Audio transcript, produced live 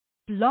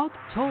Blog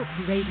Talk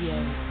Radio.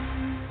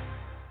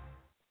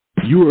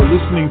 You are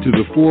listening to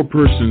the Four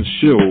Persons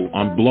Show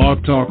on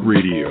Blog Talk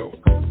Radio.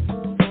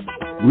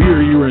 We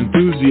are your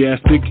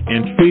enthusiastic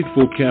and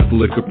faithful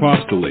Catholic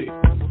apostolate.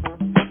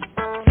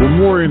 For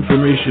more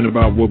information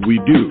about what we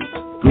do,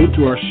 go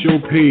to our show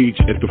page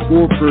at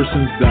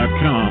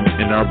thefourpersons.com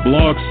and our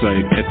blog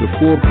site at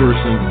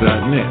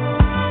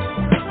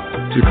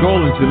thefourpersons.net. To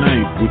call in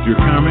tonight with your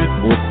comment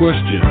or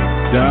question,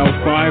 dial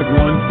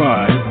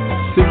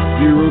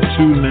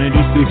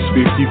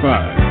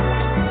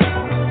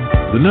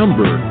 515-602-9655. The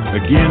number,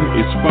 again,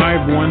 is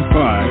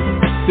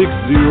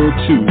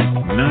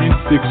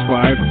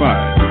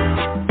 515-602-9655.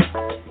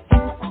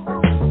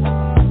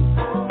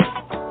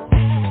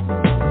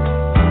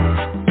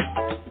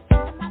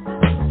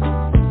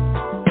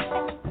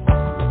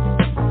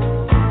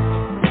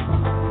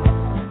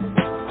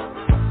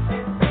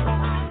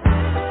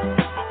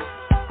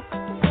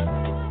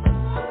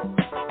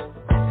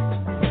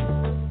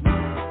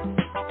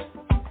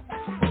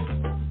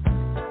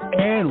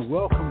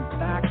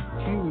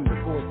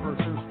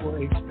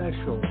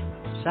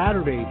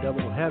 Saturday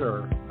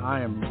doubleheader.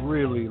 I am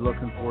really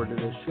looking forward to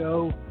this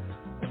show.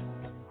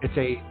 It's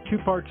a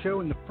two-part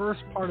show. In the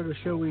first part of the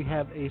show, we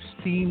have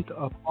esteemed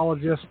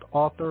apologist,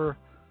 author,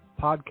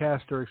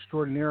 podcaster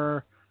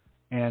extraordinaire,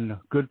 and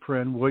good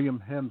friend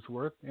William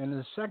Hemsworth. And in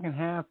the second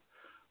half,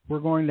 we're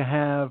going to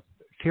have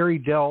Terry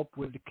Delp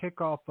with the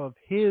kickoff of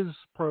his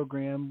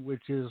program,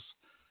 which is,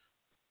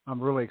 I'm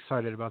really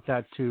excited about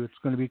that too. It's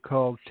going to be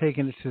called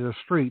Taking It to the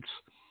Streets.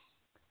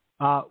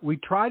 We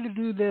tried to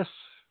do this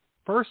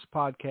first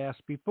podcast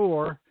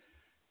before,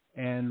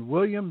 and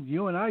William,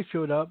 you and I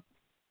showed up,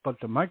 but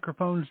the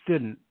microphones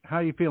didn't. How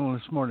are you feeling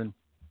this morning?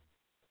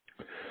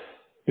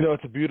 You know,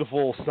 it's a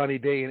beautiful sunny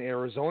day in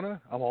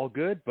Arizona. I'm all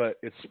good, but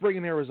it's spring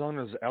in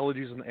Arizona. There's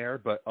allergies in the air,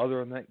 but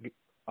other than that,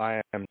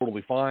 I am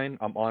totally fine.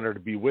 I'm honored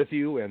to be with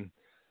you, and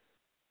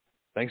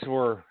thanks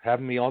for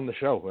having me on the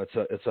show.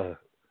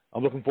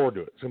 I'm looking forward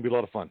to it. It's going to be a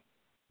lot of fun.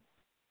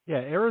 Yeah,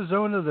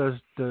 Arizona,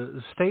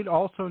 the state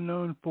also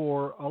known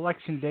for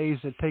election days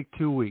that take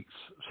 2 weeks.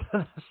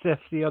 That's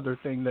the other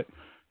thing that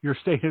your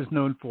state is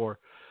known for.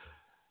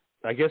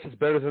 I guess it's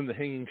better than the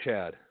hanging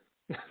chad.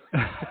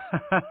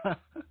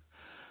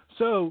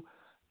 So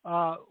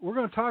we're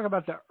going to talk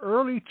about the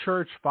early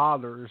church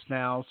fathers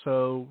now.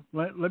 So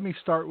let me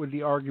start with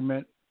the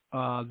argument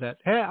that,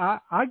 hey,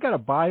 I got a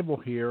Bible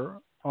here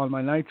on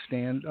my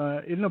nightstand.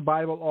 In the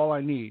Bible, all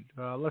I need.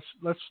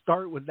 Let's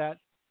start with that.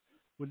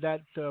 With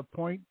that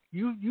point,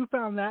 you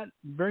found that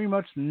very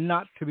much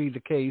not to be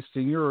the case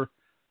in your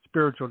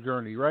spiritual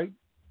journey, right?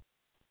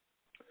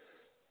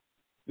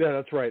 Yeah,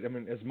 that's right. I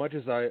mean, as much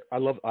as I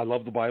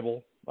love the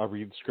Bible, I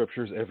read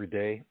scriptures every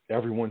day.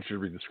 Everyone should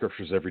read the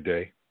scriptures every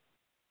day.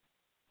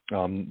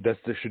 There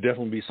should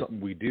definitely be something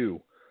we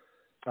do.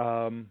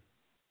 When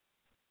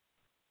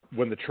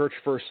the church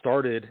first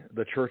started,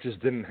 the churches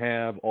didn't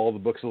have all the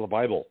books of the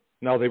Bible.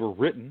 Now, they were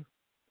written.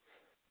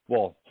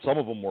 Well, some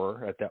of them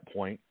were at that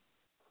point.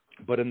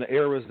 But in the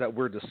eras that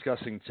we're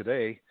discussing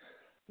today,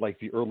 like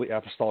the early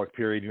apostolic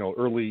period,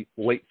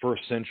 late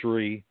first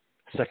century,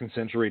 second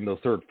century, and the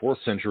third,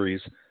 fourth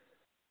centuries,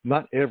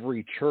 not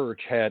every church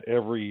had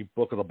every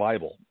book of the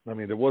Bible. I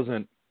mean, it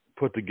wasn't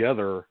put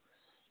together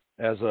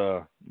as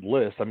a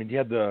list. I mean, you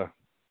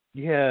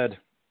had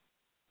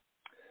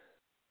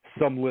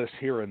some lists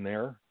here and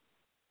there.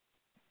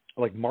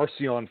 Like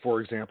Marcion,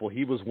 for example,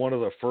 he was one of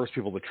the first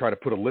people to try to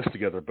put a list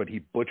together, but he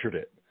butchered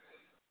it.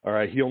 All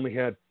right, he only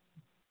had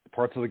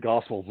parts of the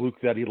Gospel of Luke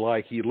that he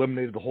liked. He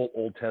eliminated the whole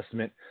Old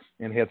Testament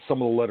and had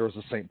some of the letters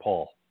of St.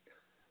 Paul.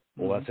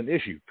 Well, That's an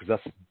issue because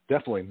that's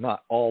definitely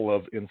not all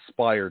of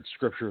inspired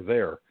Scripture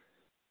there.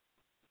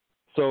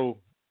 So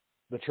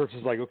the church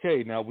is like,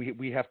 okay, now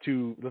we have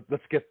to,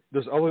 let's get,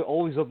 there's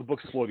all these other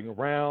books floating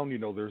around.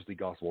 There's the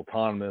Gospel of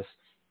Thomas,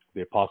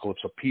 the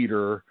Apocalypse of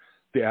Peter,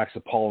 the Acts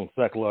of Paul and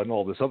Thecla, and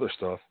all this other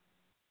stuff.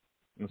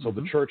 And so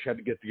the church had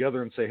to get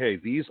together and say, hey,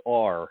 these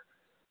are.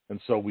 And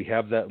so we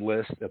have that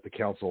list at the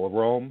Council of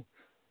Rome,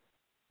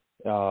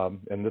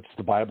 and that's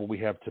the Bible we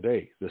have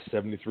today, the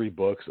 73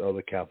 books of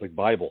the Catholic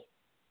Bible.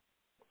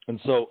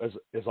 And so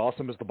as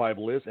awesome as the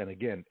Bible is, and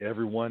again,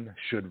 everyone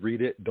should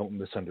read it, don't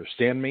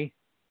misunderstand me,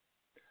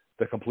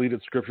 the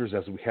completed scriptures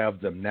as we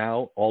have them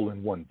now, all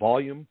in one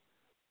volume,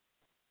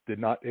 did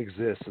not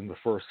exist in the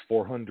first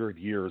 400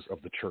 years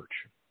of the church.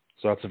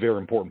 So that's a very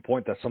important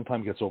point that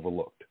sometimes gets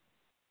overlooked.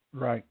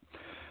 Right.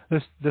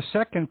 The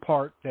second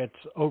part that's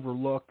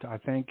overlooked, I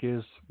think,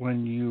 is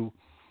when you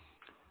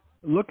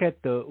look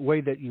at the way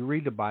that you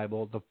read the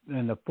Bible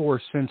and the four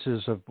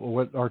senses of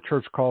what our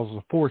church calls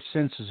the four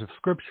senses of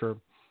Scripture.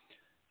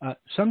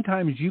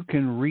 Sometimes you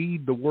can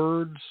read the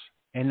words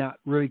and not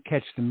really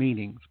catch the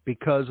meanings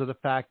because of the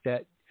fact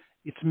that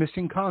it's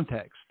missing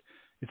context.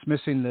 It's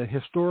missing the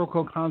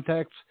historical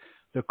context,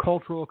 the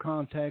cultural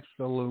context,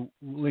 the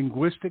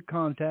linguistic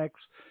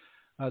context,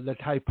 the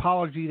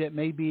typology that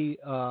may be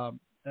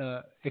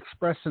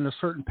expressed in a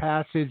certain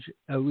passage.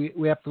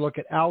 We have to look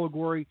at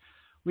allegory.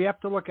 We have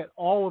to look at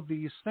all of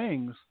these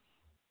things.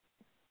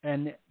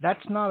 And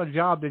that's not a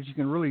job that you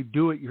can really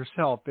do it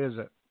yourself, is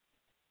it?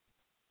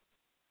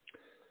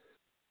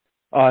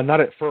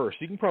 Not at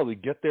first. You can probably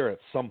get there at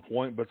some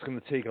point, but it's going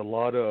to take a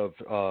lot of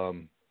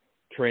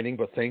training.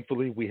 But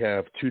thankfully, we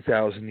have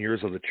 2,000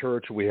 years of the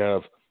church. We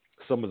have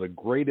some of the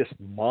greatest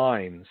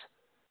minds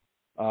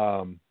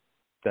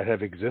that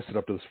have existed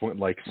up to this point,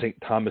 like St.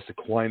 Thomas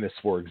Aquinas,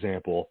 for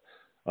example,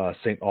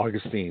 St.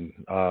 Augustine,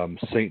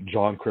 St.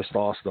 John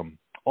Chrysostom,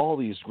 all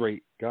these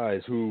great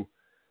guys who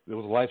their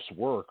life's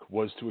work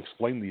was to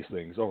explain these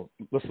things. Oh,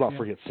 let's not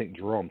forget St.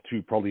 Jerome,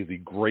 too, probably the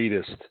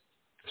greatest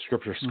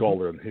scripture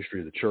scholar in the history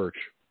of the church.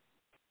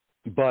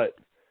 But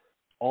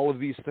all of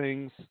these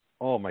things,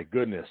 oh my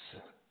goodness,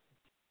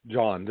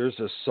 John, there's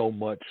just so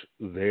much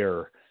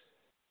there.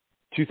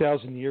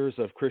 2,000 years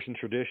of Christian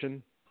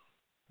tradition,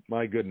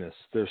 my goodness,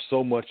 there's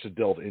so much to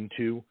delve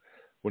into.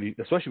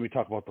 Especially when we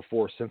talk about the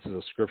four senses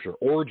of Scripture.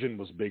 Origen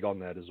was big on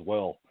that as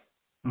well.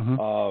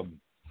 Mm-hmm.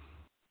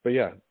 But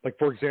yeah, like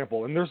for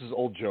example, and there's this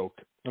old joke,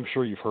 I'm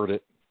sure you've heard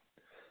it.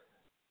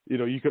 You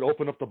know, you could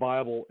open up the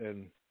Bible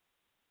and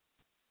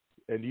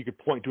you could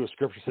point to a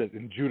scripture that said,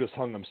 and Judas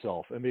hung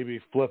himself, and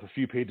maybe flip a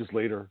few pages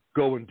later,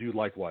 go and do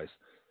likewise.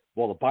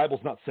 Well, the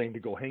Bible's not saying to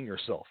go hang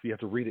yourself. You have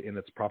to read it in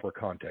its proper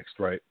context,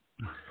 right?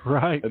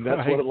 Right. And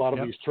that's what a lot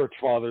of these church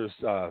fathers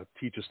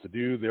teach us to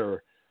do.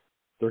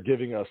 They're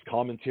giving us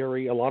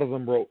commentary. A lot of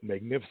them wrote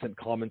magnificent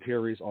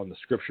commentaries on the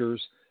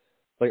scriptures.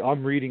 Like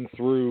I'm reading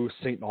through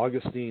St.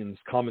 Augustine's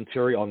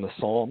commentary on the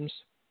Psalms,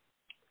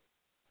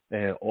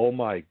 and oh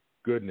my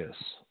goodness.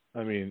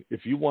 I mean,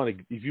 if you want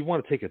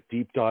to take a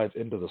deep dive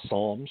into the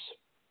Psalms,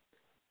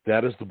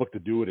 that is the book to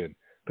do it in.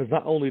 Because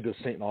not only does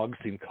St.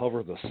 Augustine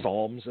cover the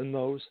Psalms in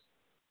those,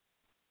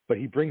 but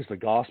he brings the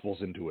Gospels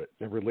into it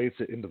and relates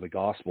it into the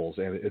Gospels,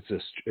 and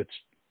it's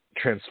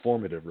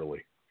transformative,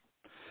 really.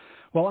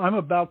 Well, I'm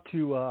about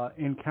to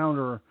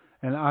encounter,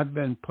 and I've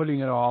been putting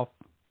it off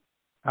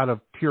out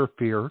of pure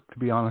fear, to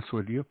be honest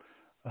with you,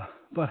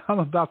 but I'm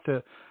about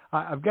to.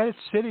 I've got it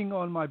sitting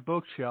on my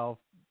bookshelf,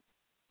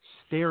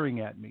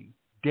 staring at me,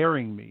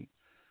 daring me,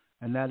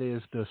 and that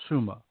is the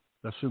Summa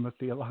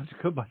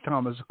Theologica by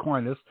Thomas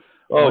Aquinas.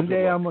 One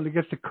day I'm going to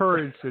get the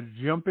courage to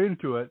jump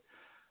into it.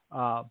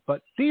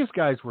 But these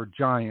guys were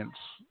giants.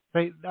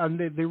 They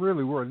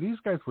really were. These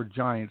guys were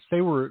giants.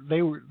 They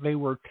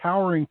were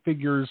towering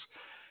figures.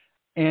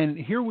 And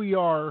here we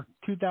are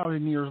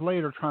 2,000 years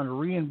later trying to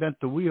reinvent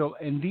the wheel.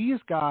 And these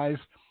guys,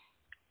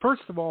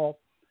 first of all,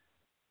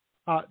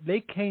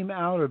 they came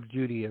out of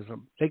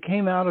Judaism. They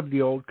came out of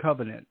the Old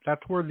Covenant.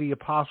 That's where the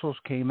apostles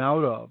came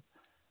out of.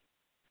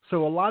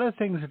 So a lot of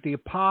things that the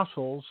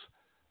apostles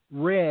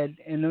read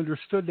and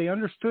understood, they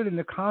understood in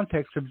the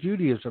context of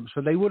Judaism.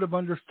 So they would have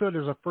understood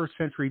as a first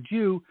century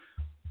Jew.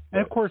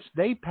 And of course,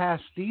 they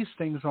passed these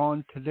things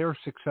on to their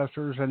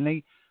successors, and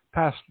they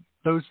passed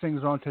those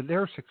things on to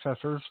their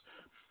successors.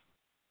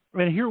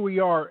 And here we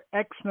are,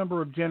 X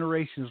number of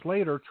generations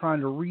later,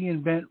 trying to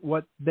reinvent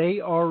what they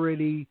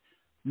already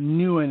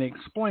knew and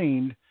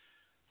explained.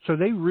 So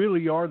they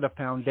really are the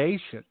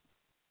foundation,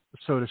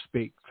 so to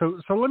speak.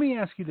 So let me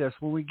ask you this.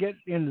 When we get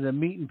into the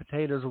meat and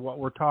potatoes of what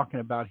we're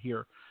talking about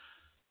here,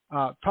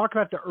 talk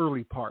about the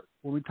early part.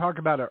 When we talk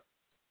about our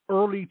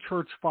early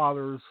church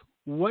fathers,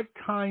 what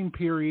time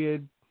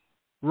period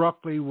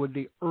roughly would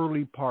the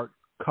early part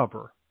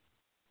cover?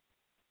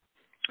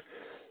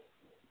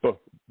 But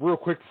real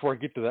quick before I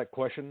get to that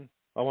question,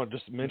 I want to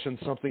just mention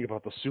something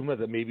about the Summa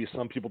that maybe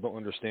some people don't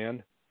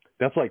understand.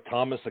 That's like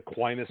Thomas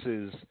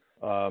Aquinas'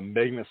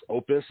 magnus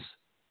opus.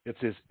 It's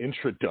his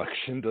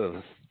introduction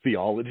to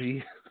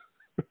theology.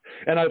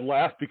 And I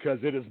laugh because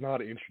it is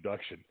not an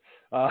introduction.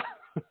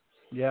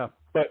 Yeah.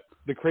 But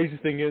the crazy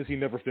thing is he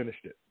never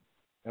finished it.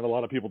 And a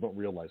lot of people don't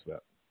realize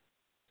that.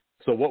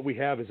 So what we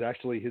have is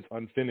actually his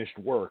unfinished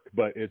work,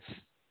 but it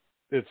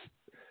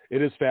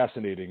is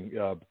fascinating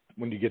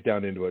when you get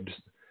down into it.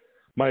 Just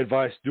my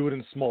advice, do it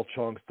in small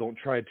chunks. Don't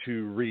try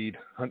to read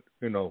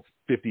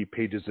 50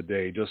 pages a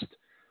day. Just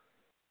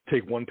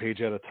take one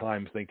page at a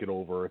time, think it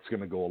over. It's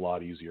going to go a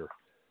lot easier.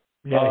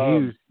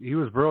 Yeah, he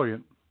was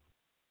brilliant.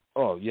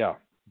 Oh, yeah.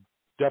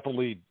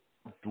 Definitely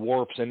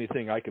dwarfs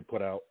anything I could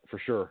put out, for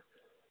sure.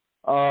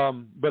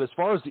 But as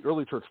far as the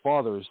early church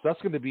fathers,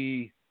 that's going to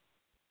be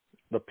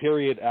the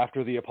period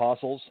after the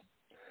apostles.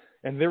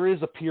 And there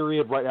is a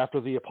period right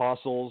after the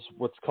apostles,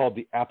 what's called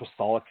the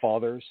apostolic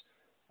fathers.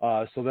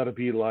 So that'll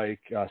be like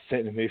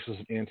St. Ignatius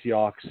of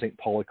Antioch, St.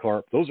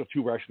 Polycarp. Those are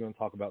two we're actually going to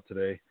talk about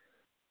today.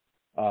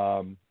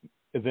 And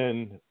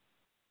then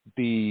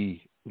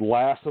the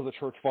last of the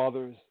church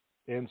fathers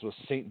ends with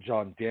St.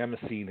 John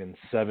Damascene in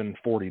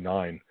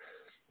 749.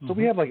 So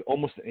we have like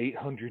almost an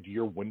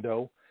 800-year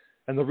window.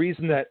 And the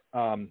reason that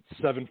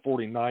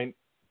 749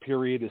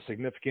 period is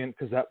significant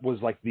because that was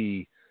like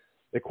it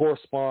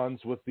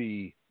corresponds with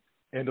the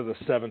end of the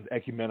Seventh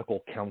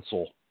Ecumenical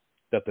Council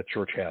that the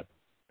church had,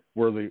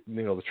 where the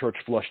church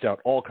fleshed out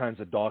all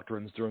kinds of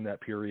doctrines during that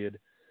period.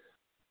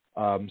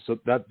 So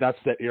that's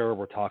that era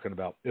we're talking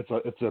about. It's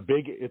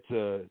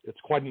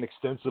quite an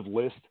extensive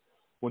list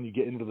when you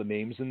get into the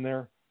names in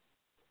there.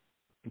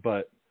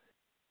 But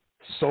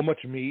so much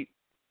meat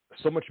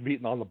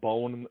on the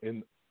bone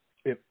in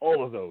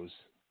all of those.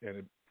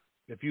 And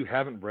if you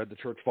haven't read the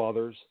Church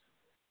Fathers,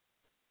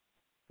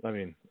 I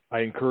mean, I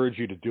encourage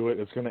you to do it.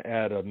 It's going to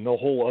add a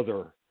whole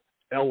other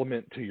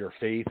element to your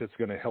faith. It's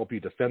going to help you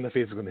defend the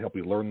faith. It's going to help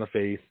you learn the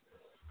faith.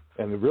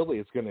 And really,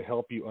 it's going to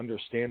help you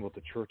understand what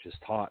the church has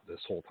taught this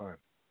whole time.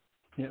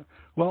 Yeah.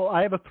 Well,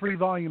 I have a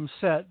 3-volume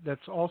set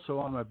that's also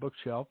on my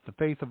bookshelf, The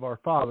Faith of Our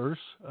Fathers.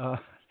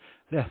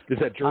 That is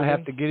that German? I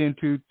have to get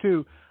into,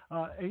 too.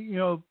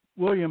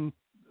 William,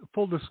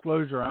 full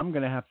disclosure, I'm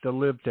going to have to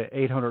live to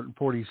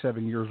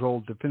 847 years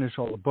old to finish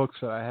all the books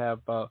that I have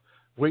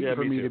waiting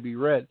for me to be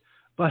read.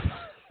 But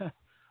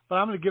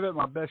I'm going to give it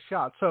my best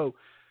shot. So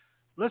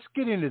let's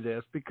get into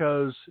this,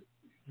 because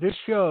this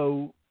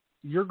show,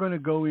 you're going to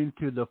go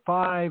into the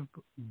 5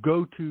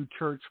 go-to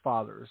church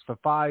fathers, the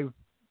 5,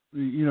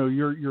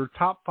 your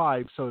top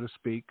 5, so to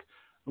speak.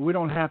 We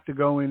don't have to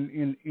go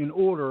in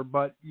order,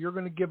 but you're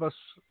going to give us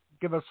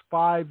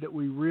 5 that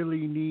we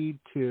really need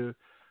to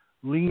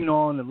lean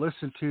on and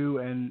listen to,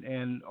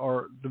 and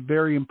are the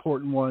very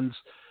important ones.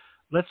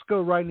 Let's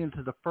go right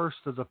into the first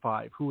of the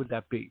 5. Who would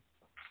that be?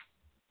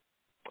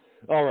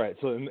 All right.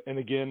 So, and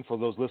again, for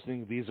those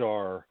listening, these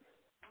are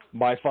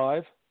my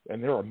 5,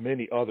 and there are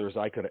many others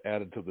I could have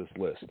added to this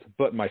list.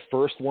 But my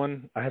first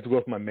one, I have to go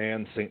with my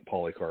man, St.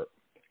 Polycarp.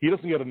 He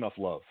doesn't get enough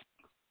love.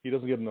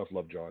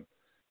 John.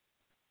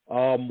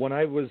 When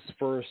I was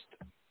first,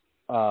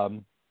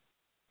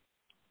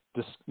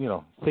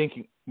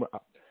 thinking,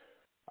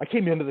 I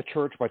came into the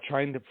church by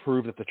trying to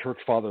prove that the church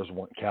fathers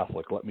weren't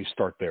Catholic. Let me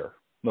start there.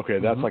 Okay,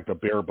 that's like the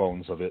bare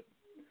bones of it.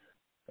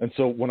 And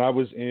so when I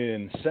was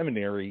in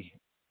seminary,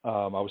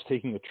 I was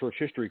taking a church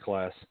history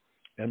class,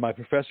 and my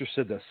professor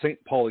said that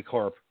St.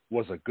 Polycarp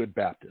was a good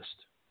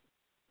Baptist.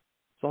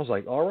 So I was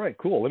like, all right,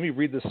 cool. Let me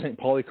read this St.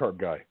 Polycarp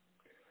guy.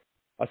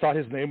 I thought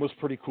his name was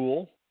pretty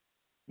cool.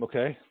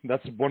 Okay,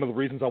 that's one of the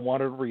reasons I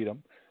wanted to read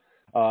him.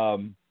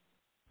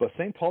 But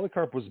St.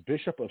 Polycarp was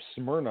Bishop of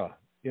Smyrna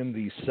in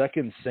the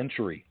 2nd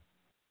century.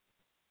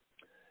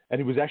 And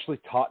he was actually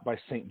taught by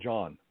St.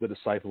 John, the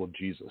disciple of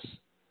Jesus.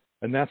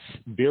 And that's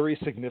very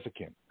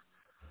significant.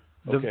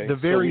 Okay, the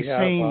very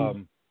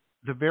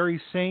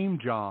same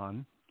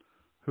John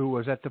who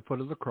was at the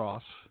foot of the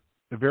cross,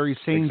 the very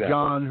same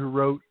John who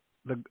wrote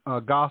the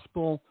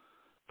Gospel,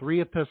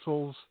 3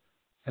 epistles,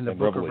 and the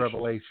book of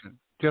Revelation.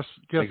 Just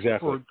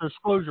for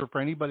disclosure for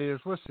anybody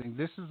that's listening,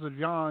 this is the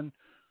John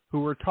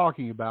who we're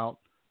talking about.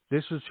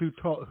 This is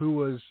who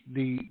was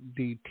the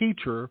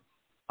teacher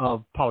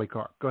of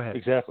Polycarp. Go ahead.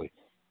 Exactly.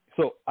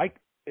 So I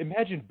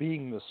imagine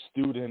being the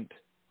student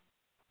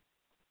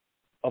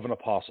of an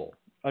apostle.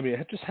 I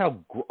mean, just how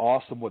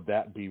awesome would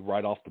that be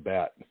right off the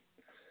bat?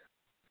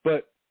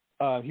 But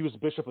he was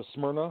Bishop of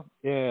Smyrna,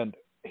 and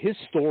his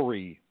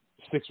story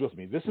sticks with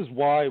me. This is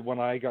why when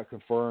I got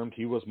confirmed,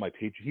 he's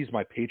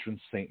my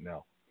patron saint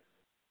now.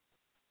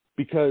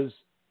 Because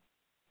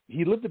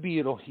he lived to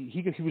be,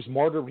 he was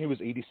martyred when he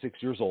was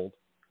 86 years old.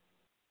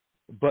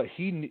 But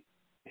he knew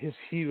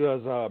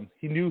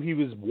he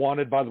was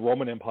wanted by the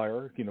Roman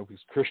Empire, because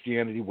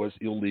Christianity was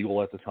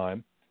illegal at the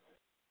time.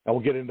 And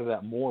we'll get into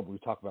that more when we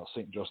talk about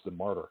St. Justin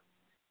Martyr.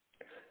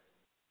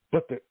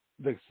 But the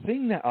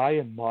thing that I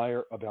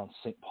admire about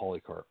St.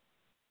 Polycarp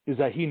is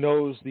that he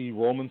knows the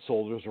Roman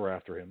soldiers are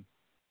after him.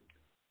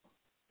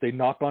 They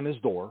knock on his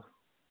door.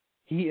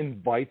 He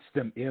invites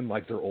them in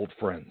like they're old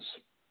friends.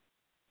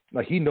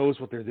 Like, he knows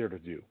what they're there to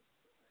do.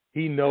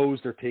 He knows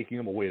they're taking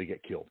him away to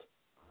get killed.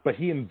 But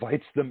he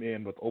invites them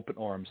in with open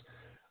arms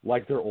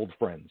like they're old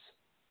friends.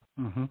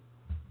 Mm-hmm.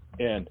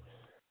 And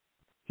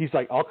he's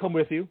like, I'll come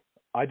with you.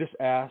 I just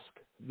ask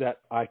that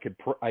I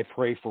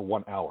pray for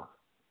 1 hour.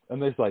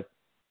 And they're like,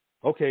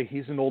 okay,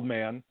 he's an old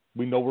man.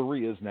 We know where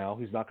he is now.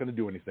 He's not going to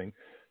do anything.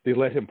 They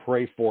let him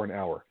pray for an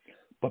hour.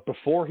 But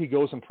before he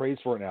goes and prays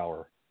for an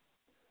hour,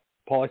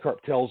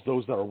 Polycarp tells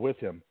those that are with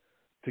him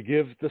to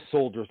give the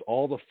soldiers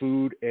all the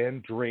food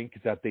and drink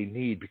that they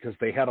need because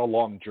they had a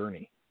long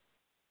journey.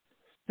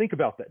 Think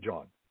about that,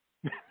 John.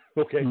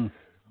 Okay?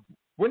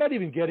 We're not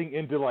even getting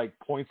into like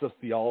points of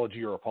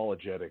theology or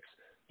apologetics.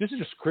 This is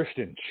just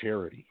Christian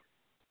charity.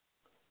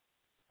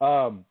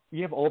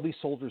 You have all these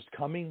soldiers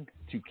coming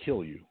to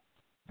kill you.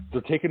 They're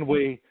taken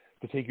away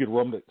to take you to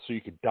Rome so you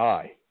could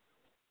die.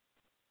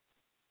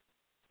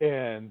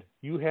 And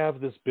you have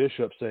this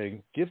bishop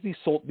saying, "Give these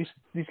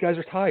guys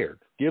are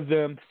tired. Give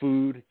them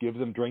food, give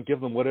them drink,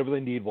 give them whatever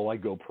they need while I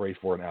go pray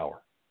for an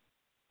hour."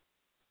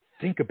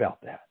 Think about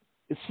that.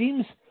 It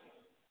seems,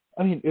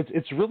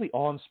 it's really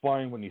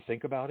awe-inspiring when you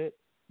think about it,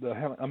 the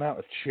amount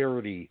of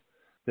charity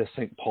that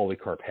St.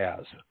 Polycarp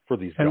has for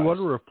these guys. And what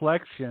a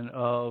reflection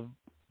of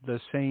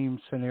the same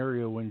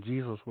scenario when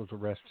Jesus was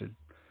arrested.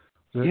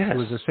 It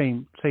was the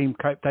same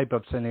type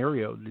of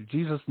scenario.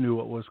 Jesus knew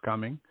what was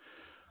coming.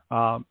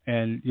 I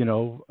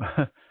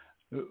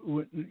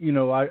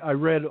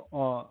read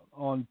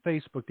on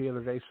Facebook the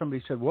other day,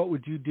 somebody said, what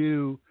would you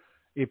do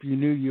if you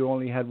knew you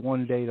only had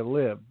 1 day to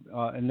live?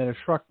 And then it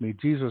struck me,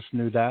 Jesus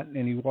knew that,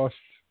 and he washed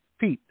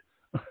feet.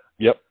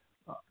 Yep.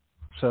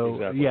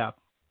 Exactly. Yeah.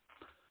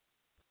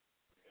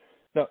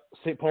 Now,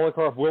 St.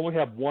 Polycarp, we only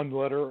have one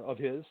letter of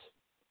his.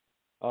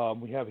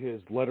 We have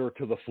his letter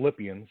to the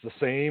Philippians, the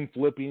same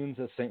Philippians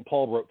that St.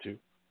 Paul wrote to.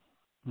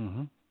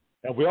 Mm-hmm.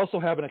 And we also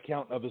have an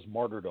account of his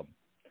martyrdom.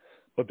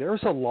 But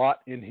there's a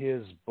lot in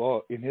his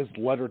book, in his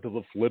letter to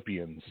the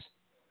Philippians,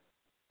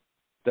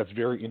 that's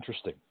very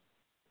interesting.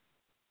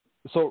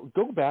 So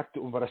go back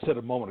to what I said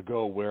a moment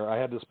ago, where I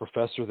had this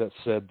professor that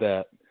said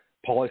that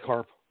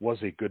Polycarp was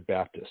a good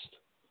Baptist.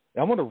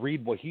 And I'm going to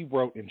read what he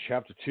wrote in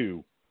chapter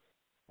 2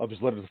 of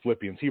his letter to the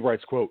Philippians. He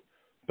writes, quote,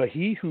 "But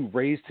he who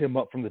raised him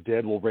up from the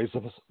dead will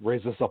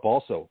raise us up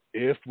also,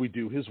 if we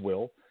do his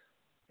will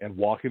and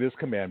walk in his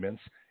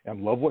commandments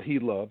and love what he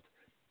loved,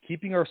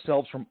 keeping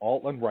ourselves from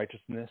all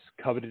unrighteousness,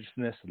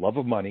 covetousness, love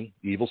of money,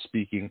 evil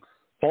speaking,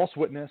 false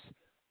witness,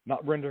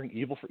 not rendering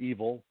evil for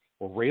evil,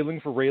 or railing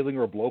for railing,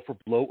 or blow for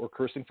blow, or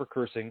cursing for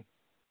cursing,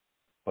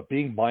 but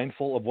being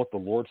mindful of what the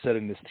Lord said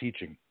in his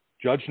teaching.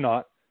 Judge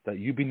not, that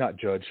you be not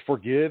judged.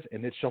 Forgive,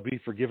 and it shall be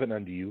forgiven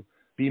unto you.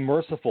 Be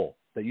merciful,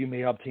 that you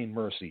may obtain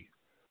mercy.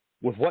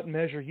 With what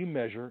measure you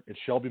measure, it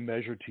shall be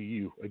measured to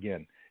you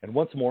again. And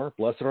once more,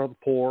 blessed are the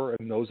poor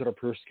and those that are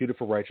persecuted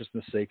for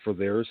righteousness' sake, for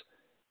theirs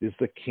is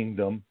the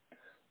kingdom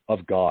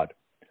of God."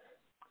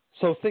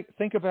 So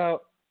think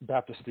about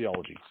Baptist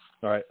theology,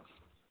 all right?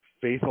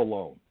 Faith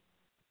alone.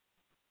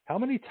 How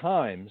many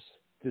times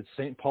did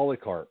St.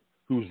 Polycarp,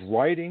 who's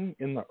writing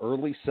in the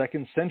early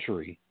 2nd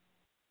century,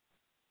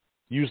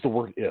 use the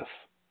word if?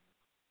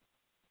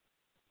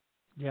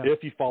 Yeah.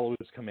 If you follow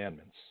his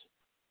commandments.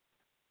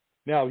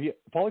 Now,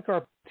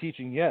 Polycarp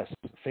teaching, yes,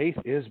 faith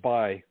is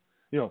by,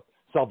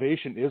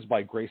 salvation is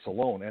by grace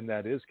alone, and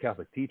that is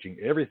Catholic teaching.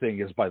 Everything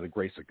is by the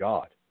grace of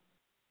God.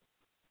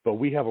 But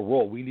we have a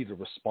role. We need to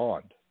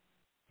respond.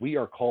 We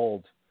are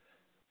called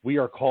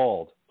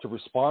to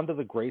respond to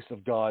the grace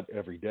of God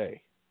every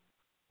day.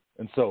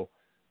 And so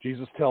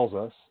Jesus tells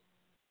us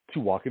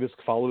to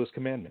follow his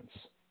commandments.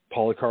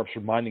 Polycarp's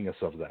reminding us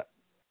of that.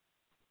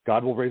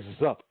 God will raise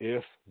us up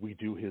if we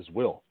do his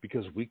will,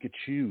 because we could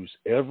choose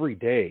every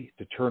day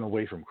to turn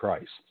away from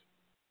Christ.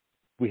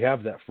 We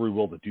have that free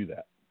will to do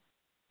that.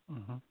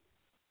 Mm-hmm.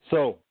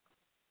 So,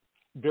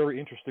 very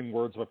interesting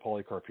words by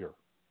Polycarp here.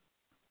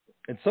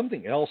 And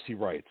something else he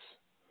writes,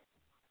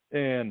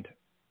 and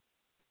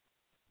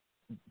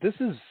this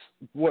is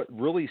what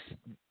really,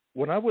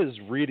 when I was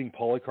reading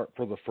Polycarp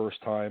for the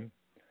first time,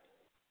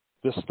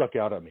 this stuck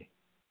out at me.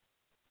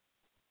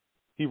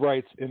 He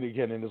writes, and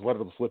again in his letter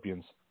to the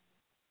Philippians,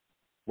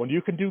 "When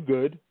you can do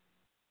good,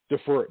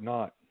 defer it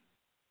not,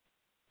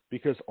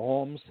 because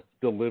alms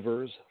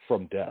delivers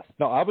from death."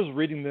 Now, I was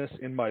reading this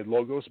in my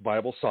Logos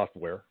Bible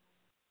software,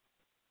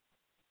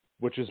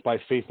 which is by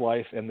Faith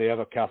Life, and they have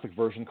a Catholic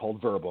version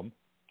called Verbum.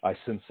 I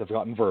since have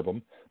gotten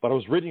Verbum, but I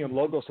was reading in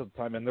Logos at the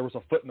time, and there was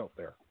a footnote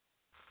there.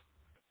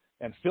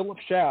 And Philip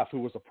Schaff,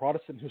 who was a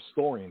Protestant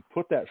historian,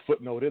 put that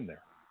footnote in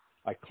there.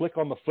 I click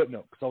on the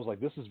footnote because I was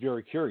like, this is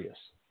very curious.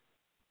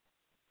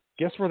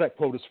 Guess where that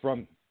quote is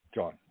from,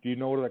 John? Do you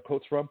know where that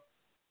quote's from?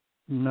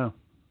 No.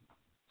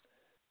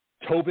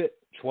 Tobit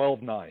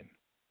 12:9.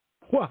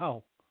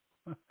 Wow.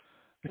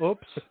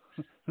 Oops.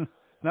 All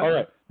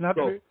right.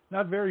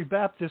 Not very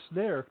Baptist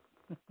there.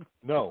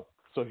 No.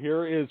 So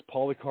here is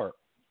Polycarp,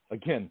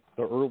 again,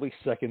 the early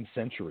 2nd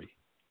century,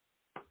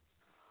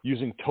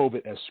 using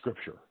Tobit as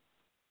scripture.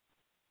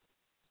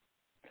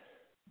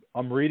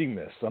 I'm reading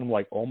this, and I'm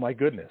like, oh my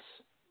goodness,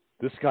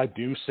 this guy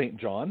knew St.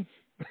 John.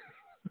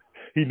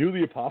 He knew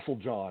the Apostle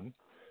John.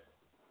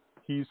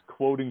 He's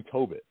quoting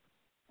Tobit.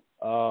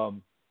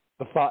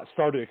 The thought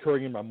started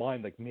occurring in my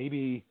mind, like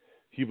maybe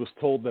he was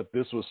told that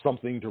this was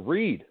something to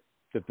read,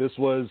 that this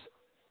was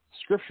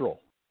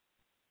scriptural.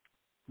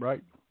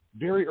 Right.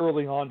 Very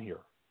early on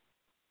here.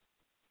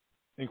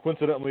 And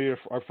coincidentally,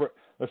 our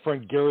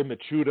friend Gary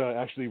Machuda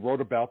actually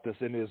wrote about this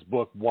in his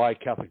book, Why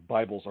Catholic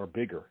Bibles Are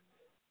Bigger,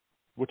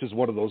 which is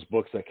one of those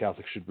books that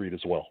Catholics should read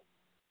as well.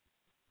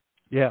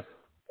 Yeah.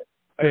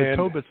 And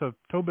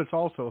Tobit's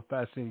also a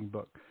fascinating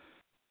book.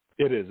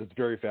 It is. It's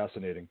very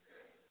fascinating.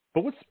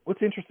 But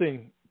what's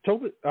interesting,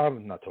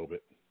 Polycarp's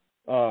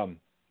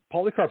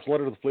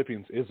letter to the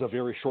Philippians is a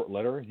very short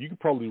letter. You could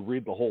probably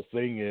read the whole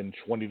thing in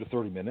 20 to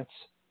 30 minutes.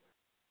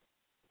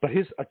 But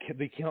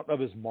the account of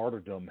his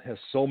martyrdom has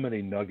so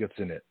many nuggets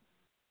in it.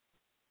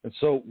 And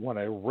so when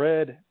I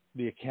read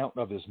the account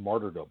of his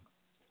martyrdom,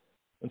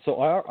 and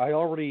so I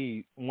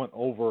already went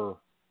over,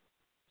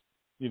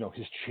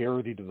 his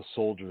charity to the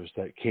soldiers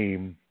that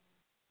came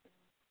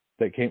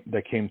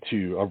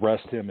to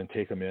arrest him and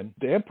take him in.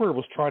 The emperor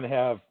was trying to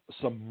have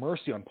some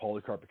mercy on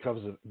Polycarp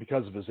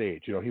because of his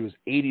age. He was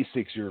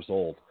 86 years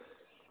old.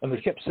 And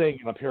they kept saying,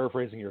 and I'm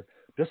paraphrasing here,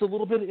 just a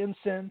little bit of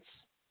incense.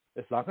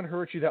 It's not going to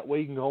hurt you. That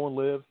way you can go and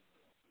live.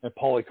 And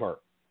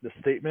Polycarp, the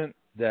statement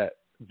that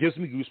gives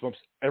me goosebumps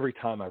every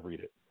time I read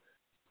it.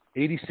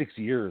 86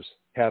 years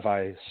have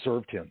I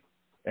served him,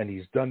 and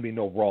he's done me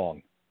no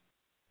wrong.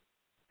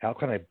 How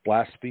can I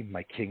blaspheme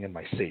my King and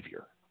my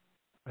Savior?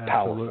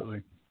 Absolutely.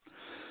 Powerful.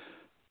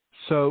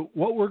 So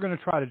what we're going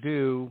to try to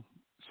do,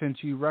 since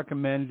you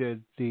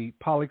recommended the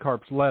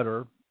Polycarp's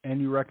letter,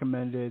 and you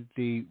recommended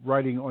the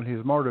writing on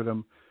his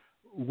martyrdom.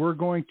 We're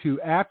going to,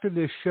 after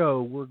this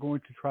show, we're going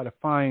to try to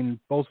find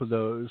both of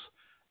those,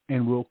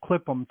 and we'll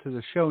clip them to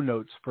the show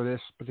notes for this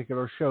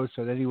particular show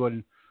so that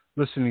anyone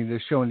listening to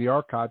this show in the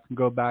archive can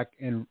go back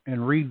and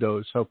read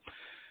those. So,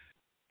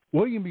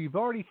 William, you've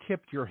already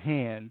tipped your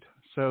hand,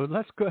 so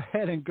let's go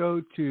ahead and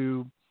go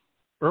to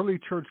early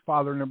church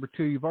father number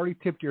 2. You've already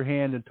tipped your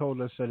hand and told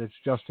us that it's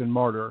Justin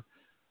Martyr.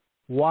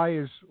 Why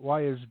is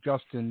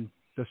Justin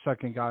the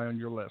second guy on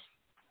your list?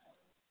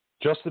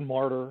 Justin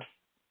Martyr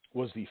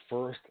was the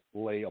first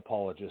lay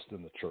apologist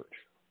in the church.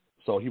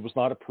 So he was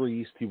not a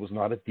priest. He was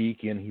not a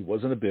deacon. He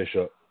wasn't a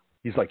bishop.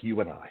 He's like you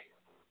and I.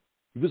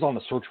 He was on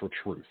the search for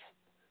truth.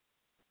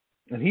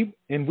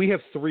 And we have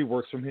 3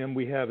 works from him.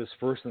 We have his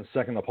first and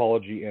second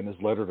apology and his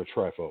letter to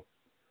Trypho.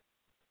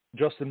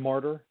 Justin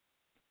Martyr,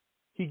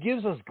 he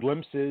gives us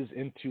glimpses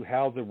into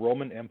how the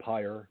Roman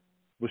Empire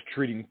was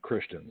treating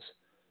Christians.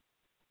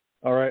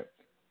 All right.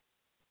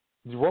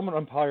 The Roman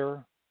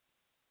Empire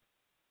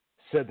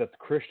said that the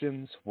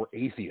Christians were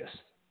atheists.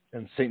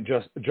 And St.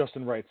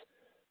 Justin writes,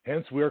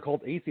 hence we are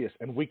called atheists,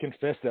 and we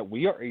confess that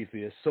we are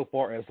atheists so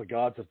far as the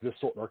gods of this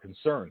sort are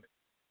concerned,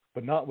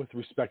 but not with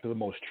respect to the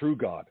most true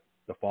God,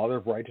 the Father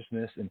of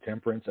righteousness and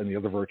temperance and the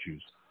other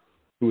virtues,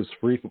 who is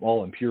free from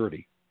all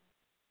impurity.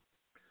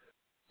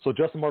 So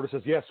Justin Martyr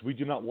says, yes, we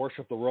do not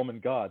worship the Roman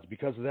gods.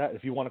 Because of that,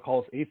 if you want to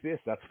call us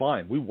atheists, that's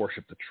fine. We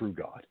worship the true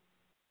God.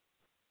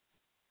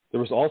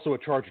 There was also a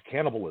charge of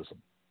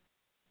cannibalism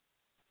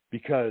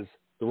because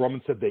the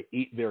Romans said they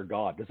ate their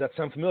God. Does that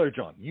sound familiar,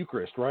 John?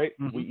 Eucharist, right?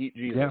 Mm-hmm. We eat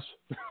Jesus.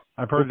 Yeah.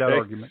 I've heard that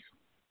argument.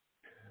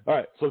 All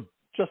right, so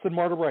Justin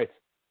Martyr writes,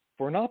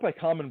 for not by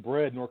common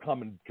bread nor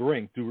common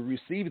drink do we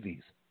receive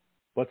these,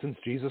 but since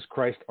Jesus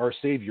Christ our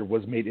Savior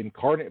was made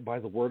incarnate by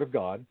the Word of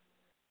God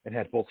and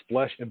had both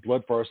flesh and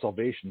blood for our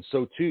salvation,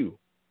 so too,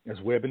 as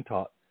we have been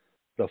taught,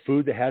 the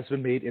food that has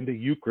been made into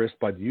Eucharist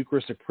by the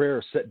Eucharistic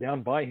prayer set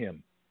down by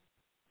him,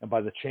 and by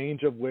the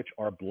change of which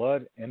our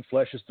blood and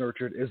flesh is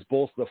nurtured, is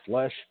both the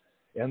flesh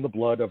and the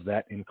blood of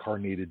that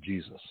incarnated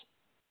Jesus.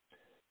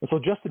 And so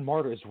Justin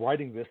Martyr is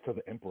writing this to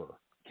the emperor,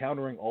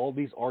 countering all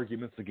these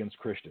arguments against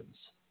Christians.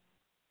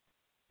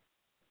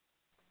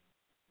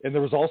 And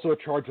there was also a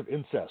charge of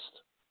incest.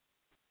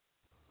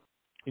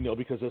 You know,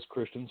 because as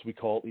Christians, we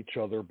call each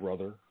other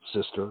brother,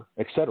 sister,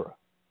 etc.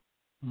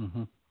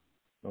 Mm-hmm.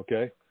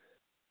 Okay?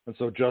 And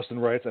so Justin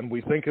writes, and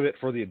we think of it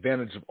for the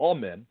advantage of all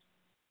men,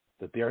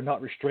 that they are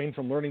not restrained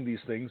from learning these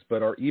things,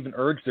 but are even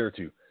urged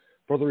thereto.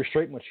 For the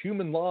restraint which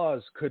human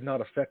laws could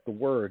not affect the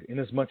word,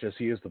 inasmuch as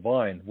he is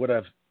divine, would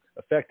have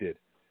affected,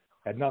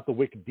 had not the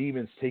wicked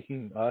demons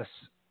taking us,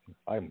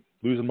 I'm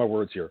losing my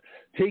words here,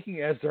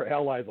 taking as their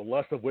ally the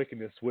lust of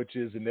wickedness which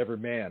is in every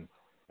man,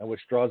 and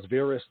which draws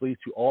variously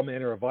to all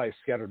manner of vice,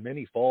 scattered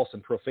many false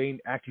and profane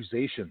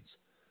accusations,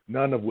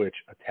 none of which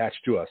attach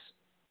to us.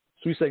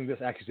 So he's saying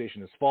this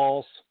accusation is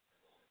false,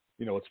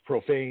 you know, it's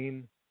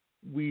profane,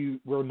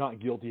 we're not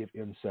guilty of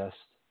incest,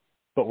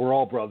 but we're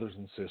all brothers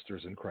and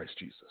sisters in Christ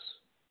Jesus.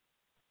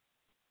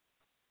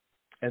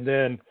 And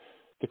then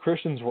the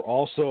Christians were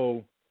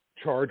also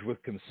charged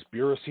with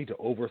conspiracy to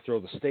overthrow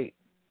the state.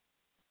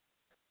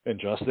 And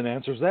Justin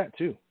answers that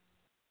too.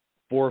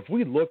 For if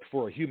we looked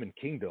for a human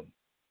kingdom,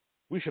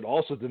 we should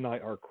also deny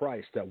our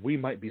Christ that we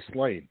might be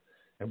slain,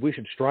 and we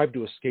should strive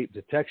to escape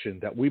detection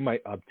that we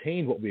might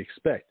obtain what we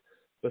expect.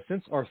 But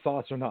since our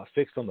thoughts are not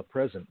fixed on the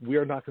present, we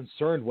are not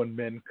concerned when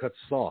men cut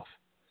us off,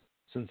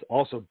 since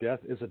also death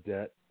is a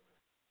debt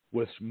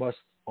which must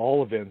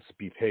all events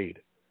be paid.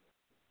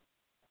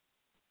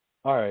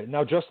 All right,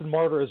 now Justin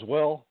Martyr as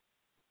well,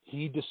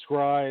 he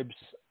describes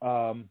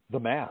the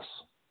Mass.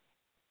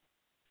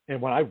 And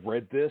when I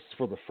read this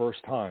for the first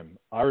time,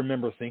 I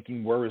remember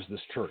thinking, where is this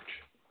church?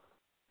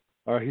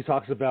 He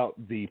talks about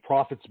the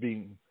prophets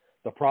being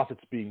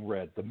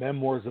read, the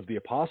memoirs of the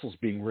apostles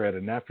being read,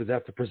 and after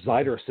that the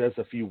presider says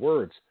a few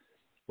words.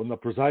 When the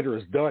presider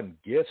is done,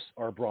 gifts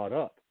are brought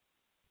up,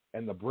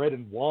 and the bread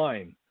and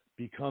wine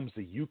becomes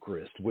the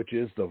Eucharist, which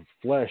is the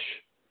flesh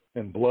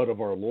and blood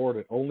of our Lord,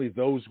 and only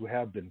those who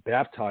have been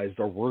baptized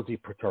are worthy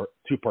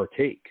to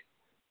partake.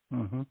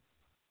 Mm-hmm.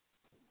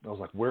 I was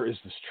like, where is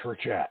this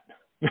church at?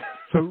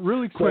 So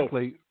really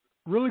quickly,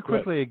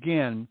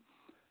 again,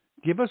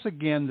 give us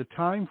again the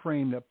time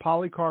frame that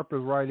Polycarp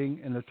is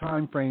writing and the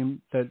time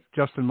frame that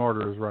Justin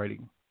Martyr is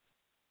writing.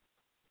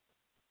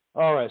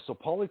 All right, so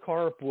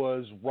Polycarp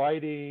was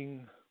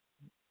writing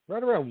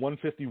right around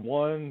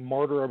 151,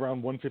 Martyr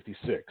around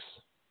 156.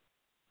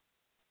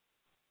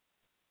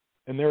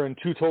 And they're in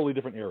two totally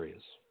different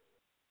areas.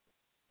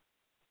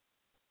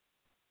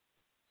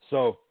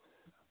 So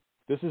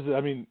this is,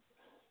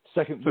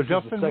 second. So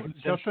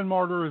Justin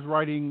Martyr is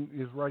writing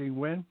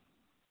when?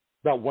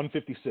 About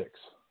 156.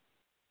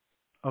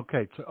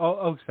 Okay.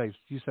 So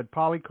you said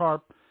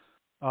Polycarp.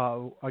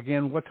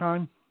 Again, what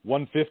time?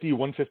 150,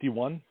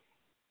 151.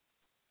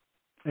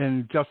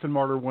 And Justin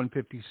Martyr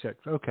 156.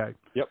 Okay.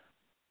 Yep.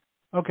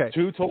 Okay.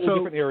 Two totally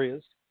different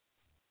areas.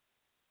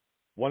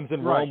 One's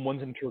in Rome,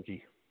 one's in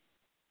Turkey.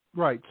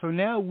 Right. So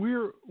now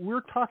we're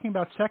talking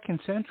about second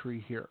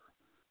century here.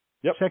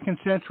 Yep. Second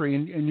century,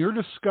 and you're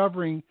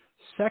discovering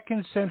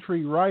second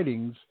century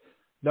writings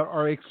that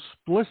are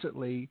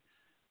explicitly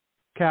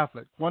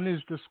Catholic. One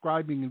is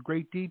describing in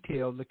great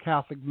detail the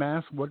Catholic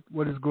Mass,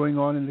 what is going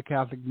on in the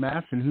Catholic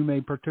Mass and who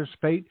may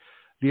participate.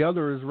 The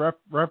other is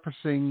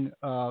referencing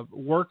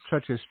works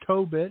such as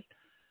Tobit.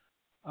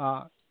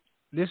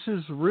 This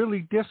is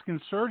really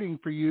disconcerting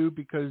for you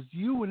because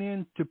you went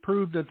in to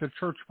prove that the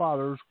Church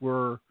Fathers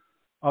were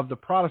of the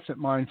Protestant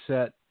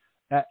mindset.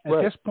 At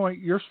this point,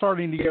 you're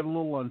starting to get a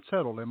little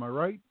unsettled. Am I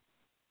right?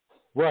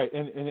 Right.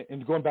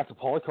 And going back to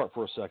Polycarp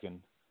for a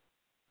second,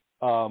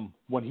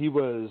 when he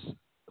was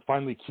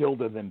finally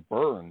killed and then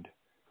burned,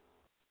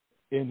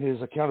 in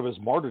his account of his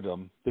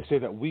martyrdom, they say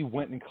that we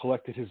went and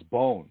collected his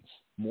bones,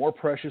 more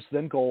precious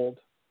than gold.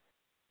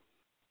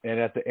 And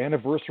at the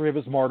anniversary of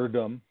his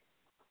martyrdom,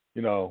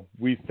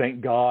 we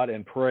thank God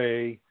and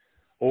pray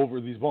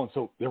over these bones.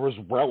 So there was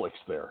relics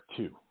there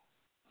too.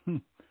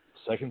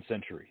 Second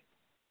century.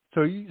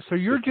 So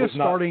you're just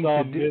starting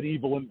not some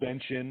medieval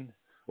invention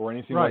or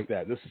anything like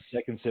that. This is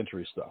second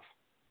century stuff.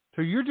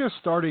 So you're just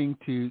starting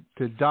to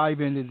dive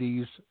into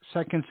these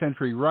second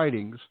century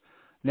writings.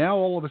 Now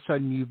all of a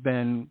sudden you've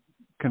been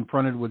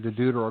confronted with the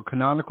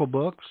deuterocanonical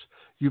books,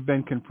 you've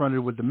been confronted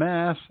with the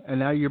Mass, and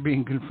now you're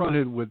being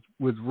confronted with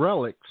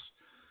relics.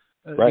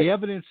 The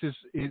evidence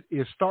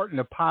is starting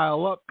to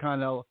pile up,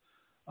 kind of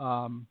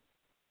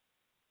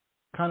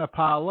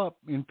pile up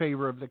in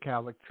favor of the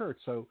Catholic Church.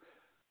 So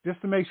just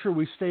to make sure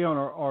we stay on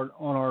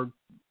our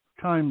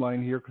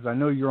timeline here, because I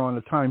know you're on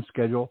a time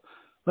schedule,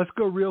 let's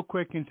go real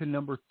quick into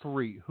number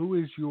 3. Who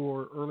is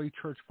your early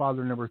church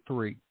father number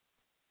 3?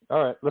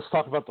 All right, let's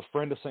talk about the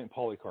friend of St.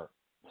 Polycarp,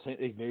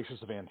 St.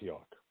 Ignatius of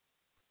Antioch.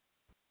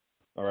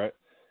 All right,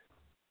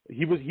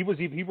 he wrote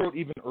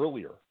even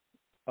earlier.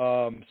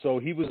 So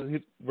he was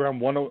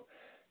around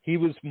he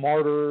was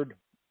martyred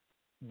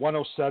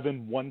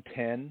 107,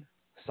 110,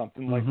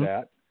 something like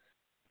that,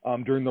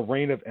 during the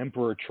reign of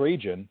Emperor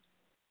Trajan.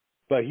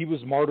 But he was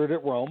martyred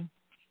at Rome.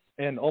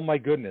 And oh my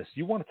goodness,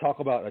 you want to talk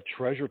about a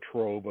treasure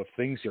trove of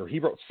things here. He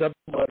wrote 7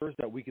 letters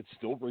that we could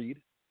still read.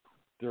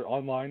 They're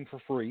online for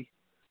free.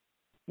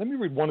 Let me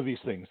read one of these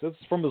things. This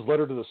is from his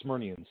letter to the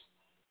Smyrnians.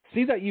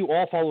 See that you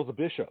all follow the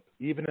bishop,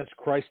 even as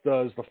Christ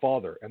does the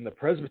Father, and the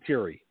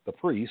presbytery, the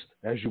priest,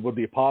 as you would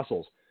the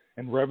apostles,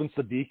 and reverence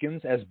the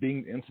deacons as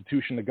being the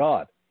institution of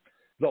God.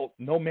 Though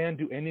no man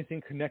do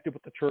anything connected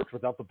with the church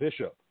without the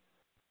bishop.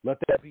 Let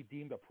that be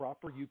deemed a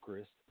proper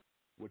Eucharist,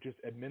 which is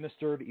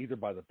administered either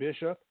by the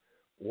bishop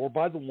or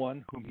by the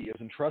one whom he has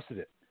entrusted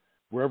it.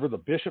 Wherever the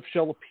bishop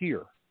shall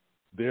appear,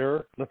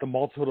 there let the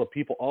multitude of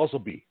people also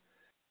be,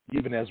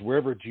 even as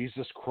wherever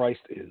Jesus Christ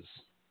is,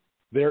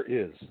 there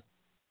is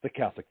the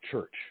Catholic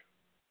Church.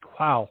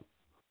 Wow.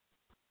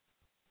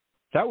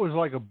 That was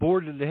like a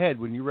board to the head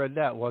when you read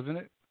that, wasn't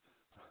it?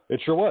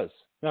 It sure was.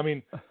 I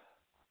mean,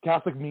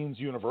 Catholic means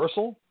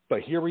universal,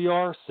 but here we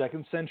are,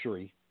 2nd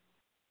century,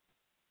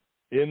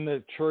 in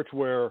the church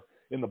where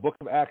in the book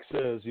of Acts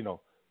says,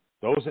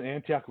 those in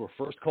Antioch who were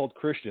first called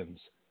Christians,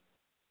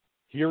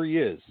 here he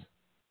is,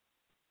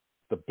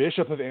 the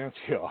Bishop of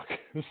Antioch,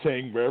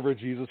 saying wherever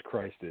Jesus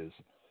Christ is,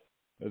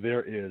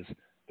 there is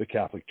the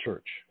Catholic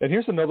Church. And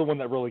here's another one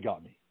that really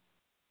got me.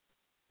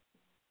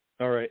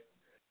 All right.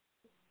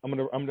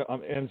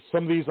 And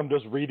some of these I'm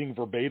just reading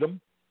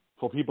verbatim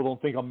so people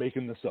don't think I'm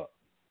making this up.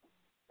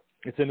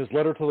 It's in his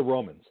letter to the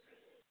Romans.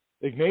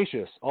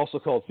 Ignatius, also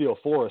called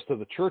Theophorus, to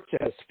the church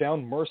that has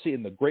found mercy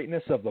in the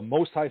greatness of the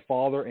Most High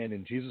Father and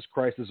in Jesus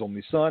Christ, his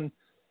only Son,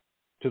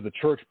 to the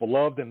church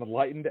beloved and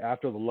enlightened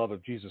after the love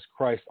of Jesus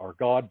Christ our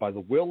God by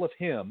the will of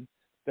him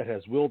that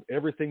has willed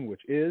everything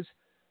which is,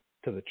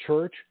 to the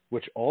church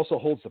which also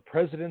holds the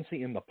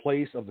presidency in the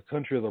place of the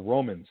country of the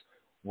Romans,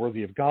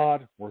 worthy of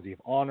God, worthy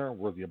of honor,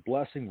 worthy of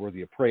blessing,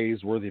 worthy of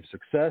praise, worthy of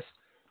success,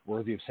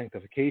 worthy of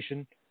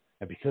sanctification,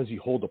 and because you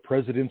hold the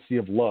presidency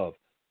of love,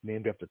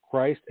 named after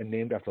Christ and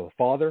named after the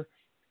Father,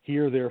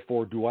 here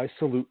therefore do I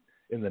salute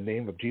in the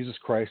name of Jesus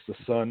Christ, the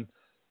Son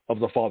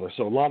of the Father.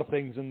 So a lot of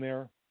things in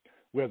there.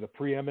 We have the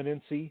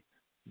preeminency,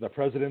 the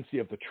presidency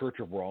of the Church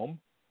of Rome,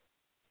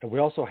 and we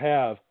also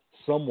have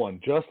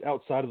someone just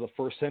outside of the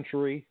 1st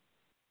century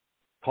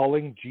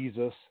calling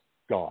Jesus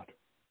God.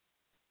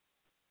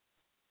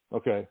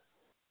 Okay,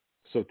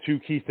 so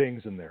 2 key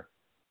things in there.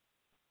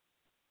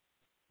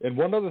 And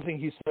one other thing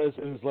he says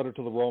in his letter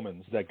to the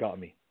Romans that got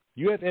me.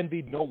 You have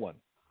envied no one,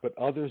 but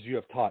others you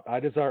have taught. I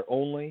desire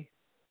only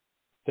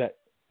that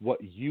what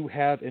you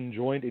have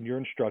enjoined in your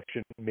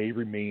instruction may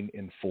remain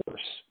in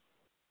force.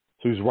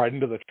 So he's writing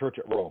to the church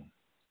at Rome.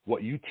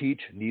 What you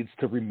teach needs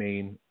to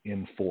remain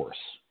in force.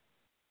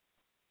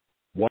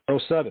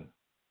 107.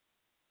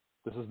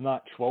 This is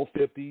not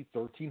 1250,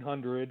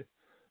 1300,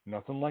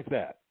 nothing like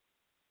that.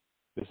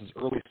 This is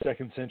early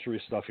 2nd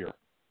century stuff here.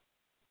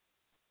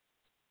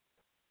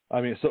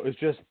 I mean, so it's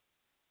just,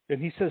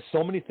 and he says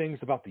so many things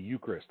about the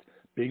Eucharist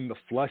being the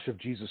flesh of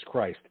Jesus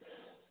Christ,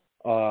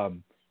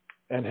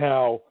 and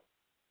how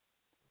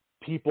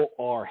people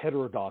are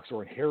heterodox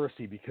or in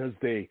heresy because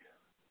they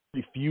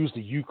refuse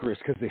the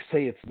Eucharist because they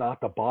say it's not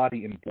the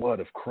body and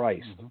blood of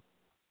Christ.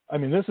 I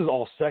mean, this is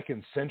all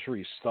second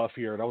century stuff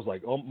here, and I was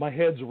like, oh, my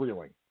head's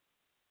reeling.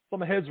 Well,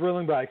 my head's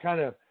reeling, but I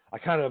kind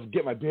of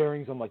get my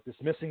bearings. I'm like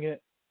dismissing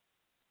it.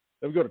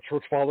 Then we go to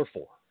Church Father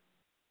 4.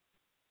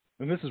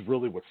 And this is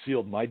really what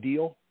sealed my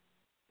deal.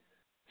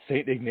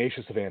 St.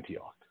 Ignatius of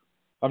Antioch.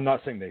 I'm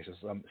not St. Ignatius.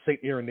 I'm St.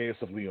 Irenaeus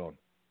of Lyon.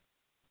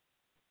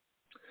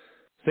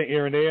 St.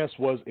 Irenaeus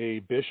was a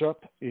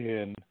bishop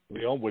in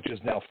Lyon, which is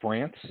now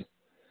France.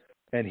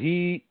 And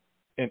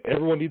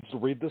everyone needs to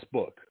read this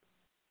book.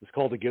 It's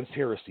called Against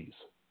Heresies.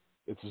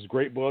 It's his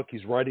great book.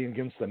 He's writing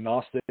against the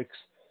Gnostics.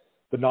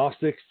 The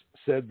Gnostics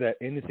said that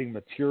anything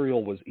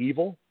material was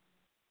evil.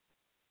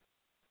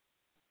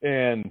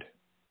 And,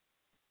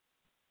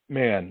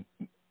 man,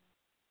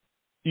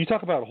 you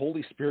talk about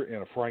Holy Spirit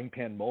in a frying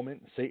pan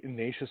moment. St.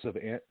 Ignatius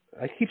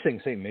I keep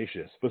saying St.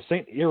 Ignatius, but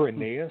St.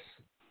 Irenaeus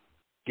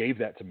gave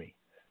that to me.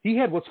 He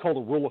had what's called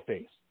a rule of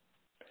faith.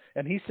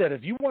 And he said,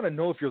 if you want to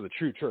know if you're the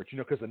true church,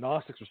 because the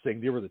Gnostics were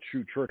saying they were the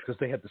true church because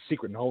they had the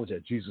secret knowledge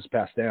that Jesus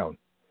passed down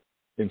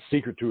in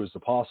secret to his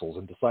apostles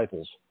and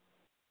disciples.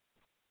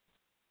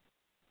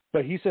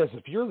 But he says,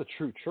 if you're the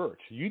true church,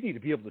 you need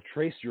to be able to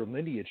trace your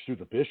lineage through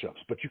the bishops,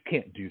 but you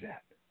can't do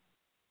that.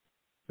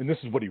 And this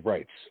is what he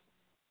writes.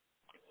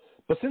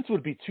 But since it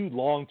would be too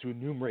long to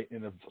enumerate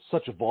in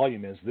such a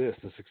volume as this,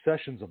 the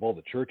successions of all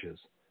the churches,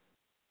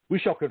 we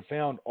shall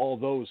confound all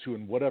those who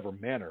in whatever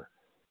manner,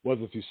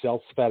 whether through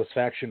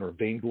self-satisfaction or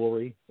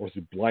vainglory, or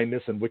through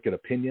blindness and wicked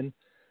opinion,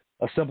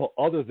 assemble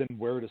other than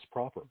where it is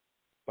proper,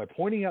 by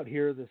pointing out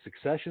here the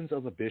successions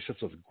of the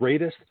bishops of the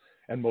greatest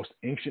and most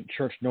ancient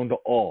church known to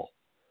all,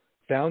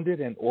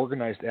 founded and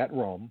organized at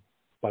Rome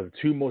by the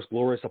two most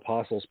glorious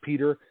apostles,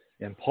 Peter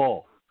and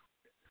Paul.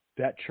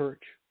 That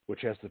church,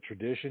 which has the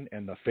tradition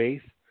and the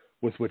faith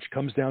with which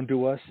comes down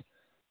to us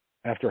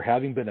after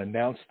having been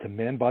announced to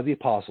men by the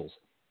apostles.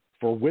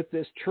 For with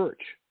this church,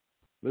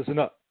 listen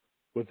up,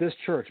 with this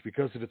church,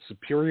 because of its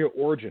superior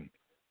origin,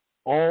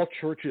 all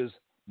churches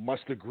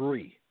must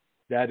agree.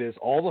 That is,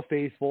 all the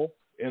faithful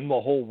in the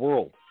whole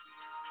world.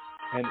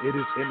 And it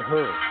is in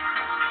her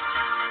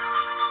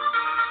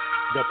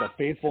that the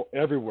faithful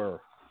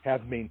everywhere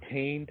have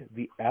maintained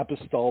the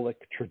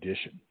apostolic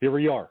tradition. Here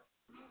we are.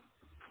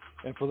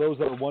 And for those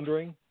that are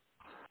wondering,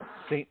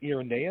 St.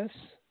 Irenaeus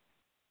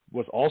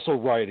was also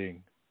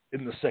writing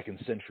in the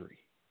 2nd century.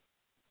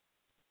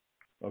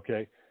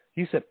 Okay?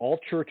 He said all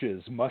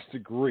churches must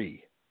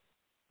agree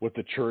with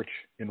the church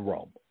in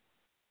Rome.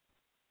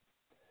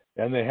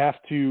 And they have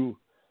to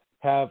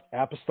have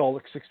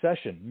apostolic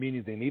succession,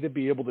 meaning they need to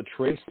be able to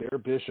trace their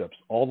bishops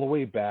all the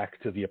way back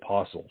to the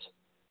apostles.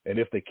 And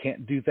if they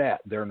can't do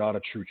that, they're not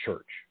a true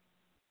church.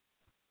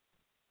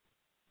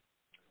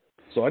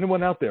 So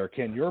anyone out there,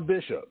 can your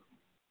bishop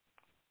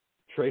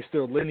trace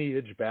their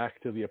lineage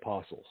back to the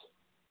apostles?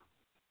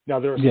 Now,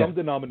 there are some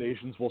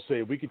denominations will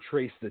say we could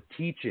trace the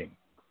teaching.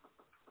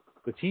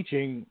 The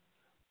teaching,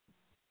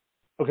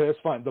 okay, that's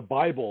fine. The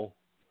Bible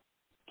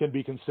can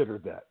be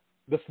considered that.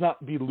 Let's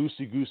not be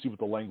loosey-goosey with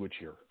the language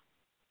here.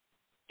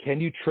 Can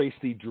you trace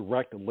the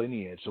direct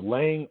lineage, the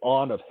laying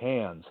on of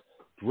hands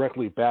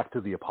directly back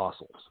to the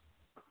apostles?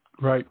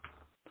 Right.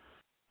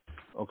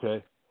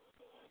 Okay.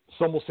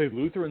 Some will say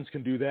Lutherans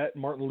can do that.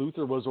 Martin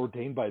Luther was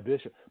ordained by a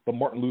bishop, but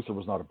Martin Luther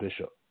was not a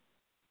bishop.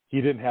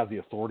 He didn't have the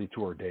authority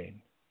to ordain.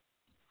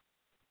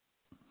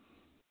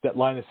 That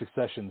line of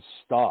succession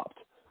stopped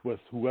with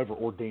whoever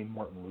ordained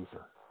Martin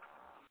Luther.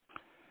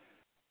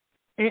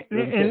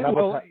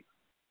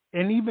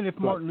 And even if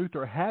Martin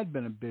Luther had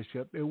been a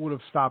bishop, it would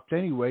have stopped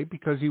anyway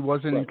because he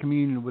wasn't in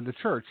communion with the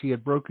church. He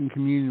had broken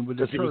communion with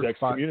the church. Because he was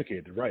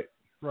excommunicated, right.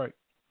 Right.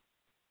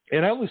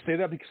 And I only say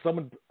that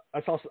because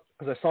I saw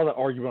that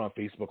argument on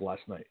Facebook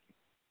last night.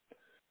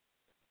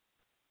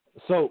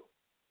 So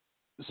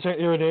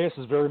St. Irenaeus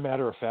is very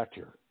matter of fact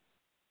here.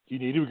 You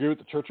need to agree with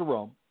the Church of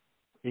Rome.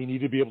 And you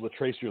need to be able to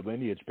trace your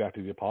lineage back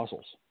to the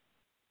apostles.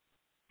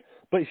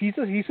 But he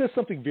says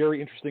something very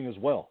interesting as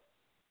well.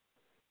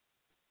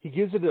 He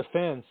gives a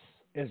defense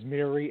as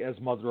Mary as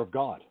Mother of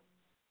God.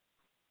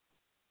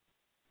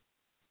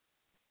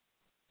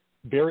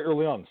 Very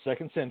early on,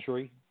 2nd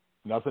century,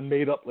 nothing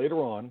made up later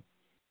on,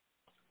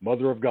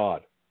 Mother of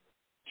God.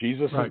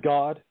 Jesus is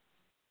God.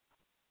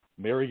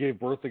 Mary gave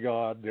birth to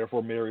God.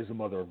 Therefore, Mary is the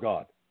Mother of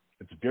God.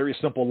 It's very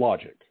simple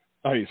logic.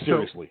 I mean,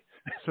 seriously.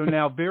 So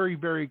now very,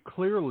 very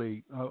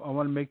clearly, I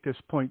want to make this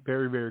point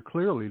very, very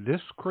clearly.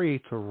 This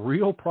creates a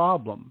real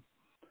problem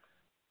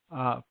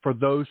for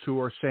those who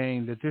are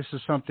saying that this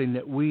is something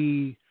that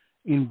we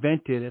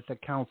invented at the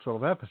Council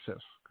of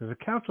Ephesus. Because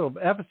the Council of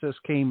Ephesus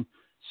came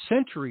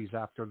centuries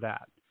after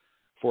that.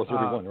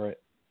 431, right?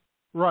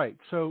 Right.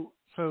 So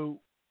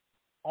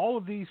all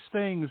of these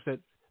things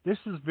this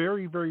is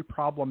very, very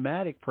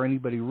problematic for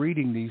anybody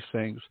reading these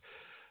things,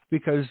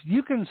 because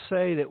you can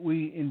say that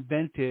we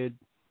invented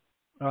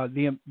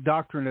the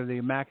doctrine of the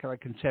Immaculate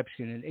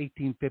Conception in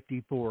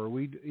 1854.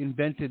 We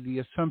invented the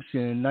Assumption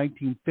in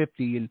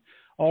 1950, and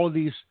all of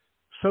these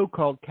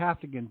so-called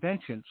Catholic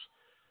inventions.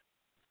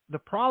 The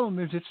problem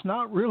is it's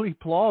not really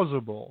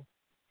plausible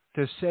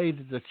to say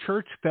that the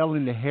church fell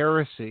into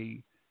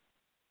heresy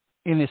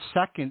in his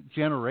second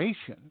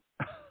generation,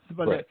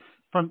 but Right.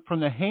 from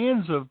the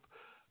hands of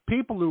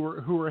people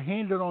who were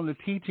handed on the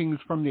teachings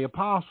from the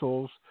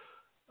apostles,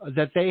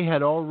 that they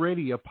had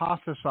already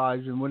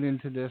apostatized and went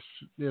into this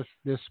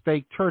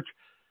fake church.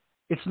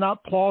 It's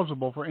not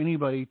plausible for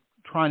anybody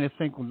trying to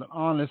think with an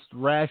honest,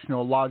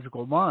 rational,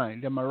 logical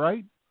mind. Am I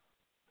right?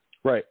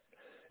 Right.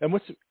 And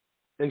what's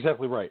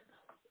exactly right.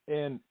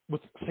 And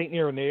with St.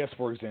 Irenaeus,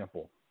 for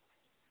example,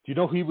 do you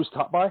know who he was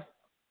taught by?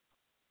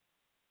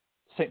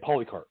 St.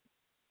 Polycarp.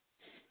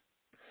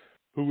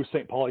 Who was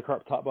St.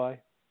 Polycarp taught by?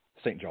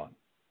 St. John.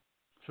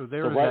 So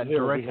there is right that there,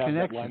 direct we have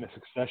connection. that line of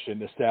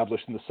succession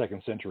established in the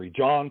 2nd century.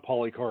 John,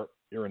 Polycarp,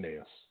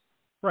 Irenaeus.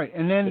 Right.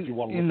 And then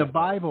in the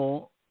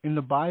Bible,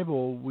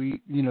 we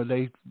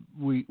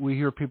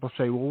hear people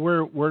say,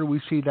 well, where do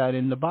we see that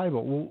in the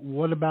Bible? Well,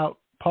 what about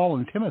Paul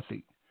and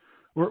Timothy?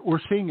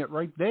 We're seeing it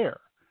right there.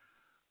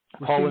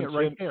 Paul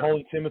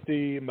and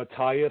Timothy,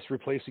 Matthias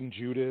replacing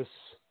Judas.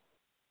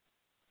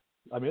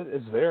 I mean,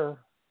 it's there.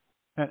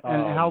 And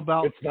how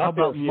about it's not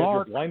there if you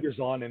Mark? have your blinders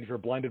on and if you're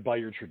blinded by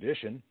your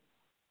tradition.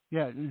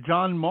 Yeah,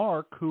 John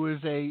Mark, who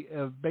is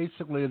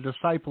basically a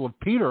disciple of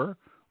Peter,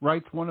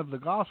 writes one of the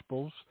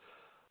Gospels.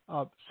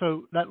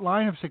 So that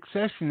line of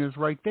succession is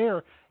right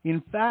there.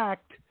 In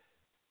fact,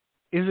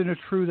 isn't it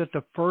true that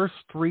the first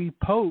 3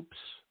 popes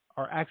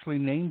are actually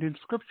named in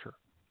Scripture?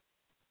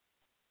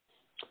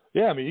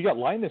 Yeah, I mean, you got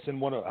Linus in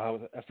one of, I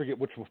forget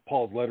which of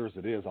Paul's letters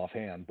it is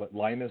offhand, but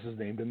Linus is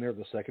named in there,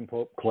 the second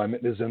pope.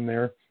 Clement is in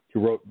there,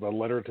 who wrote the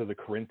letter to the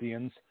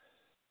Corinthians.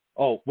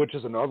 Oh, which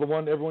is another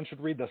one everyone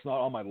should read. That's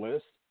not on my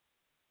list.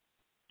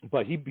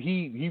 But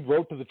he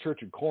wrote to the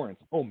church in Corinth.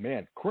 Oh,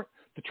 man,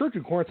 the church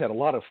in Corinth had a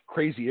lot of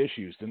crazy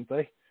issues, didn't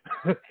they?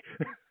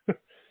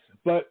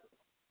 But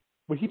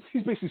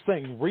he's basically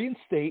saying,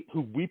 reinstate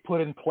who we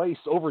put in place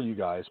over you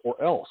guys, or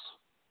else.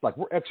 Like,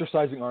 we're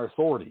exercising our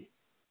authority.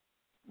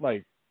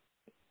 Like,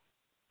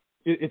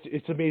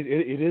 it's amazing.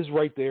 It is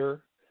right there.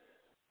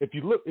 If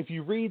you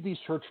read these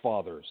church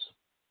fathers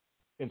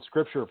in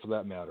Scripture, for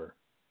that matter,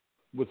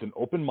 with an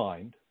open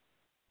mind,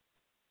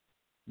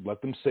 let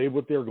them say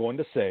what they're going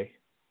to say,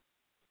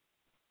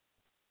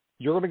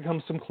 you're going to come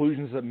to some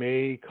conclusions that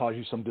may cause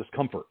you some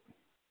discomfort.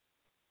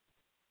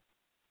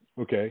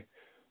 Okay?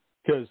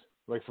 Because,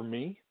 like, for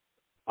me,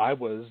 I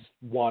was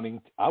wanting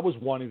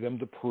them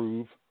to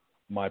prove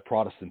my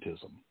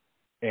Protestantism,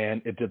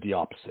 and it did the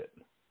opposite.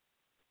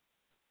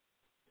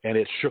 And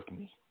it shook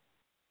me.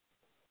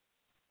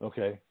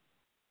 Okay?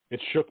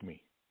 It shook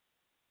me.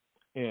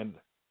 And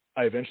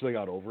I eventually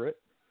got over it,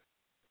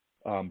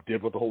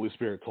 did what the Holy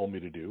Spirit told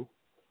me to do.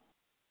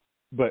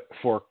 But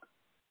for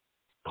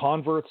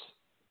converts,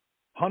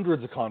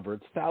 hundreds of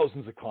converts,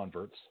 thousands of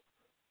converts,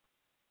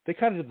 they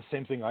kind of did the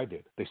same thing I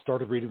did. They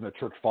started reading the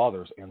church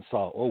fathers and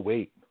saw, oh,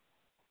 wait,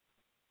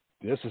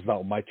 this is not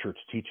what my church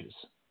teaches.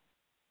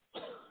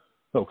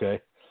 Okay?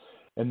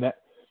 And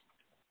that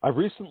I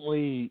listen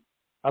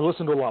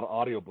to a lot of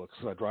audiobooks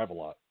because I drive a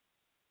lot.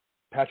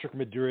 Patrick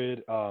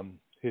Madrid,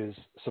 his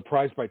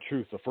Surprised by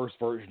Truth, the first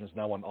version is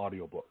now on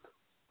audiobook.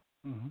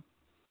 Mm-hmm.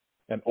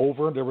 And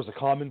there was a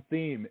common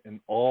theme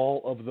in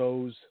all of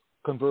those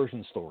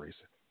conversion stories,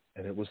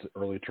 and it was the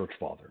early church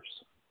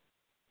fathers.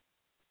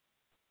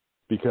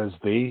 Because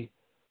they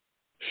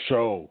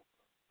show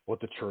what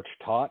the church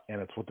taught,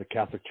 and it's what the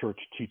Catholic Church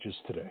teaches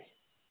today.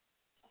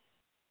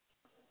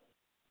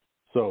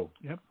 So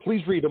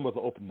Please read them with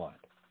an open mind.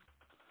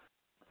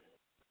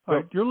 All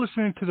right, you're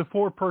listening to the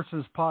Four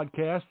Persons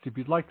Podcast. If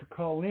you'd like to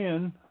call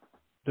in,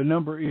 the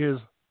number is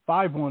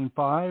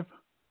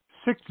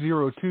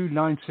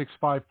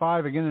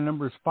 515-602-9655. Again, the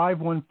number is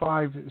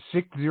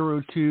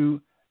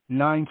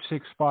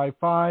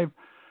 515-602-9655.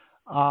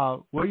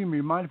 William,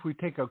 you mind if we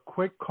take a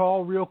quick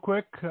call real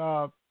quick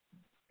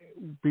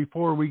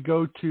before we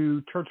go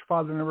to Church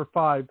Father number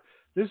 5?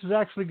 This is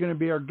actually going to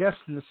be our guest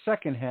in the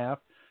second half,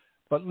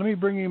 but let me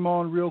bring him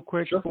on real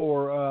quick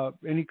for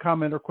any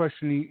comment or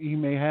question he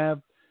may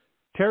have.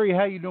 Terry,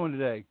 how you doing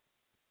today?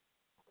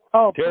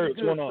 Oh, Terry,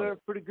 pretty good, sir.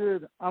 Pretty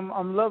good.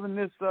 I'm loving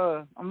this.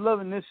 I'm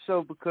loving this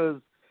show because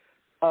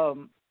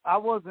I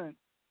wasn't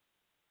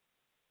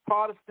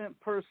Protestant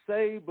per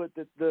se, but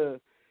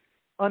the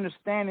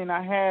understanding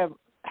I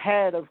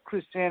had of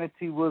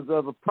Christianity was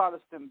of a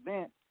Protestant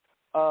bent.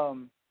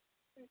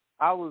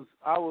 I was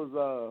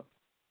a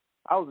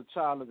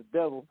child of the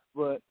devil,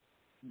 but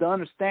the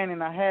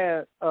understanding I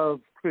had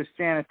of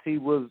Christianity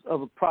was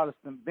of a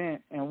Protestant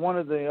bent, and one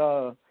of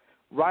the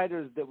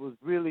writers that was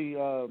really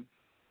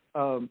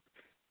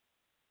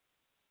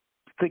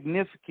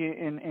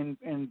significant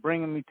in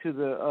bringing me to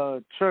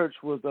the church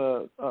was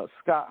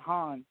Scott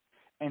Hahn,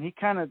 and he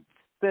kind of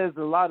says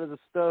a lot of the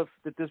stuff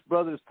that this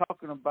brother is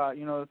talking about.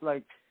 You know, it's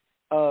like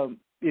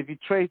if you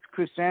trace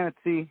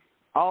Christianity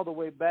all the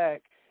way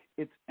back,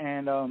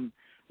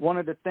 one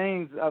of the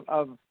things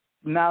I've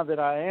now that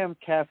I am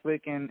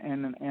Catholic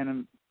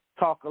and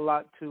talk a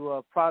lot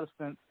to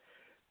Protestants,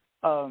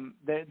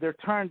 they're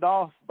turned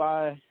off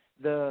by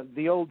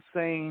the old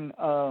saying,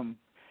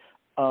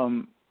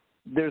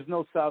 there's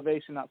no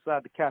salvation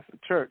outside the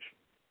Catholic Church.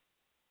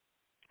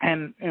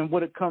 And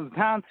what it comes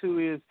down to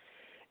is,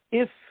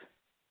 if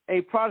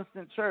a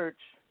Protestant church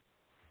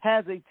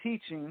has a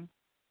teaching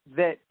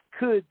that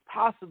could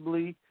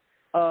possibly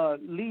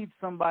lead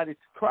somebody to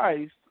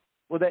Christ,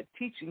 well, that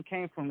teaching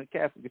came from the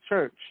Catholic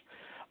Church.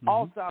 Mm-hmm.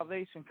 All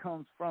salvation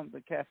comes from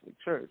the Catholic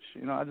Church.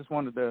 I just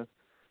wanted to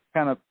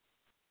kind of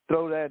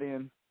throw that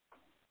in.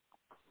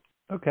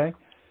 Okay.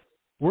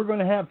 We're going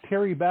to have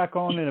Terry back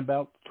on in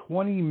about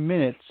 20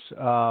 minutes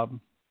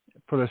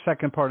for the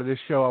second part of this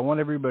show. I want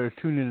everybody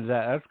to tune into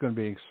that. That's going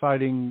to be an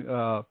exciting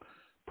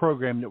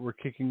program that we're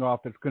kicking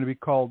off. It's going to be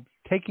called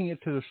Taking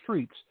It to the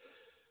Streets.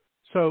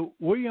 So,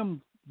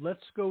 William,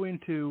 let's go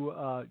into,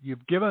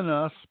 you've given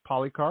us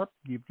Polycarp,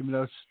 you've given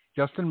us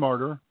Justin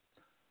Martyr,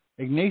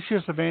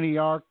 Ignatius of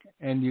Antioch,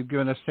 and you've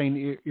given us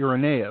St.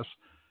 Irenaeus.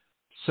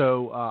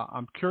 So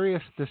I'm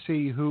curious to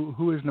see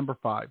who is number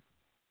 5.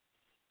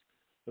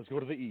 Let's go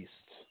to the east.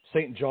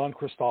 St. John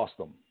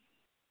Chrysostom.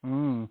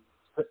 Mm.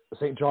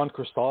 St. John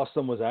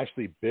Chrysostom was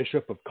actually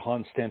Bishop of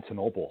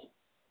Constantinople,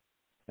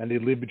 and he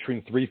lived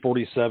between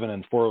 347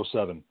 and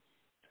 407.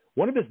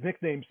 One of his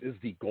nicknames is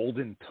the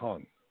Golden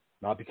Tongue,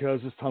 not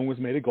because his tongue was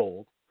made of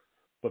gold,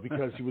 but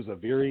because he was a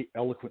very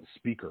eloquent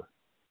speaker.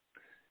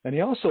 And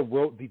he also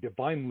wrote the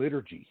Divine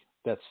Liturgy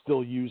that's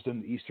still used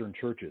in the Eastern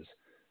churches.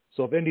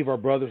 So if any of our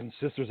brothers and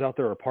sisters out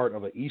there are part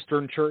of an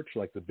Eastern church,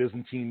 like the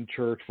Byzantine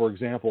Church, for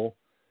example,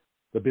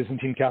 the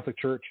Byzantine Catholic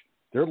Church,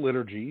 their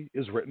liturgy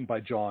is written by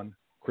John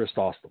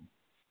Chrysostom.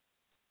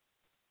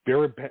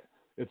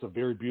 It's a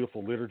very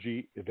beautiful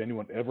liturgy. If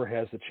anyone ever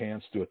has the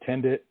chance to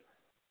attend it,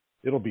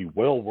 it'll be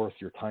well worth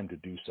your time to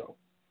do so.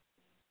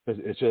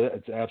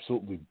 It's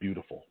absolutely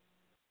beautiful.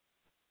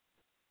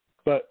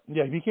 But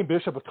yeah, he became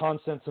Bishop of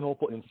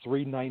Constantinople in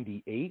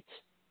 398.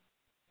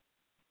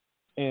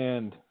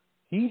 And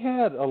he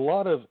had a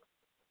lot of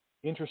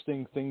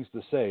interesting things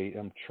to say.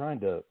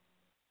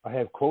 I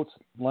have quotes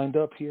lined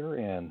up here,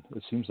 and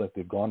it seems like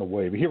they've gone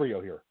away. But here we go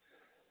here.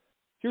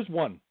 Here's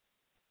one.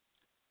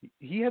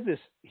 He had this,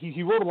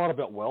 he wrote a lot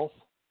about wealth.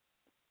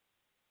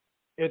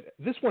 And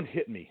this one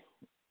hit me.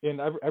 And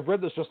I've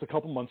read this just a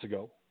couple months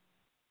ago.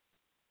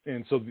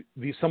 And so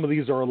some of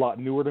these are a lot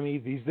newer to me.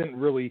 These didn't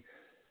really,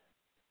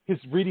 his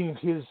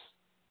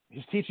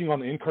teaching on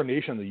the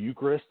incarnation of the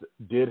Eucharist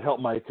did help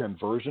my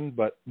conversion,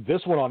 but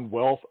this one on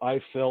wealth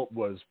I felt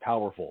was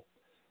powerful.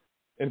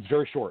 And it's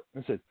very short.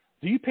 It said,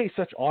 "Do you pay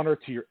such honor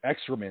to your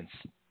excrements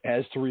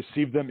as to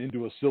receive them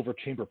into a silver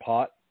chamber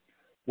pot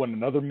when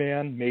another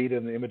man made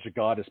in the image of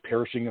God is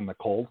perishing in the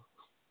cold?"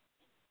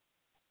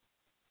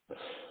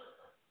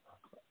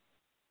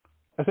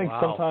 I think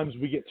sometimes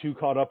we get too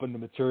caught up in the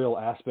material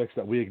aspects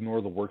that we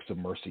ignore the works of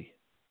mercy.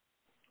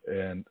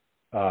 And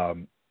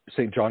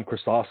St. John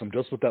Chrysostom,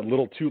 just with that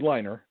little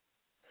 2-liner,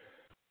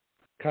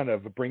 kind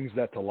of brings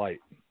that to light.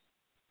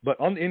 But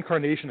on the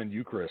incarnation and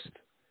Eucharist,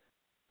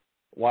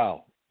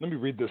 wow, let me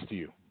read this to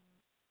you.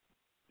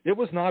 "It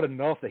was not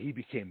enough that he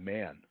became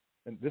man,"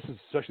 and this is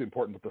especially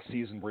important with the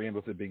season we're in,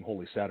 with it being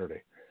Holy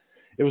Saturday.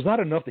 "It was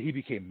not enough that he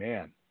became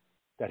man,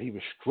 that he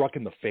was struck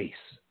in the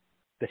face,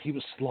 that he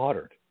was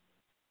slaughtered,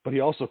 but he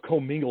also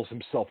commingles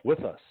himself with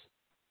us.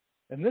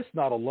 And this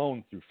not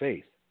alone through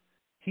faith.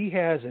 He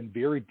has in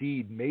very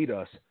deed made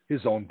us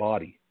his own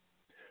body.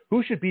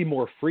 Who should be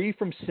more free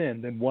from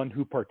sin than one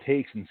who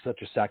partakes in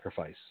such a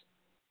sacrifice?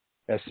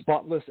 As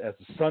spotless as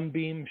the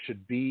sunbeam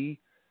should be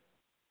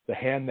the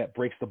hand that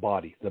breaks the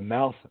body, the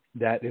mouth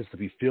that is to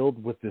be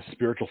filled with this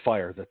spiritual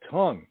fire, the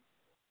tongue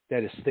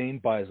that is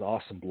stained by his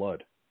awesome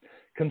blood.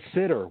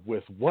 Consider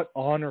with what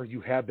honor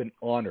you have been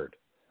honored,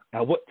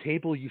 at what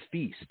table you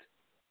feast,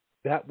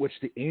 that which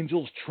the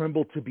angels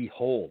tremble to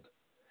behold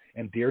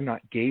and dare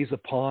not gaze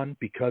upon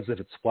because of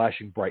its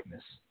flashing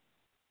brightness.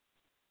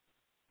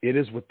 It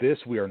is with this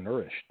we are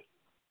nourished,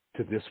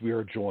 to this we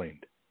are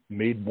joined,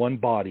 made one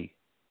body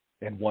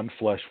and one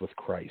flesh with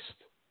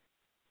Christ."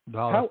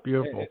 Wow, that's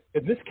beautiful.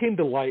 And this came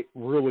to light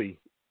really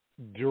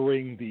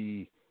during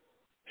the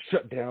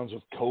shutdowns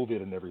with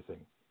COVID and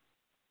everything.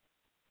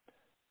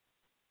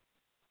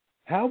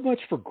 How much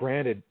for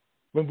granted,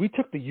 when we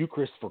took the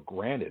Eucharist for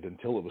granted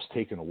until it was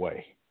taken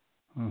away.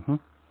 Mm-hmm.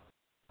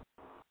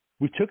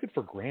 We took it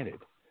for granted.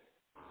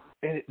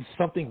 And it's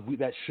something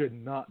that should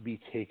not be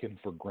taken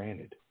for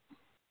granted.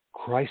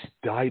 Christ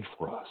died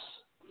for us.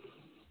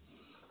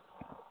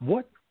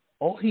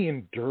 All he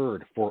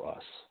endured for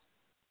us.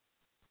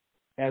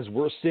 As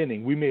we're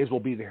sinning, we may as well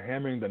be there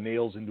hammering the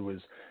nails into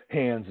his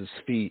hands, his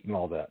feet, and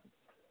all that.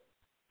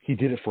 He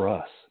did it for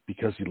us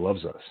because he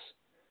loves us.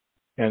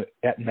 And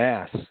at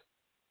Mass,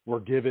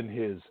 we're given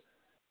his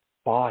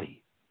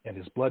body and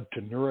his blood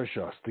to nourish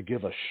us, to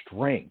give us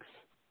strength,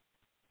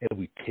 and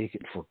we take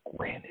it for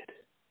granted.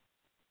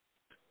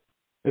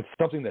 It's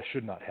something that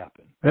should not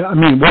happen. I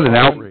mean, what an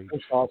outrage.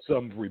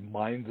 Awesome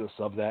reminds us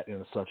of that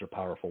in such a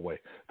powerful way.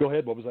 Go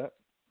ahead, what was that?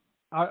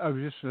 I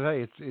was just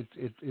going to say,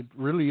 it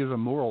really is a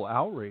moral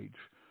outrage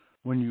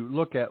when you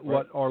look at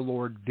what our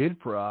Lord did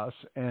for us,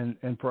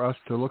 and for us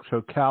to look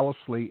so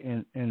callously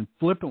and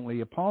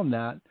flippantly upon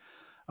that,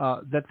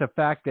 that the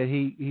fact that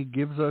he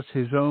gives us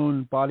his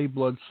own body,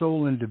 blood,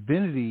 soul, and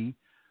divinity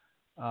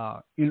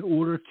in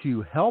order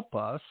to help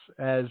us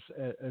as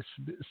a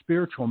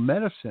spiritual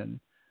medicine,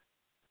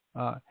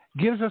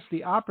 gives us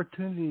the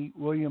opportunity,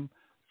 William,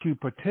 to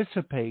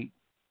participate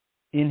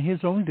in his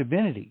own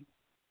divinity.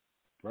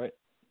 Right.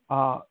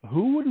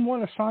 Who wouldn't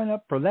want to sign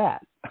up for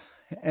that?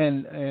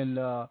 And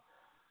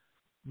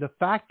the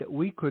fact that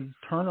we could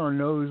turn our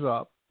nose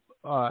up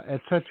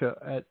at such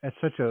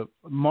a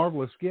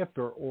marvelous gift,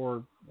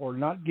 or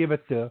not give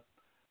it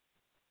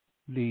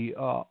the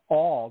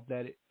awe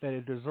that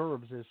it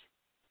deserves, is,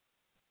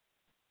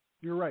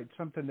 you're right,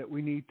 something that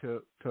we need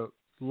to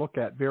look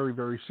at very,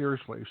 very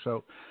seriously.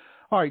 So,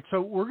 all right,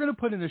 so we're going to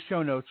put in the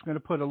show notes, going to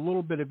put a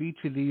little bit of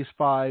each of these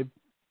 5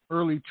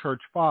 early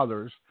church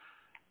fathers.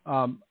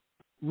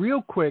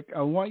 Real quick,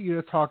 I want you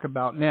to talk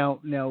about, now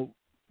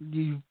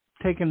you've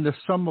taken the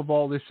sum of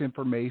all this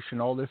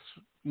information, all this,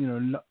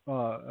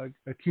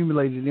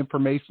 accumulated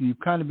information, you've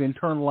kind of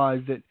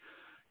internalized it,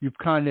 you've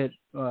kind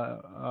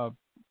of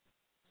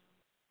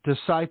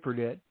deciphered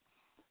it,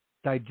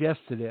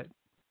 digested it.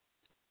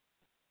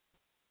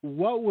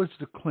 What was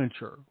the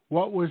clincher?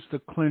 What was the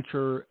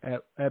clincher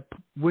at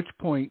which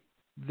point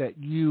that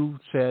you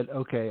said,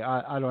 okay,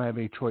 I don't have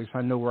any choice.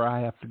 I know where I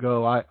have to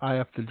go. I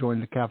have to join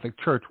the Catholic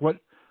Church.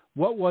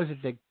 What was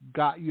it that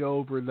got you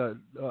over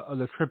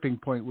the tripping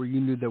point where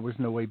you knew there was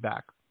no way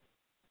back?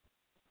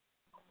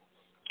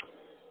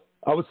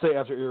 I would say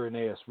after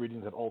Irenaeus,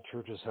 reading that all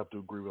churches have to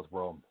agree with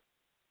Rome.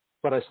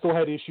 But I still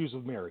had issues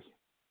with Mary.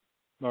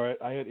 All right,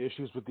 I had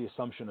issues with the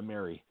Assumption of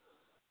Mary.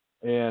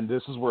 And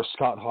this is where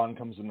Scott Hahn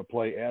comes into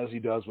play, as he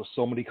does with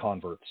so many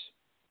converts.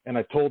 And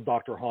I told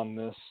Dr. Hahn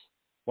this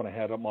when I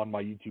had him on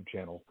my YouTube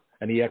channel.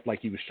 And he acted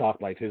like he was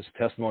shocked, like his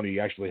testimony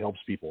actually helps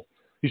people.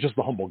 He's just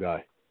a humble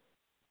guy.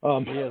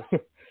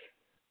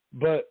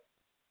 But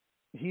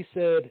he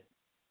said,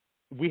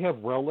 we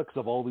have relics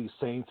of all these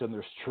saints, and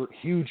there's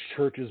huge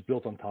churches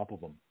built on top of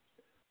them.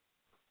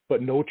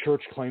 But no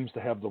church claims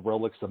to have the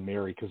relics of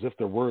Mary, because if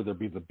there were, there'd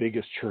be the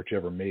biggest church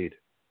ever made.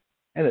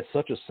 And it's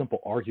such a simple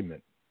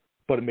argument,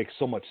 but it makes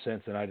so much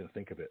sense, and I didn't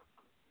think of it.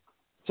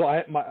 So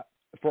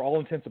for all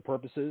intents and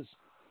purposes,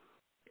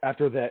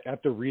 after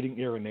reading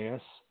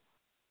Irenaeus,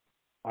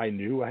 I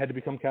knew I had to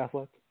become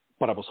Catholic,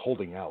 but I was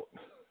holding out.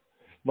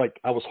 Like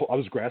I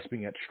was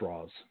grasping at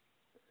straws.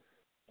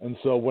 And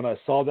so when I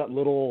saw that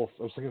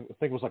I think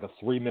it was like a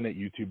 3-minute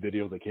YouTube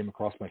video that came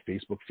across my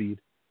Facebook feed.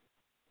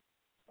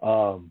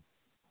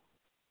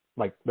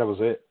 Like that was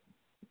it.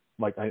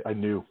 Like I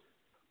knew.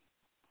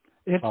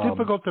 It's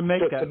difficult to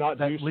make that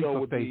leap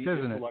of faith,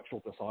 isn't it?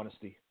 Intellectual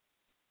dishonesty.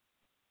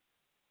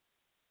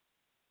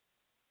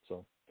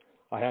 So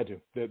I had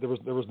to. There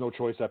was no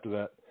choice after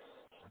that.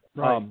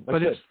 Right.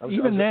 But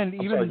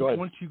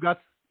once you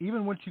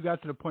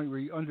got to the point where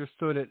you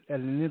understood it at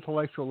an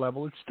intellectual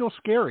level, it's still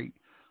scary.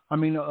 I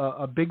mean,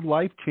 a big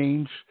life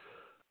change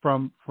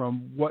from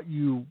what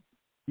you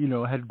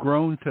had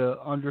grown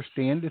to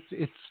understand.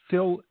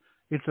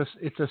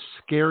 It's a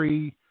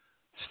scary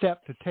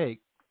step to take.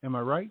 Am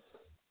I right?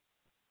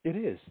 It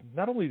is.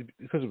 Not only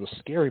because it was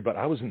scary, but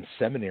I was in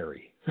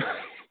seminary.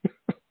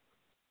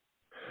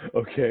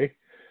 Okay.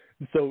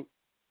 So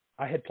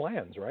I had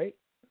plans, right?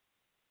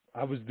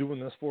 I was doing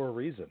this for a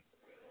reason.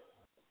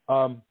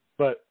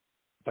 But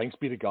thanks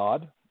be to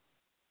God,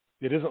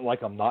 it isn't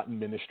like I'm not in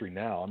ministry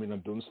now. I mean, I'm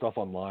doing stuff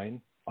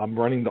online. I'm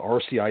running the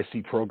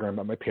RCIC program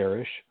at my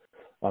parish.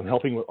 I'm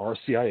helping with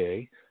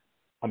RCIA.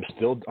 I'm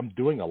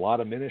doing a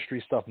lot of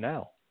ministry stuff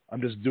now.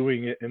 I'm just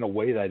doing it in a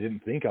way that I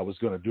didn't think I was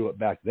going to do it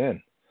back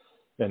then.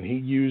 And he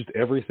used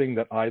everything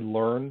that I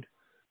learned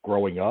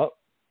growing up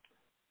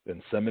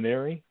in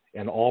seminary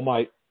and all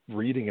my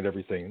reading and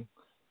everything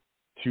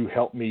to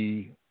help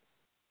me,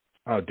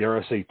 dare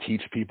I say,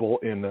 teach people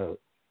in a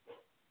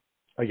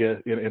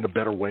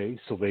better way,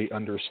 so they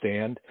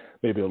understand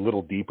maybe a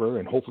little deeper,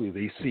 and hopefully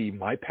they see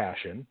my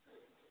passion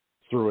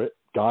through it.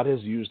 God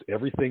has used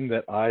everything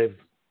that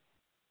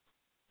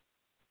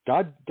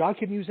God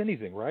can use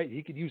anything, right?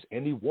 He could use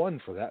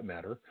anyone for that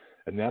matter,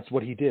 and that's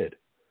what he did.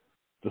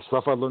 The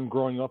stuff I learned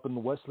growing up in the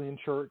Wesleyan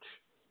Church,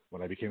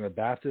 when I became a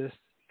Baptist,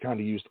 he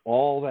kind of used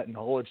all that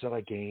knowledge that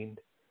I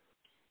gained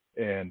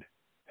and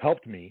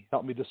helped me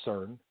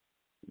discern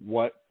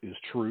what is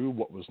true,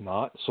 what was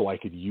not, so I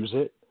could use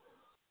it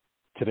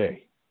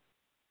today.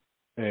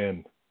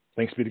 And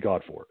thanks be to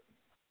God for it.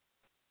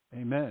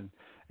 Amen.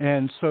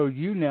 And so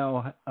you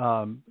now,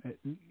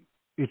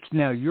 it's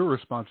now your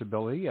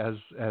responsibility, as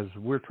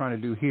we're trying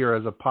to do here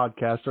as a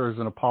podcaster, as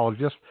an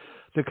apologist,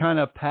 to kind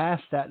of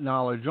pass that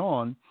knowledge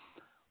on.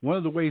 One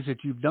of the ways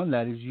that you've done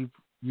that is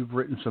you've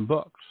written some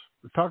books.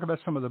 Talk about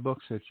some of the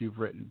books that you've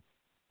written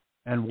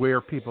and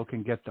where people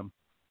can get them.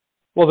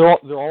 Well,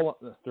 well,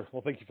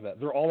 thank you for that.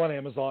 They're all on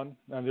Amazon,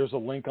 and there's a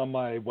link on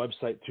my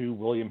website too,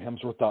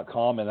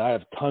 williamhemsworth.com, and I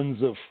have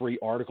tons of free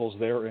articles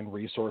there and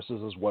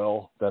resources as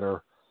well that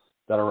are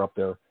up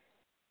there.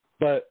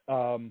 But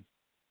a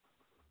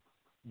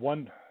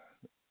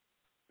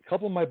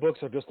couple of my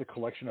books are just a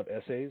collection of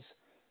essays.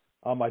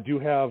 I do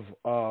have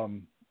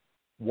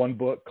one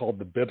book called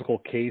The Biblical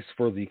Case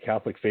for the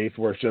Catholic Faith,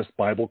 where it's just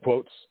Bible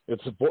quotes.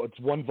 It's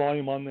one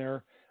volume on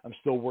there. I'm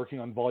still working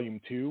on Volume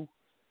 2.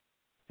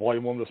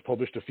 Volume 1 was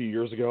published a few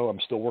years ago. I'm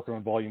still working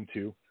on Volume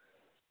 2.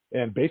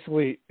 And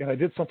basically, and I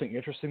did something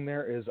interesting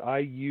there, is I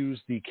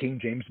used the King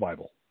James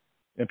Bible.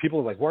 And people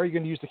are like, why are you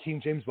going to use the King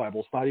James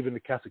Bible? It's not even the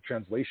Catholic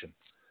translation.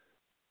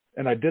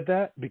 And I did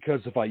that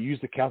because if I use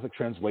the Catholic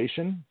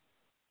translation,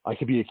 I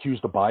could be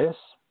accused of bias.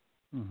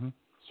 Mm-hmm.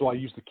 So I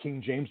use the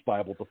King James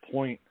Bible to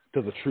point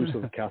to the truths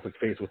of the Catholic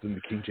faith within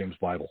the King James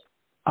Bible.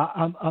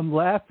 I'm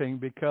laughing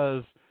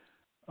because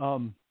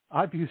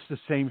I've used the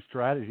same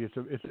strategy.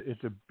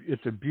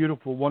 It's a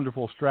beautiful,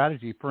 wonderful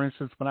strategy. For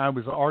instance, when I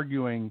was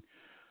arguing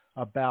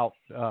about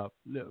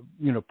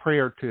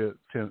prayer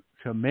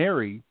to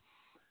Mary,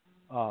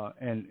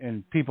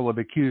 and people have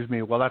accused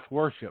me, well, that's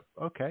worship.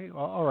 Okay,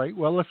 all right.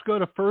 Well, let's go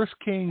to 1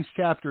 Kings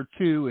chapter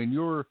 2 in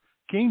your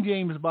King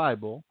James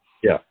Bible.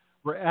 Yeah.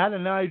 Where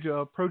Adonijah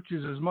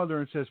approaches his mother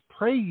and says,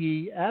 "Pray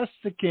ye, ask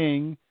the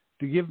king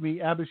to give me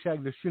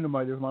Abishag the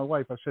Shunammite as my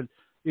wife." I said,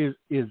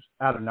 "Is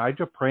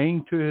Adonijah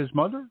praying to his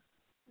mother?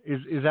 Is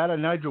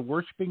Adonijah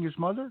worshiping his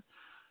mother?"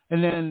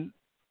 And then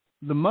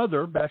the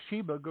mother,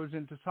 Bathsheba, goes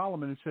into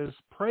Solomon and says,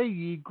 "Pray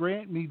ye,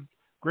 grant me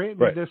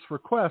Right. this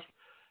request."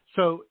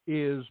 So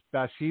is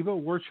Bathsheba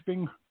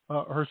worshiping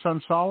her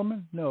son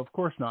Solomon? No, of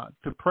course not.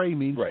 To pray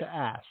means Right. to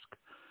ask.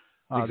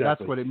 Exactly.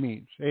 That's what it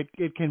means.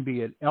 It can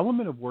be an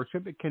element of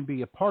worship. It can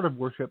be a part of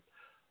worship,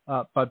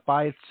 but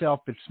by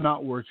itself, it's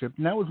not worship.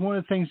 And that was one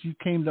of the things you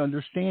came to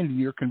understand in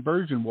your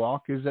conversion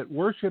walk, is that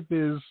worship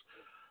is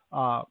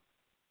a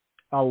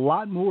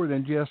lot more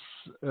than just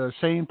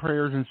saying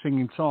prayers and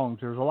singing songs.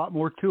 There's a lot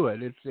more to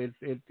it.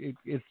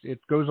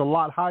 It goes a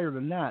lot higher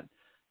than that.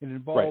 It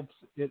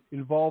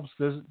involves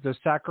the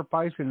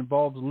sacrifice. It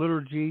involves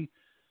liturgy.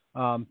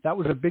 That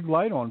was a big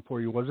light on for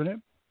you, wasn't it?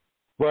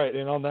 Right,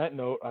 and on that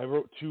note, I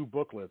wrote 2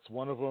 booklets.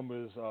 One of them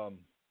is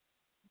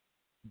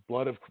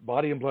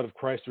Body and Blood of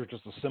Christ are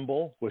just a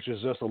symbol, which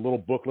is just a little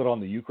booklet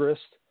on the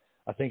Eucharist.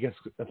 I think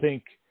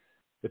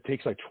it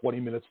takes like 20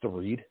 minutes to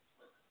read.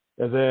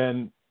 And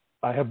then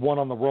I have one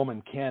on the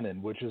Roman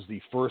Canon, which is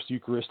the first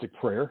Eucharistic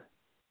prayer.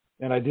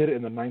 And I did it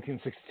in the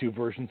 1962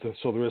 version,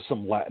 so there is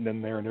some Latin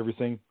in there and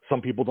everything.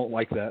 Some people don't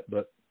like that,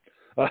 but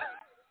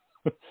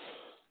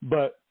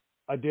but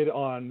I did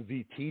on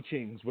the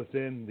teachings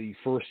within the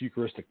first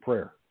Eucharistic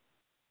prayer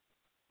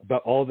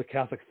about all the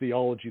Catholic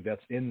theology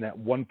that's in that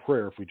one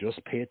prayer if we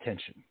just pay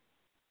attention.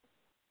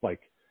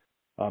 Like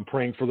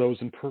praying for those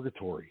in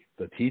purgatory,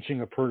 the teaching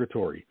of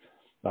purgatory,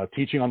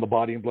 teaching on the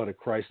body and blood of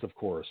Christ, of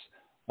course,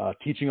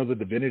 teaching of the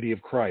divinity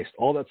of Christ.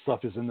 All that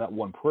stuff is in that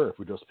one prayer if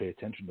we just pay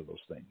attention to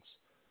those things.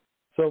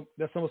 So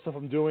that's some of the stuff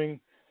I'm doing.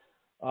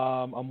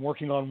 I'm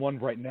working on one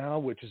right now,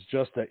 which is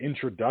just an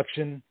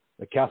introduction,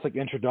 a Catholic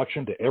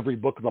introduction to every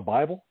book of the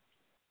Bible.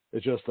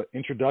 It's just an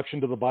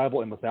introduction to the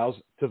Bible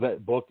to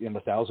that book in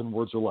 1,000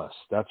 words or less.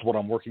 That's what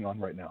I'm working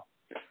on right now.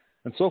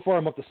 And so far,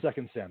 I'm up to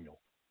 2 Samuel.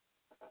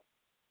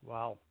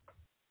 Wow.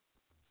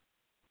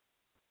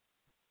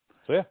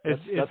 So yeah,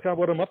 that's kind of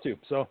what I'm up to.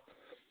 So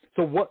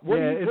what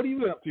are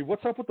you up to?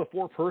 What's up with the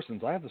 4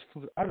 persons? I have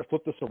to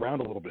flip this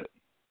around a little bit.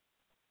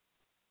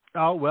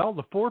 Oh, well,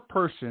 the 4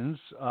 persons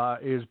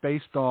is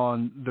based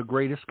on the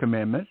greatest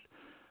commandment.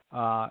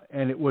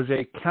 And it was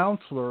a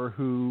counselor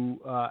who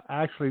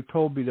actually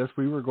told me this.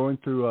 We were going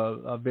through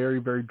a very,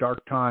 very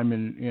dark time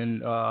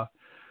in our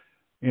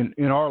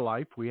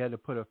life. We had to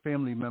send a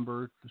family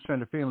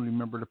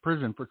member to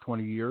prison for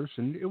 20 years.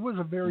 And it was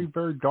a very,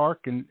 very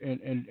dark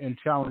and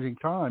challenging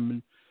time.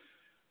 And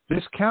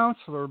this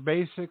counselor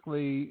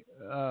basically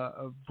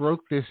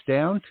broke this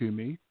down to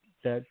me,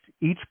 that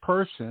each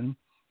person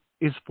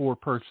is 4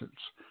 persons.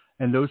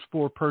 And those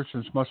 4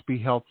 persons must be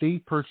healthy.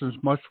 Persons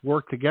must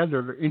work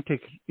together. They're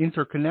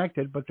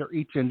interconnected, but they're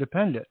each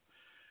independent.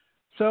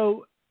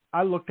 So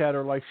I looked at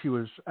her like she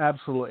was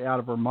absolutely out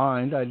of her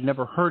mind. I'd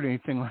never heard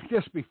anything like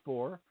this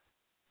before.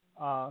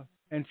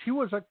 And she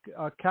was a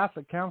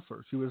Catholic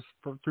counselor. She was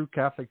through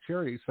Catholic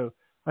Charities. So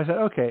I said,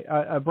 okay,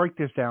 I break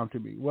this down to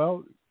me.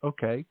 Well,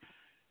 okay,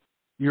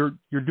 you're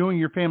doing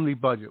your family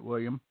budget,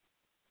 William,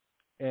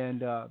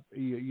 and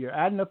you're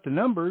adding up the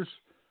numbers.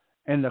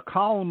 And the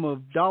column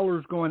of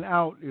dollars going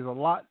out is a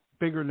lot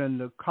bigger than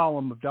the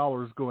column of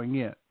dollars going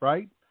in,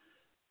 right?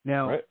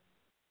 Now, right.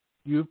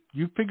 You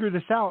figure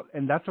this out,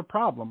 and that's a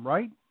problem,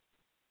 right?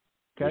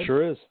 Okay. It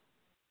sure is.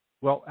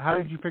 Well, how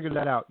did you figure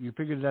that out? You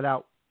figured that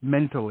out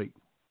mentally,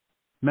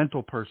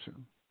 mental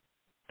person.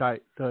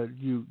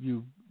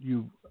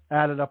 You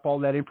added up all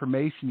that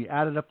information. You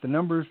added up the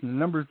numbers, and the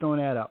numbers don't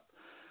add up.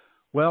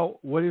 Well,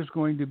 what is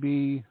going to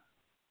be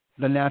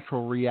the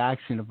natural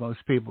reaction of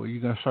most people?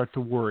 You're going to start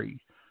to worry.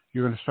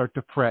 You're going to start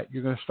to fret.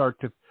 You're going to start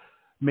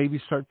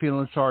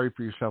feeling sorry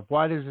for yourself.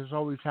 Why does this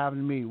always happen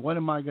to me? What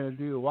am I going to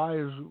do? Why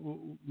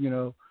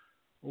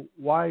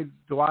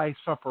do I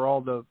suffer all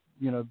the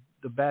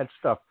bad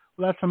stuff?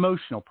 Well, that's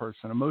emotional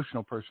person.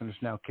 Emotional person is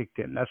now kicked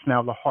in. That's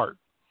now the heart.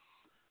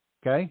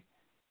 Okay.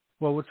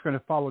 Well, what's going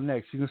to follow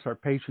next? You're going to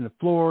start pacing the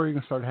floor. You're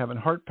going to start having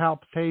heart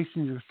palpitations.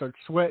 You're going to start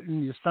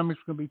sweating. Your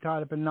stomach's going to be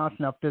tied up in knots.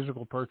 Now,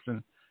 physical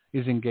person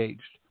is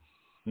engaged.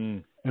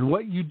 And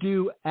what you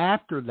do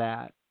after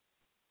that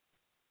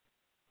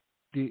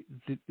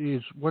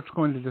is what's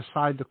going to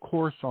decide the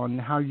course on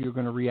how you're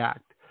going to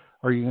react.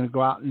 Are you going to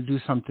go out and do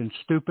something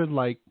stupid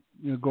like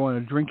go on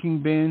a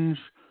drinking binge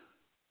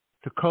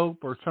to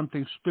cope, or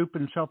something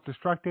stupid and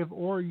self-destructive,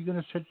 or are you going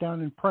to sit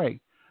down and pray,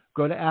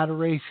 go to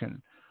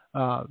adoration,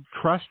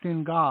 trust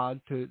in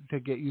God to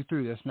get you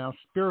through this? Now,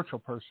 spiritual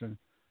person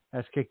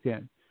has kicked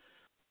in.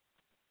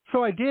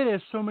 So I did, as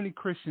so many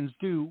Christians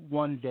do,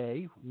 one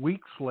day,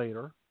 weeks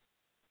later.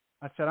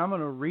 I said, I'm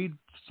going to read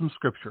some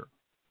scripture.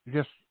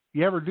 You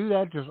ever do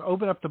that? Just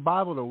open up the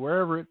Bible to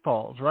wherever it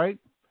falls, right?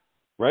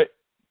 Right.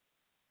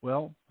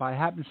 Well, by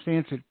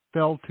happenstance, it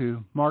fell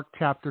to Mark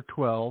chapter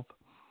 12.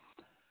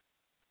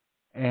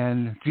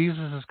 And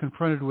Jesus is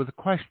confronted with a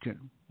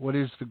question. What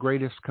is the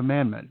greatest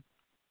commandment?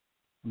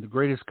 And the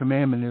greatest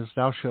commandment is,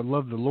 thou shalt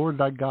love the Lord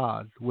thy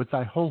God with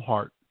thy whole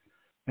heart,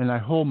 and thy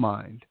whole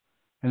mind,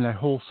 and thy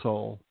whole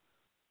soul,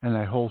 and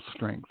thy whole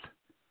strength.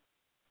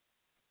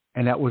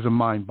 And that was a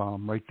mind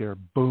bomb right there.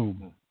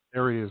 Boom.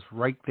 There it is,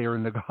 right there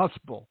in the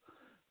gospel,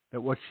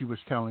 that what she was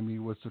telling me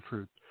was the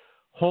truth.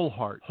 Whole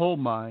heart, whole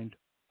mind,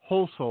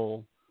 whole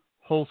soul,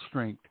 whole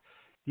strength.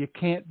 You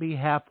can't be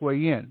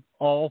halfway in.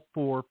 All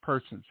four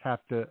persons have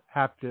to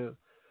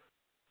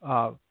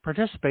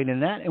participate in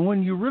that. And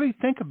when you really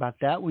think about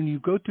that, when you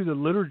go through the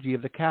liturgy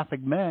of the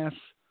Catholic Mass,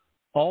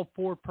 all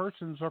four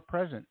persons are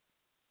present.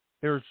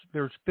 There's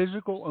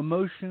physical,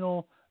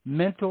 emotional,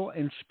 mental,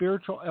 and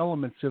spiritual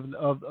elements of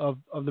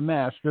the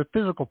Mass. The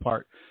physical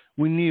part,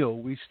 we kneel,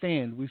 we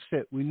stand, we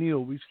sit. We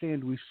kneel, we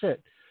stand, we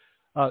sit.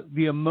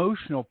 The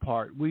emotional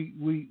part, we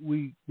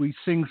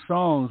sing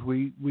songs,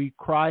 we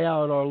cry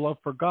out our love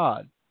for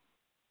God,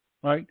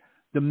 right?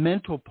 The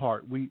mental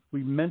part, we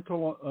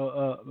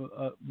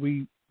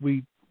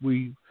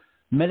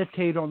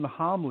meditate on the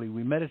homily,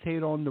 we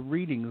meditate on the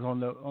readings,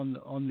 on the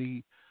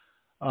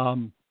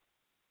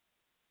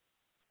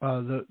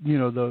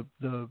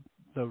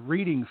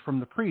readings from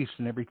the priest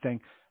and everything.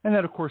 And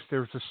then, of course,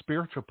 there's the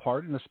spiritual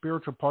part, and the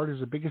spiritual part is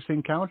the biggest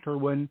encounter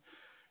when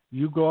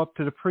you go up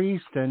to the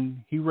priest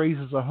and he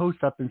raises a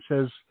host up and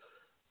says,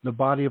 the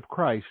body of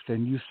Christ,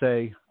 and you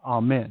say,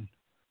 Amen.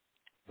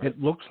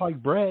 It looks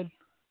like bread,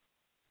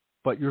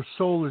 but your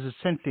soul is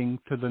assenting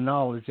to the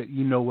knowledge that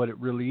you know what it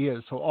really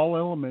is. So all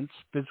elements,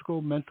 physical,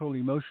 mental,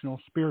 emotional,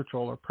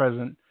 spiritual, are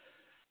present.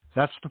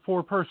 That's the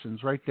four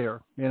persons right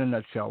there in a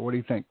nutshell. What do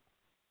you think?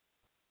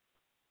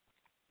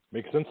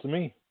 Makes sense to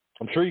me.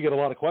 I'm sure you get a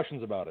lot of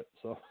questions about it.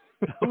 So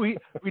we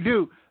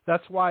do.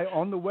 That's why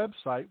on the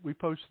website we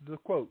posted the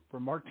quote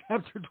from Mark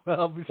chapter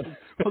 12. We said,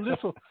 well, this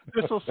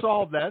will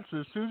solve that.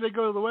 So as soon as they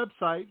go to the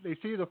website, they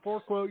see the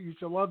four quote: "You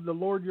shall love the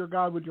Lord your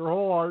God with your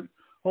whole heart,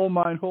 whole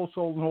mind, whole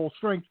soul, and whole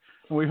strength."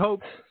 And we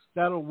hope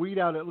that'll weed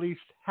out at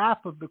least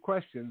half of the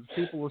questions.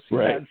 People will see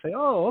that and say,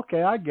 "Oh,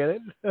 okay, I get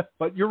it."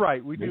 But you're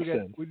right. We do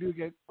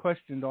get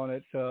questioned on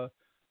it.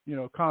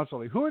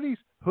 Constantly. Who are these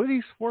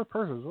four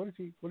persons? What is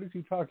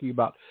he talking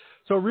about?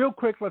 So real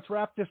quick, let's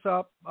wrap this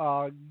up.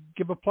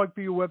 Give a plug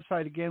for your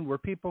website again, where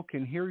people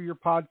can hear your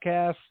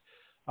podcasts,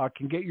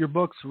 can get your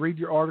books, read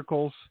your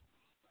articles.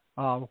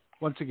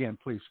 Once again,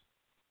 please.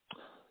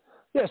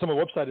 Yeah, so my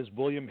website is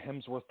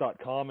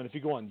williamhemsworth.com, and if you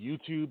go on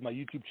YouTube, my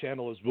YouTube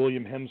channel is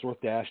William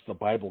Hemsworth - The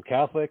Bible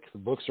Catholic. The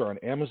books are on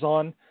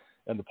Amazon,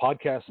 and the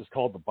podcast is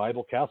called The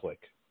Bible Catholic.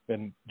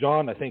 And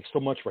John, I thank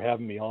so much for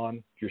having me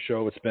on your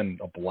show. It's been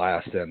a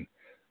blast, and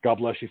God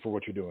bless you for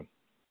what you're doing.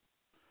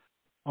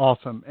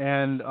 Awesome.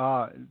 And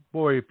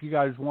boy, if you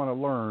guys want to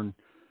learn,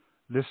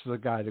 this is a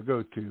guy to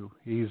go to.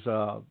 He's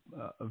a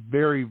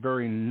very,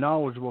 very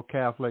knowledgeable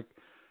Catholic,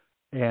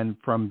 and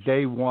from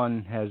day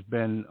one has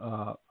been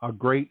a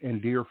great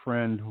and dear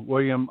friend.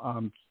 William,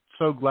 I'm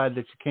so glad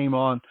that you came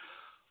on.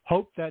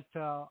 Hope that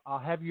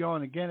I'll have you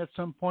on again at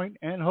some point,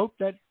 and hope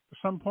that at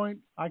some point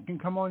I can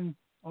come on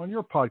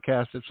your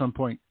podcast at some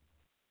point.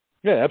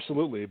 Yeah,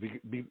 absolutely.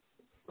 Be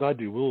glad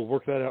to. We'll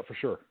work that out for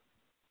sure.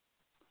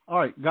 All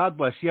right. God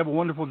bless. You have a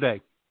wonderful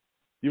day.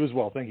 You as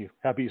well. Thank you.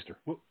 Happy Easter.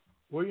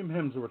 William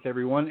Hemsworth,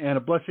 everyone, and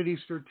a blessed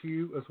Easter to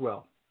you as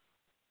well.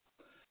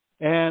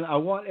 And I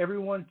want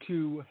everyone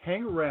to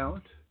hang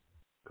around,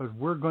 because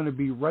we're going to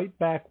be right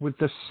back with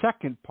the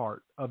second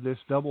part of this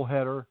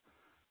doubleheader,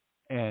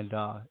 and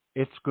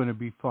it's going to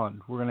be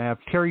fun. We're going to have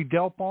Terry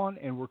Delp on,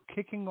 and we're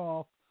kicking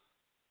off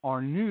our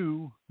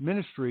new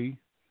ministry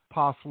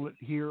apostolate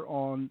here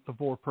on the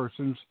Four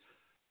Persons,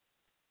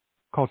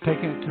 called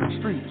Taking It to the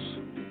Streets.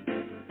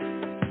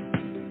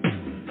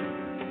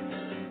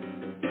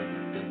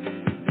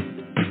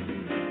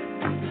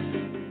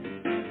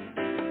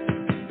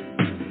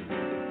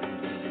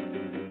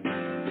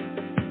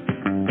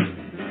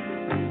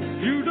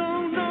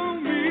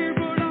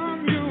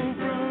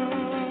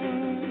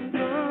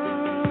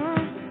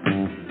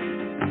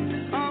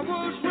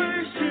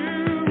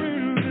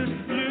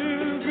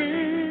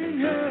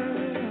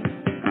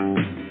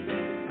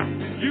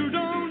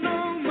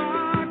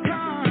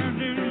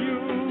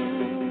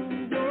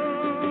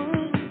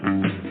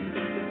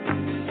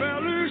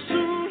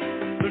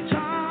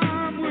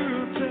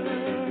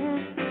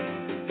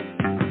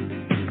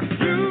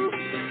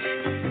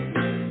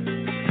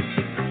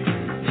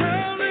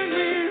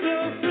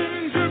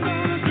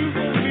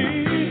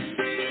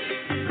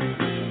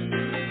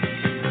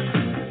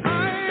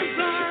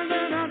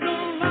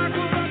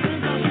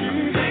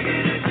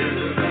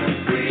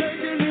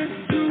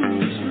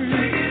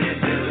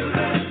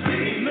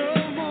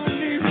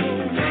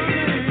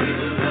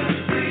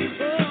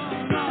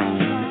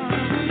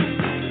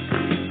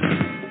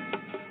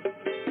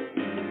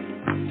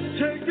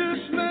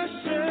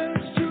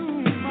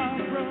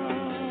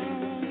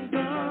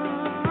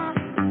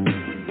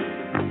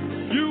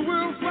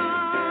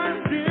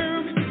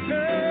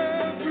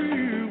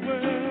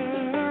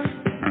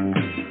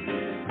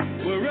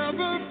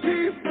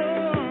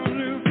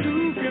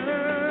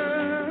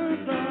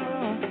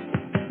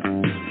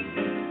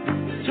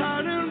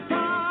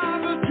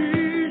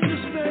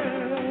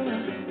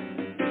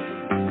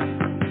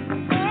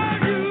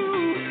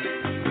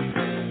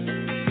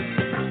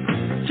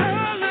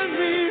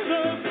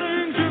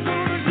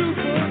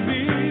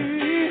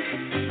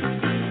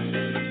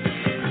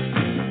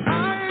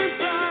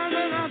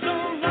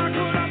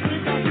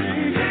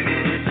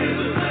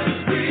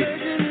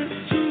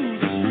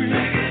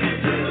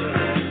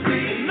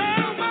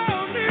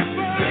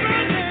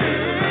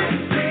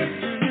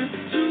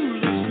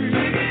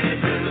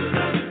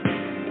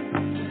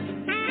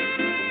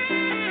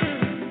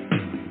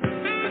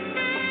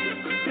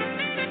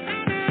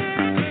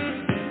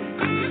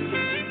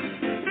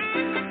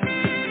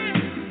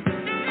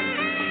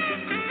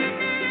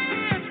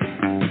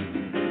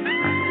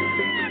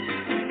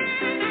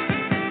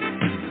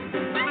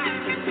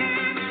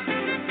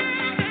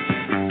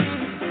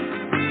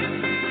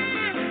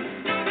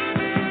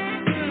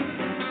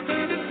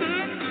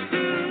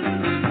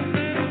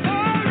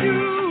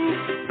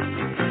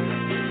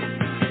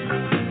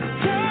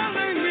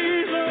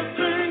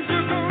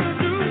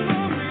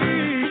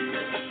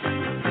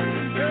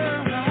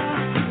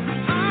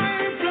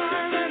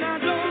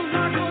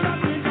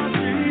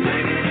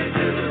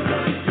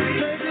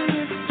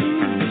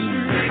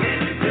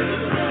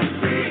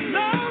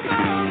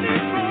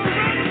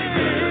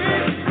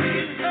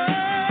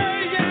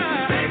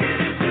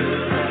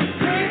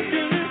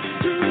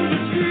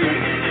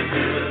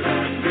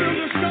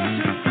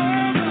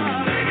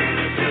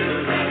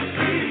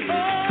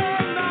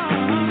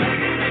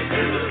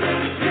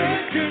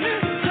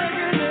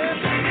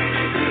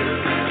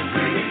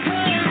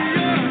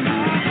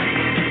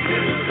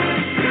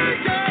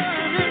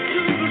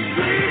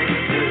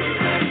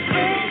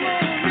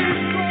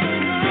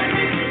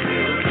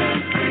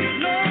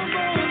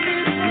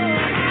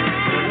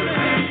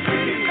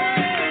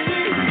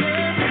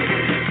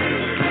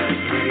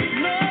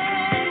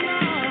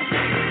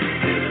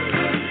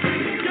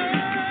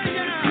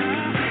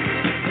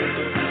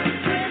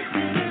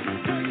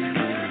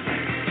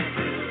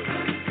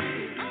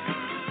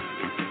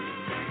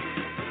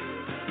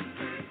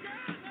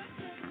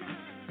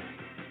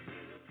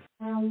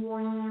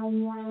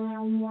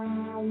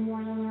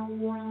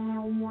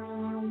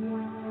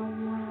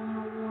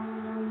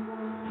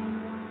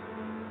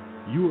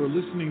 You are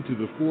listening to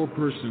the Four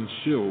Persons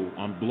Show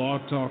on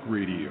Blog Talk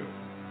Radio.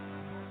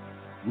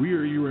 We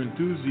are your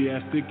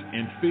enthusiastic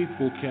and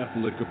faithful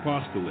Catholic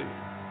apostolate.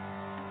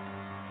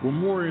 For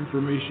more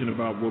information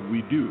about what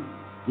we do,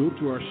 go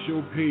to our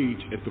show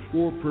page at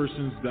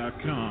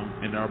thefourpersons.com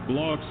and our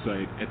blog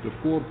site at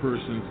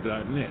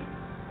thefourpersons.net.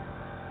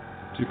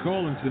 To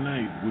call in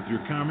tonight with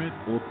your comment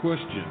or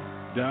question,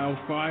 dial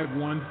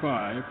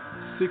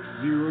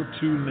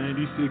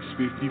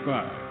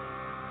 515-602-9655.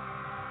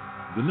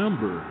 The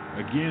number,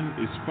 again,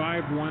 is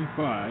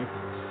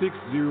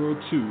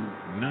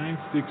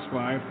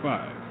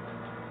 515-602-9655.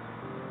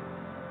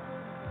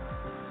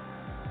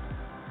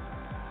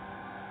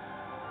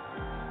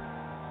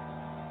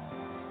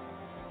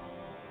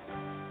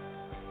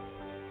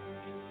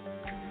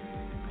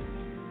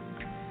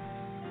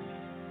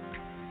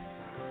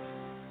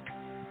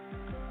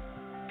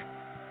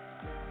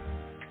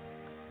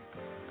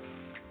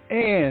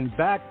 And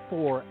back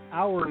for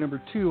hour number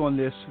 2 on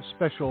this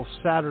special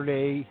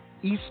Saturday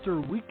Easter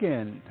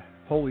weekend,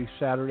 Holy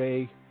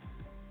Saturday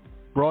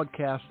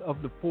broadcast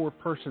of the Four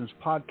Persons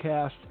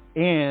podcast,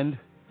 and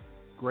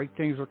great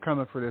things are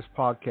coming for this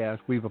podcast.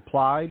 We've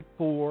applied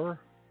for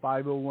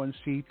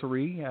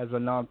 501c3 as a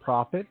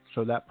nonprofit,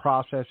 so that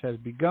process has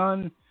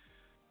begun,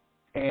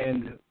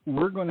 and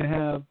we're going to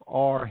have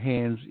our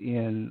hands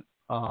in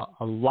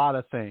a lot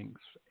of things,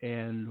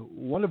 and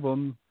one of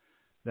them,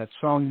 that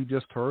song you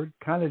just heard,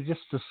 kind of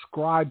just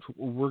describes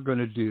what we're going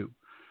to do.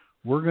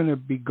 We're going to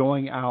be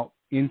going out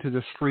into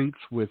the streets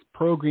with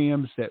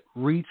programs that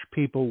reach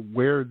people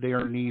where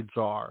their needs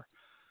are.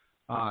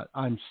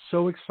 I'm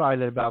so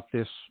excited about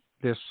this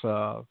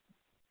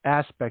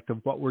aspect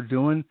of what we're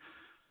doing.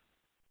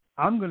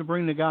 I'm going to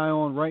bring the guy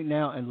on right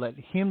now and let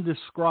him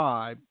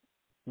describe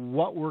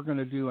what we're going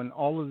to do and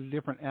all of the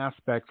different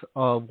aspects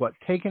of what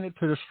taking it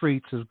to the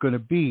streets is going to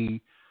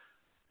be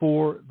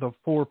for the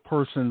Four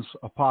Persons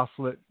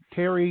apostolate.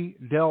 Terry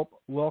Delp,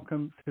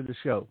 welcome to the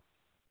show.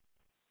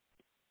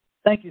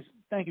 Thank you,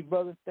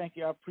 brother. Thank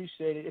you. I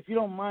appreciate it. If you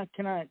don't mind,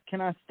 can I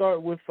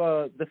start with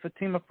the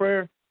Fatima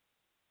prayer?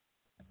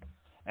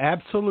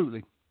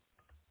 Absolutely.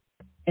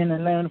 In the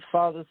name of the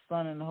Father,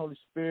 Son, and the Holy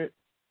Spirit.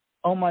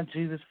 Oh my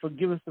Jesus,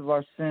 forgive us of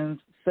our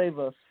sins, save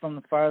us from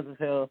the fires of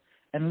hell,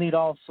 and lead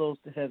all souls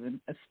to heaven,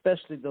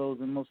 especially those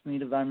in most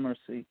need of thy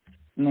mercy.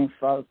 In the name of the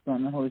Father, Son,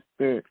 and the Holy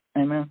Spirit.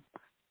 Amen.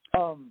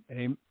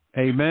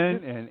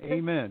 Amen and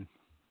amen.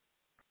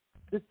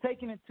 Just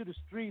taking it to the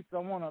streets, I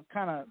want to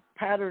kind of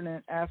pattern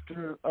it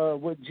after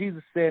what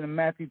Jesus said in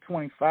Matthew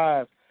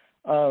 25.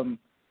 When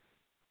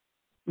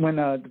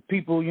the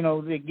people,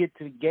 they get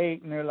to the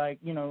gate and they're like,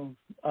 he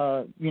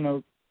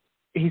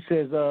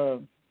says,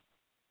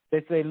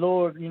 they say,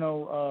 Lord,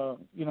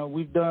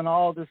 we've done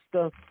all this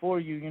stuff for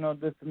you,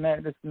 this and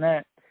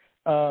that.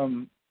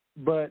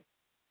 But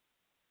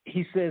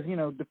he says,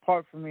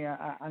 depart from me,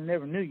 I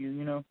never knew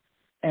you,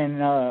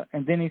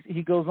 And then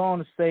he goes on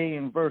to say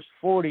in verse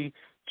 40,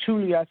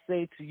 truly I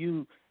say to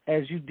you,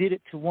 as you did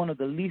it to one of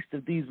the least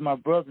of these, my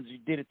brothers, you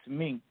did it to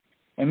me.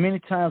 And many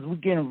times we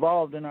get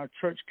involved in our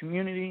church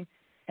community,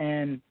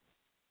 and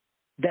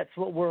that's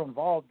what we're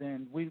involved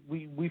in.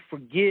 We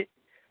forget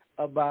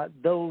about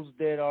those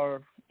that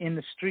are in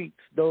the streets,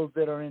 those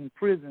that are in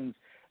prisons,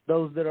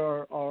 those that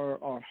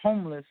are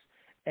homeless.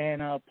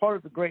 And part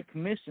of the Great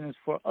Commission is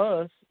for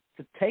us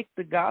to take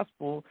the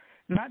gospel,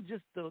 not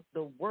just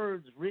the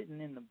words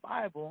written in the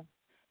Bible,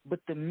 but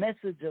the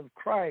message of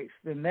Christ.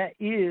 And that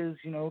is,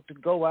 to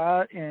go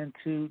out and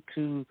to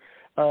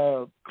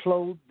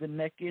clothe the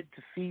naked,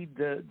 to feed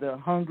the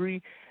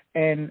hungry,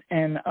 and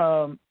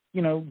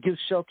give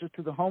shelter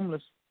to the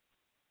homeless,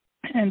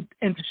 and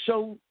to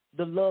show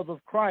the love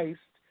of Christ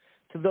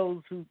to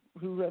those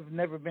who have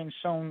never been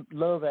shown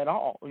love at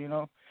all,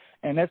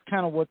 And that's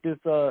kind of what this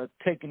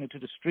Taking It to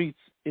the Streets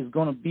is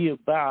going to be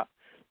about.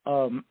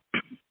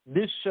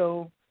 This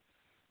show,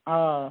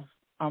 I'm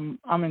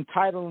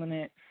entitling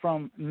it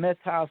From Mess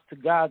House to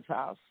God's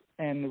House.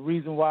 And the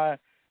reason why,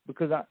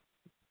 because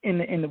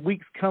in the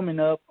weeks coming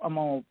up, I'm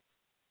going to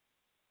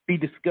be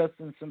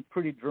discussing some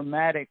pretty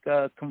dramatic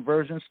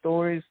conversion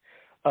stories.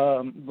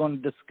 I'm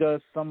going to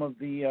discuss some of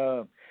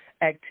the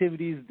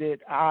activities that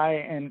I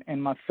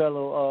and my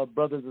fellow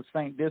brothers of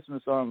St.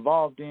 Dismas are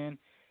involved in,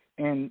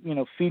 and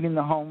feeding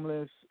the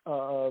homeless,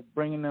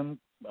 bringing them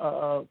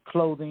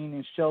clothing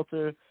and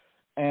shelter,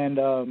 and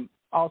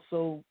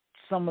also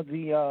some of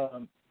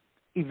the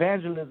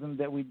evangelism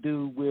that we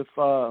do with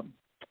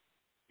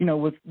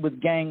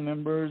gang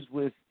members,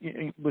 with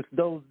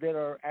those that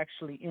are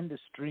actually in the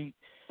street,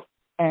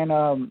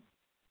 and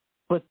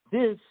but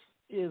this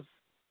is,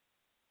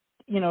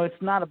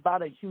 it's not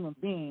about a human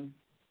being.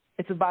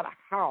 It's about a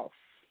house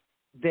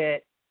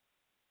that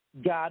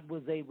God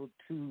was able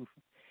to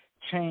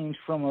change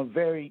from a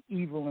very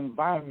evil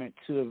environment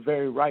to a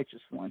very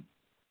righteous one.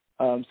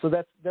 So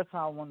that's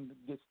how I wanted to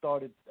get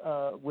started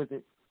with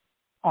it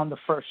on the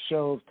first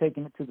show of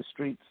Taking It to the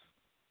Streets.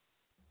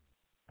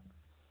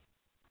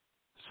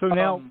 So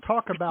now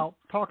talk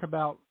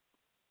about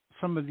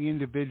some of the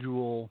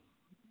individual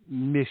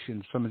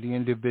missions, some of the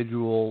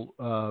individual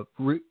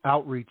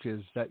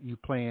outreaches that you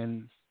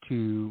plan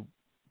to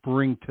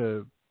bring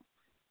to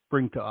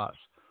us.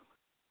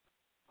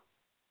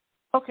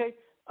 Okay,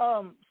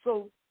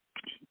 so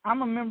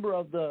I'm a member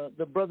of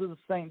the Brothers of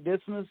St.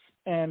 Dismas,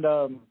 and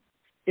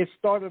it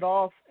started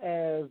off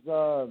as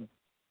a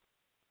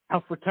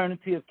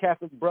fraternity of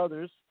Catholic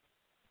brothers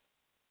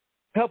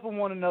helping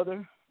one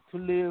another to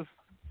live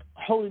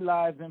holy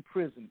lives in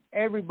prison.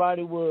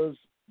 Everybody was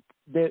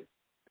a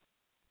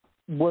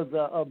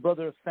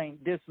brother of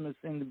St. Dismas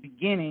in the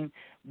beginning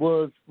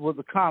was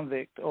a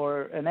convict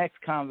or an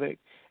ex-convict,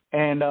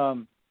 and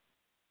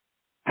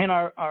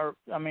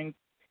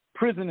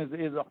prison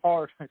is a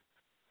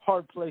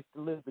hard place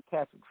to live the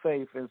Catholic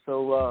faith, and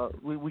so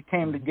we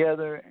came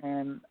together,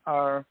 and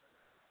our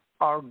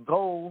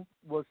goal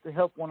was to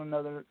help one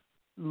another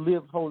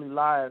live holy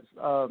lives.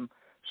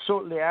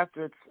 Shortly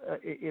after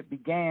it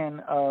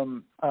began,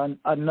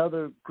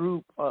 another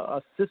group,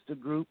 a sister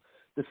group,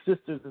 the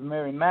Sisters of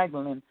Mary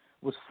Magdalene,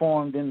 was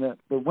formed in the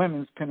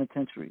women's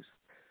penitentiaries.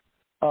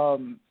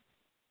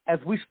 As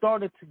we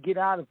started to get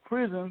out of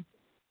prison,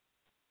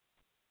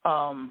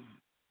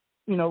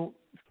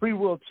 free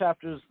will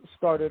chapters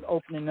started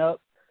opening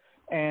up,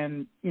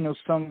 and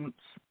some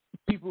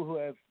people who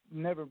have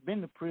never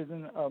been to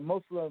prison,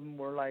 most of them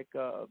were like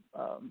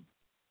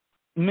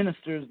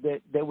ministers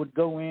that would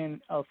go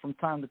in from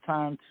time to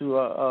time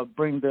to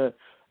bring the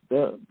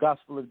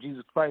gospel of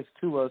Jesus Christ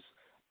to us,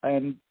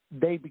 and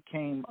they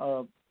became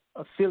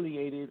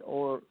affiliated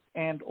or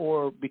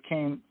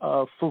became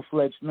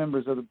full-fledged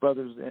members of the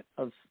Brothers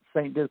of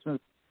St. Dismas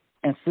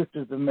and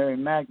Sisters of Mary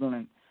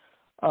Magdalene.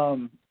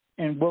 And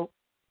what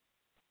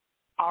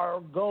our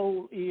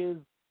goal is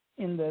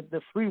in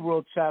the Free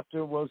World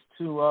chapter was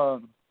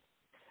to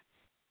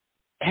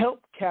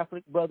help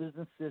Catholic brothers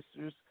and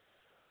sisters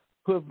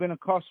who have been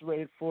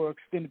incarcerated for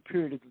extended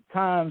periods of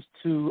times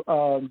to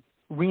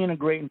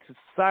reintegrate into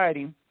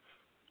society,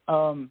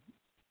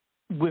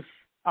 with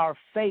our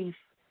faith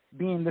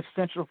being the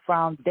central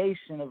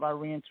foundation of our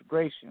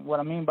reintegration.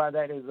 What I mean by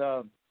that is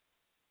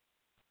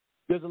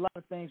there's a lot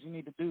of things you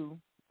need to do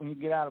when you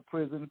get out of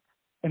prison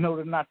in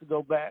order not to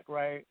go back,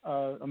 right?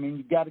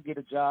 You got to get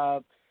a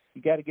job.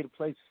 You got to get a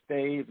place to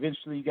stay.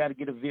 Eventually, you got to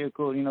get a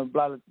vehicle,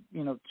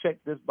 check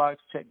this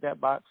box, check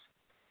that box.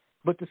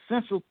 But the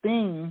central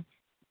thing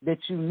that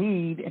you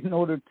need in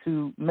order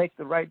to make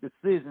the right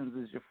decisions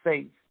is your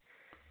faith.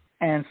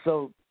 And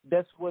so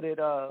that's what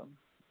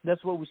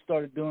we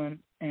started doing.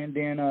 And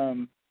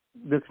then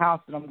this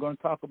house that I'm going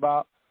to talk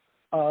about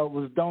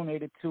was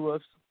donated to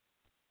us,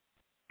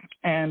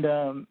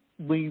 and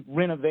we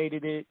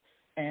renovated it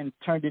and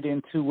turned it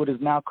into what is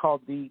now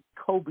called the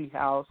Kobe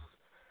House.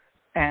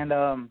 And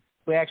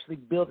We actually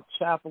built a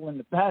chapel in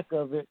the back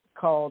of it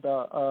called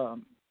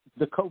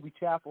the Kobe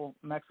Chapel,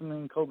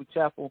 Maximilian Kobe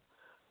Chapel,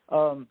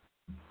 and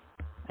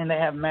they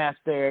have mass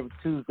there every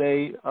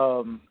Tuesday.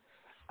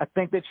 I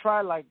think they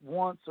try like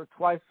once or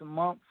twice a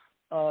month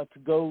to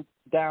go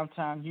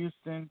downtown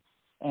Houston,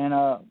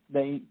 and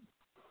they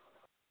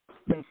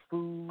bring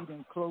food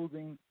and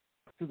clothing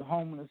to the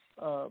homeless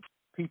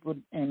people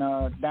in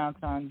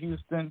downtown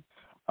Houston.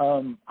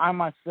 I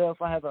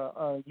myself, I have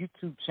a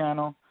YouTube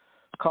channel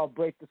called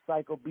Break the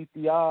Cycle, Beat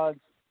the Odds,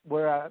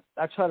 where I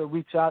try to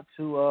reach out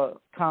to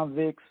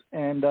convicts,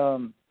 and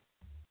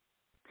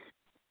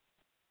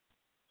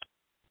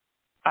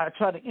I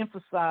try to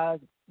emphasize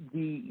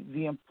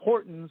the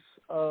importance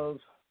of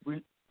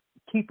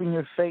keeping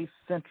your faith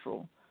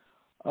central.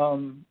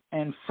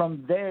 And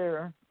from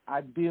there,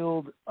 I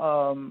build,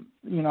 I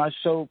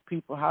show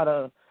people how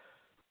to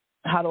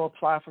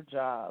apply for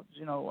jobs,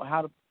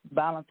 how to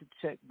balance a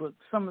checkbook,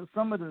 some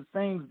of the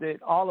things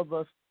that all of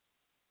us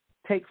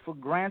take for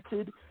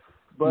granted,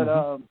 but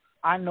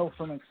I know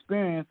from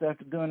experience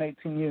after doing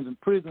 18 years in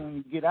prison, when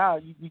you get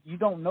out, you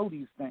don't know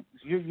these things.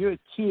 You're a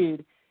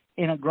kid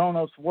in a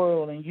grown-up's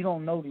world, and you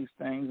don't know these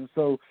things. And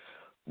so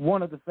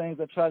one of the things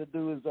I try to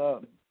do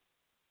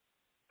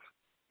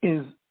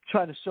is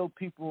try to show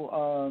people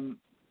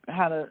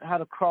how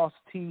to cross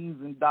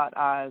T's and dot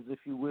I's,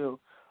 if you will,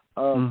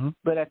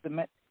 but at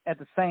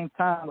the same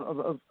time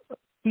of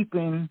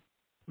keeping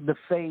the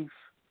faith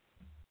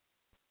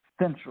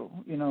central,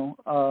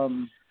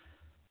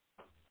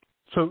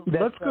 So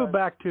let's go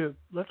back to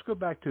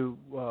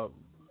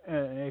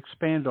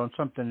expand on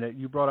something that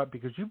you brought up,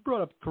 because you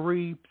brought up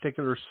three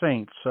particular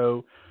saints.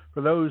 So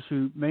for those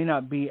who may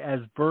not be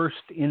as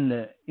versed in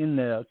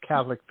the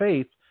Catholic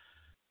faith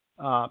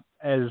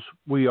as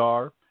we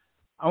are,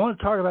 I want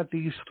to talk about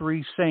these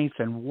three saints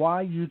and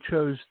why you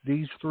chose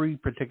these three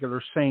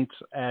particular saints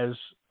as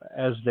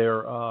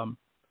their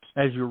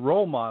as your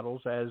role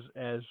models, as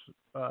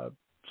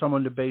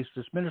someone to base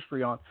this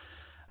ministry on.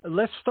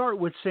 Let's start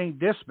with Saint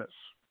Dismas.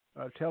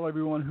 Tell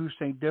everyone who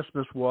Saint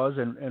Dismas was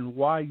and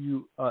why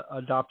you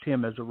adopt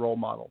him as a role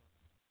model.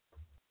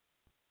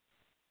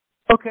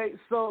 Okay,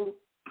 so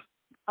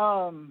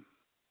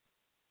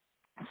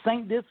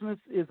Saint Dismas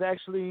is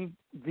actually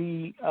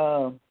the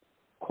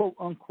quote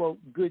unquote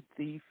good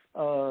thief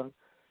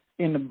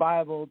in the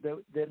Bible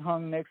that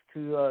hung next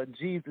to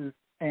Jesus,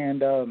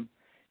 and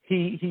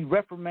he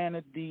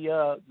reprimanded the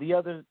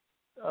other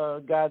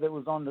guy that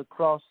was on the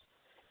cross,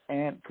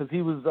 and because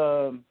he was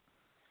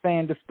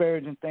saying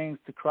disparaging things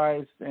to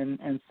Christ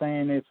and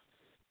saying if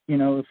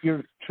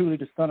you're truly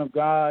the Son of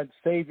God,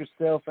 save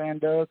yourself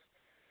and us.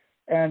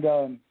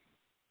 And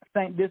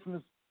Saint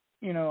Dismas,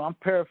 I'm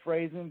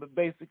paraphrasing, but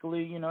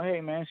basically,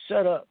 hey man,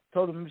 shut up.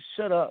 Told him to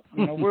shut up.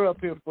 We're up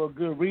here for a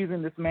good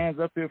reason. This man's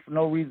up here for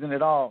no reason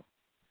at all.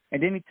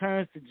 And then he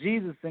turns to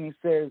Jesus and he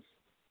says,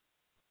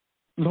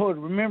 Lord,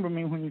 remember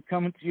me when you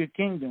come into your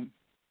kingdom.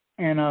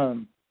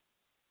 And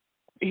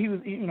he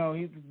was,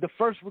 he's the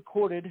first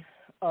recorded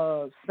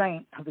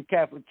saint of the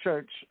Catholic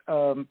Church,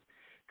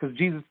 because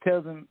Jesus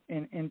tells him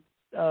in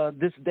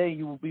this day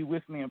you will be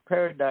with me in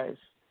paradise.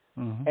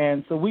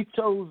 And so we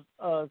chose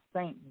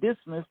Saint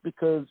Dismas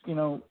because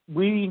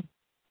we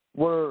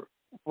were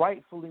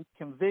rightfully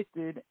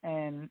convicted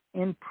and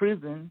in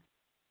prison,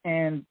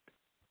 and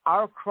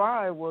our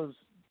cry was,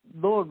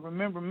 Lord,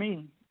 remember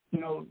me,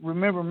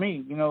 remember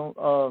me,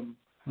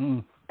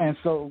 and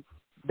so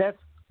that's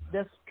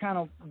kind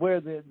of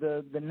where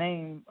the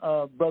name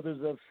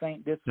Brothers of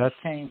Saint Dismas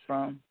came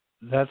from.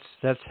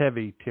 That's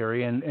heavy,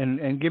 Terry.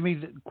 And give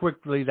me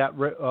quickly that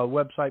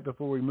website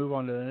before we move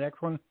on to the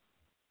next one.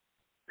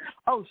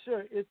 Oh,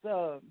 sure. It's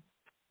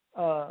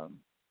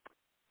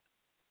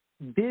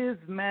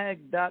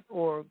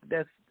bismag.org.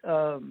 That's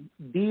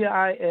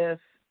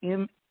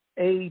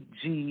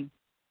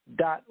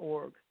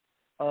bismag.org.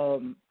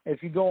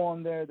 If you go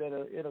on there,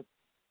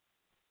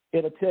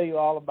 it'll tell you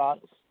all about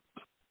us.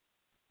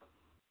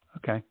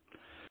 Okay.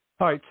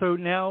 All right. So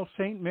now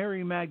Saint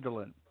Mary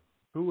Magdalene.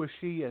 Who was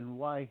she, and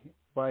why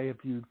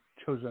have you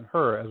chosen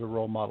her as a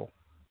role model?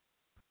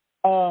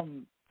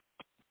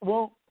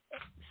 Well,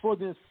 for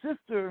the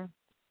sister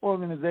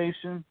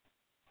organization,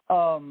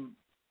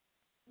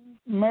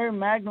 Mary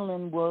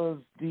Magdalene was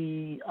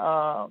a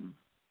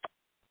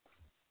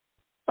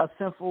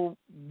sinful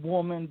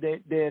woman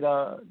that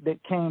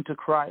came to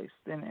Christ,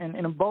 and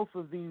in both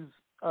of these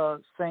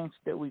saints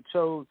that we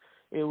chose,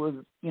 it was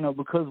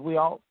because we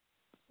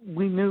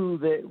knew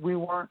that we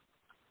weren't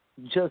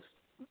just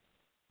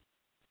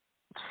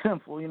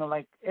sinful,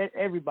 like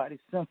everybody's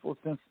sinful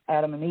since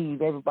Adam and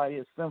Eve. Everybody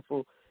is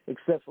sinful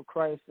except for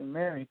Christ and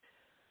Mary.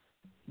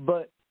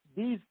 But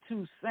these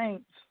two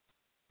saints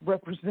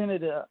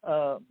represented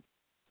that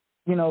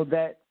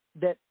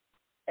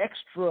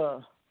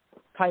extra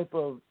type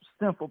of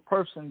sinful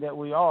person that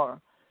we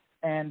are,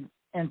 and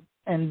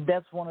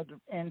that's one of the.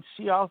 And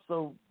she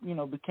also,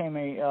 became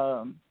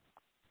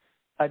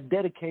a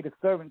dedicated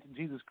servant to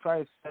Jesus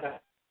Christ.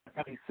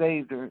 He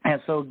saved her,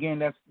 and so again,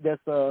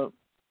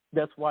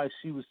 that's why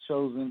she was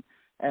chosen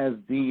as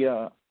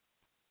the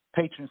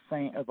patron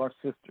saint of our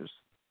sisters.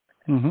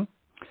 Mm-hmm.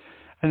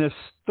 And this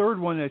third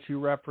one that you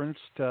referenced,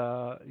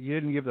 you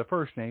didn't give the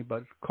first name,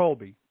 but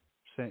Colby,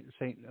 Saint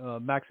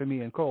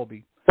Maximilian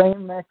Kolbe.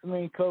 Saint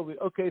Maximilian Kolbe.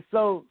 Okay,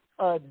 so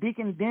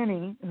Deacon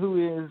Denny,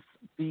 who is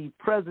the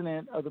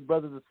president of the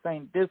Brothers of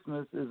St.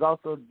 Dismas, is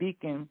also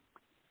deacon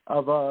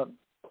of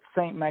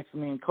Saint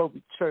Maximilian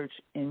Kolbe Church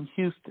in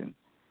Houston.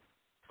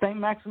 Saint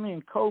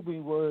Maximilian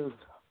Kolbe was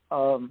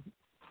a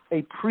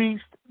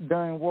priest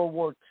during World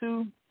War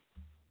II,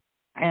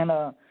 and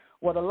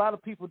what a lot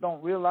of people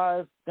don't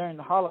realize, during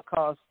the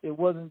Holocaust, it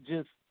wasn't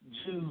just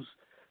Jews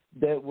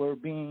that were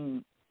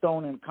being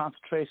thrown in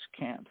concentration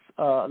camps.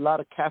 A lot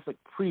of Catholic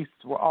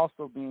priests were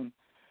also being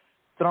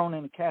thrown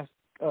in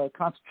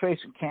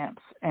concentration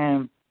camps.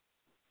 And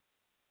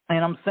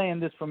I'm saying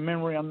this from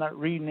memory. I'm not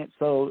reading it,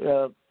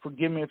 so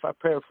forgive me if I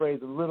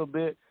paraphrase a little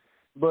bit.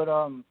 But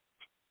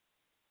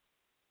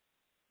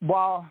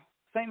while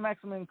St.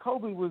 Maximilian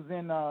Kolbe was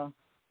in the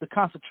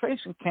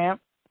concentration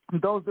camp,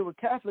 those that were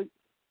Catholic,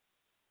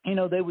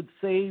 they would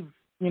save,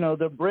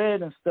 their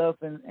bread and stuff,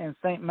 and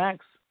St.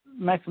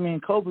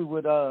 Maximilian Kolbe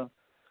would,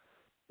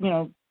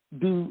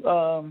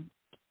 do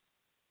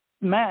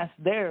Mass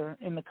there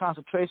in the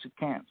concentration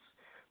camps.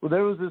 Well,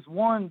 there was this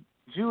one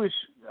Jewish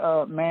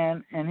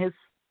man, and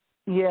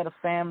he had a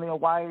family, a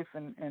wife,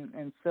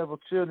 and several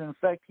children. In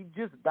fact, he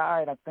just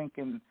died, I think,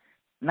 in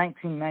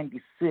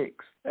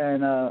 1996.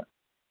 And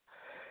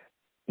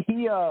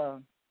he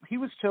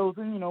was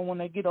chosen, when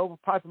they get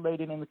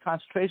overpopulated in the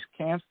concentration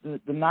camps, the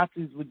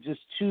Nazis would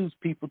just choose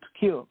people to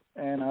kill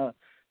and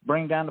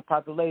bring down the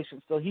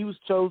population. So he was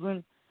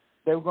chosen.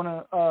 They were going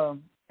to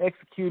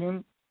execute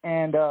him,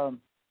 and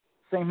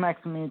St.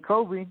 Maximilian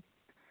Kolbe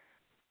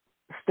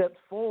stepped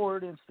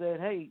forward and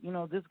said, hey,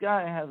 this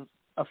guy has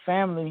a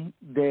family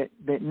that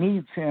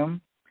needs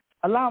him.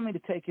 Allow me to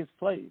take his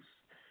place.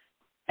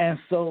 And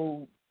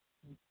so,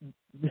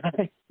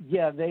 they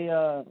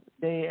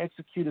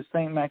executed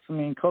St.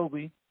 Maximilian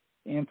Kolbe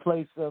in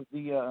place of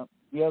the other.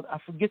 I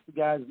forget the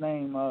guy's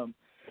name,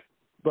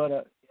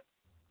 but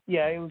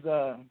it was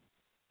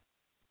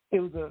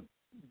a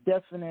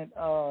definite.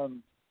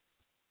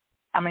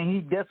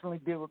 He definitely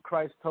did what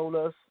Christ told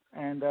us,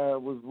 and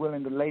was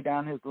willing to lay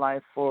down his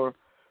life for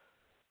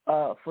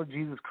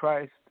Jesus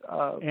Christ,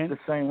 the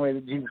same way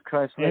that Jesus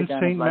Christ laid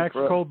down his life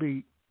for us.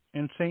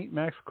 And Saint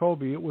Max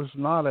Kolbe, it was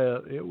not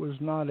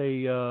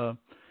a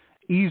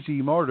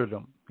easy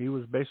martyrdom. He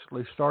was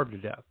basically starved to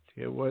death.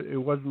 It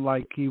wasn't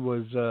like he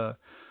was shot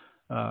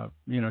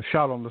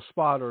on the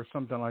spot or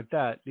something like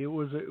that. It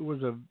was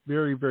a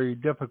very, very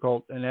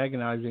difficult and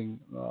agonizing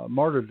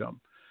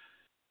martyrdom.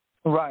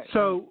 Right.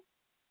 So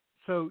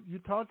you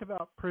talked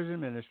about prison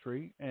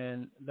ministry,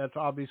 and that's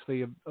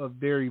obviously a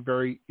very,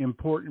 very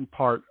important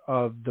part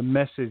of the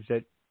message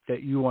that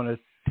you want to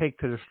take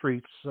to the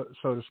streets,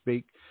 so to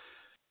speak.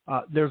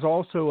 There's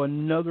also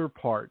another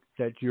part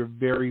that you're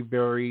very,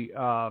 very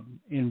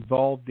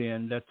involved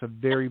in. That's a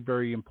very,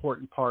 very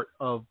important part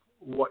of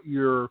what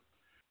you're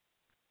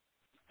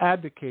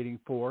advocating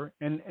for,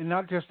 and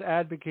not just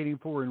advocating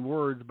for in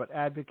words, but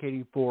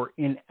advocating for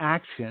in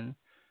action.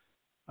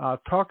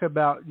 Talk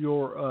about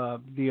your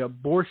the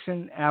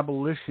abortion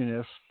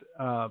abolitionist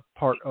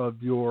part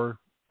of your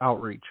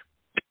outreach.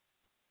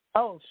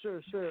 Oh,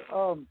 sure.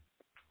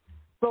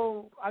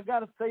 So I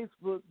got a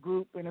Facebook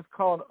group, and it's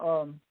called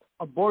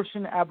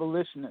Abortion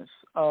Abolitionists.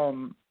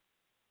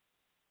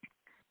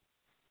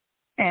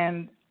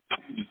 And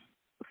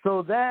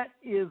so that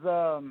is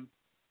the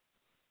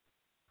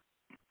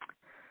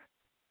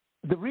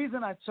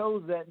reason I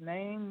chose that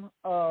name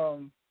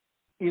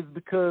is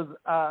because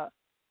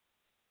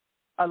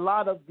a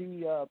lot of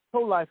the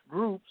pro-life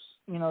groups,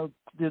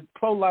 the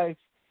pro-life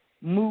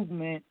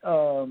movement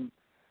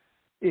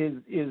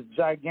is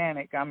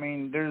gigantic.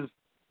 There's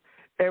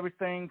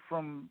everything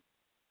from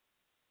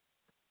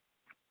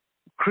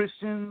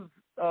Christians,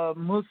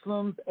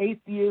 Muslims,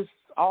 atheists,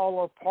 all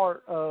are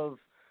part of,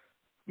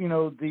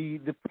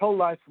 the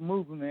pro-life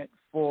movement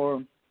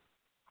for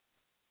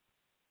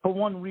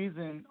one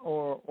reason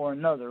or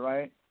another,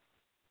 right?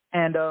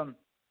 And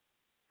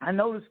I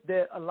noticed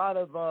that a lot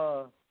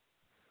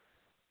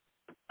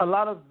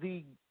of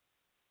the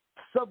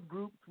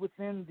subgroups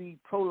within the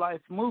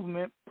pro-life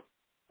movement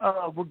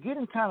were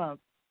getting kind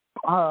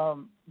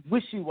of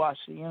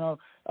wishy-washy.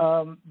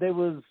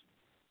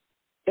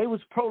 They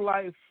was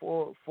pro-life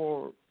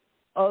for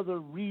other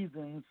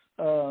reasons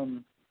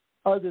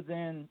other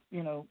than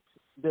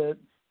the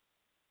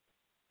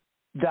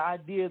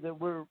idea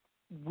that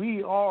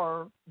we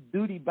are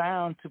duty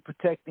bound to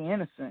protect the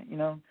innocent.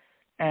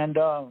 And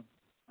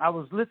I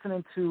was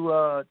listening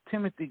to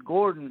Timothy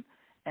Gordon,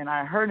 and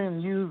I heard him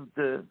use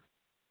the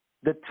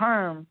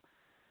term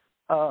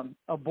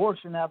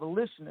abortion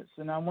abolitionists,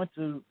 and I went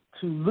to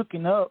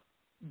looking up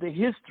the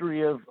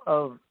history of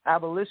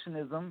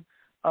abolitionism,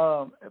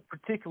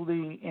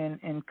 particularly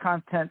in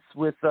contents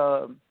with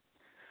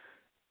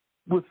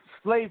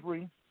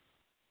slavery,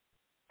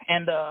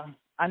 and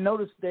I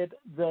noticed that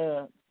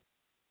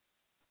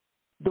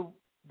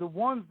the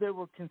ones that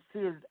were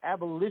considered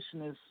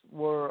abolitionists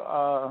were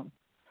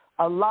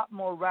a lot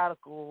more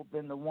radical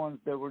than the ones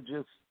that were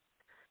just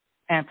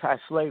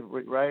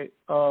anti-slavery, right?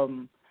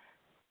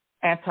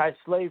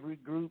 Anti-slavery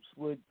groups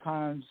would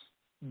times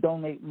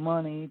donate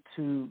money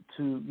to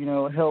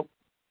help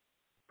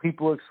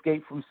people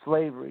escape from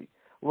slavery,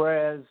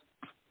 whereas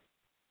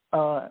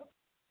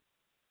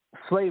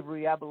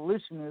slavery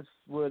abolitionists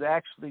would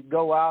actually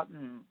go out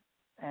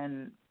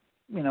and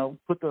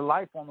put their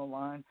life on the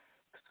line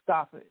to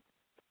stop it.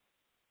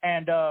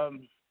 And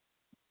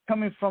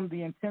coming from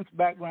the intense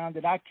background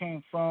that I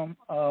came from,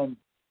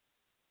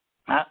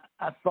 I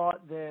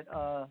thought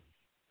that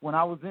when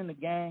I was in the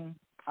gang,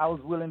 I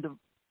was willing to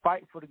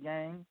fight for the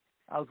gang.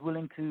 I was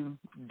willing to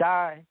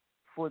die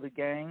for the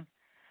gang.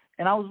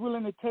 And I was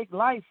willing to take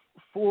life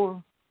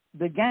for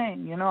the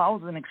gang. I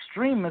was an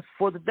extremist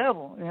for the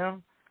devil,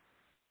 and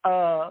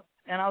I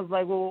was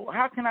like, well,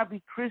 how can I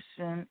be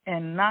Christian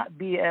and not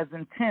be as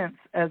intense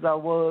as I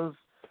was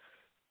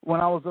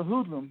when I was a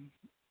hoodlum?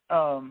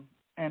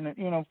 And,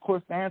 of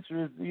course, the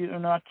answer is,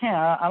 I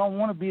can't. I don't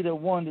want to be the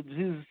one that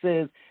Jesus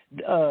says,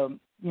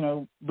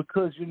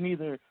 because you're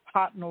neither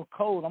hot nor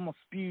cold, I'm going to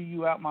spew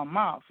you out my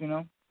mouth,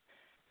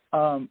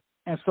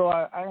 And so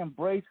I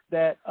embraced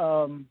that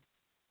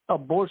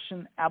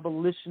abortion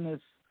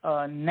abolitionist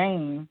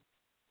name.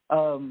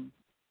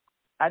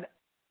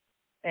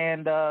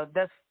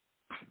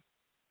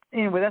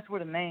 That's where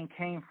the name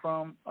came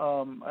from.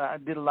 I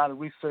did a lot of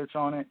research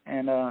on it,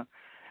 and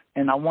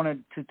I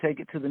wanted to take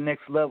it to the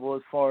next level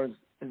as far as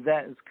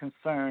that is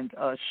concerned.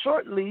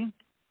 Shortly,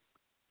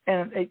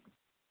 and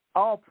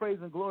all praise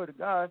and glory to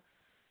God,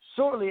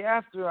 shortly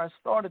after I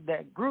started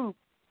that group,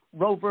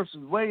 Roe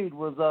versus Wade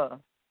was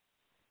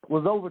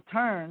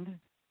overturned,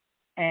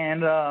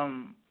 and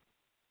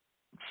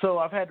so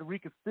I've had to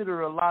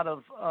reconsider a lot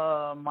of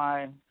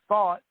my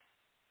thoughts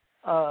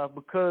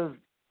because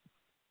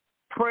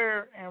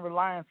prayer and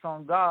reliance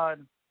on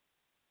God.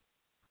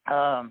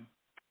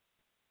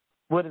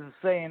 What does it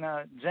say in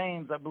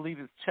James? I believe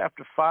it's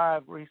chapter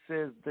 5, where he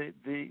says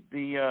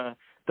the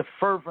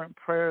fervent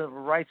prayer of a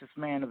righteous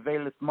man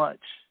availeth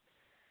much,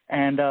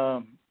 and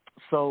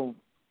so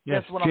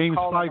yes, that's what James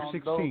I'm calling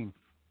 5:16.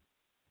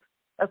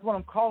 That's what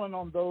I'm calling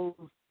on those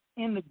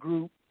in the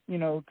group,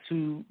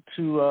 to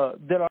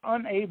that are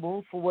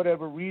unable for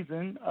whatever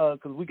reason,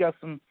 because we got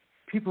some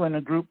people in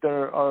the group that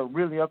are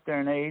really up there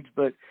in age,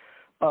 but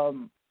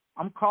I'm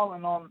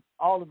calling on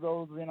all of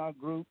those in our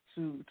group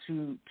to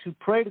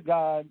pray to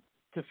God,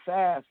 to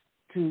fast,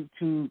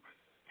 to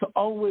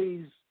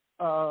always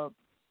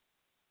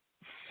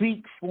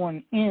seek for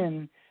an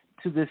end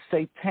to this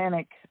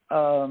satanic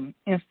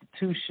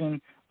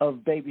institution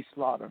of baby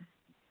slaughter.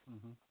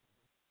 Mm-hmm.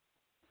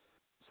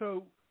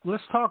 So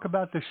let's talk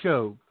about the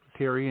show,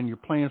 Terry, and your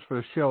plans for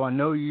the show. I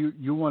know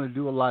you want to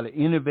do a lot of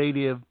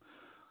innovative,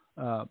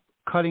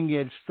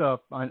 cutting-edge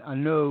stuff. I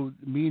know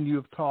me and you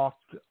have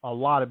talked a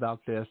lot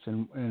about this,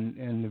 and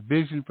the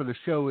vision for the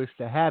show is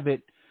to have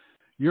it.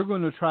 You're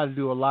going to try to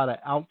do a lot of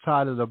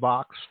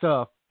outside-of-the-box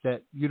stuff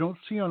that you don't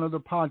see on other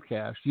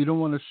podcasts. You don't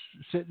want to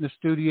sit in the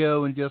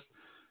studio and just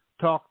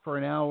talk for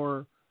an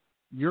hour.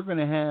 You're going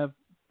to have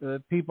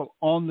people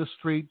on the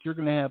street. You're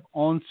going to have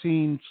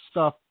on-scene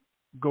stuff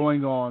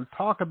going on.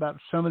 Talk about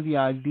some of the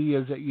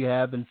ideas that you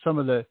have and some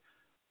of the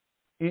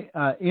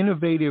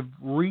innovative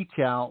reach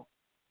out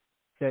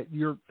that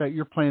you're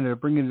planning to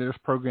bring into this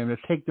program to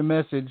take the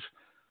message,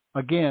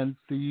 again,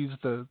 to use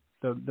the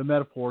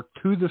metaphor,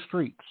 to the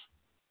streets.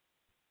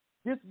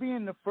 This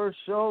being the first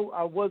show,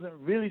 I wasn't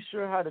really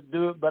sure how to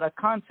do it, but I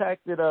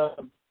contacted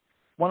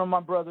one of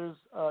my brothers,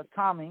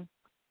 Tommy,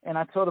 and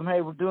I told him,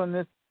 hey, we're doing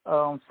this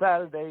on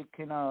Saturday.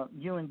 Can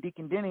you and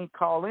Deacon Denny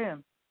call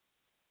in?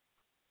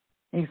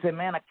 And he said,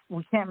 man,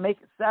 we can't make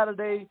it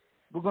Saturday.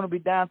 We're going to be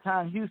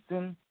downtown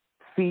Houston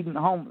feeding the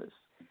homeless.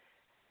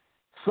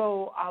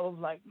 So I was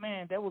like,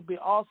 man, that would be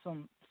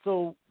awesome.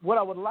 So what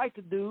I would like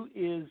to do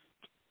is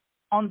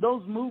on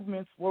those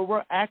movements where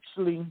we're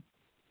actually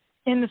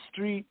in the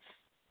streets,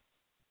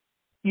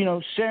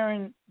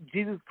 sharing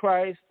Jesus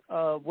Christ,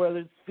 whether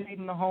it's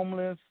feeding the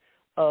homeless,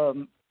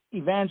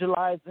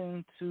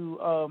 evangelizing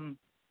to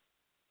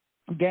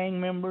gang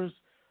members,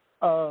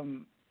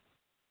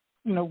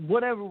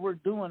 whatever we're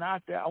doing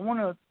out there. I want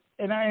to,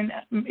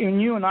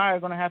 and you and I are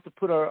going to have to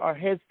put our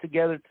heads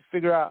together to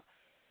figure out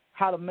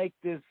how to make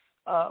this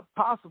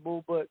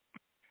possible. But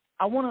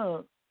I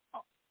want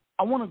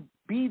to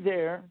be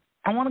there.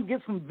 I want to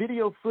get some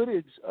video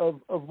footage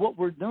of what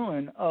we're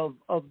doing, of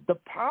the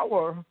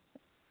power,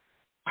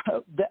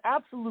 the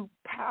absolute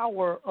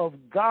power of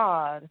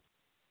God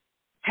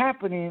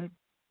happening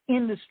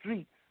in the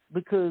streets,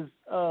 because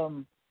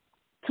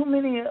too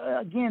many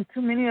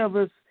of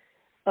us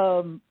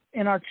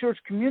in our church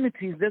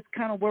communities, that's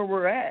kind of where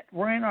we're at.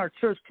 We're in our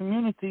church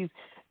communities,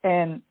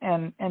 and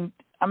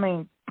I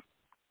mean,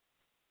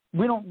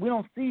 we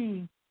don't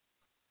see,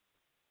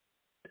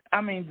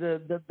 I mean,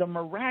 the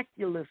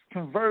miraculous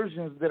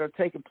conversions that are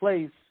taking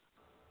place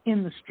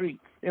in the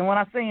streets. And when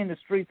I say in the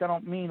streets, I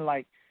don't mean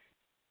like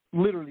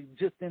literally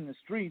just in the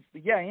streets,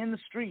 but yeah, in the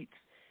streets,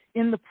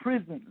 in the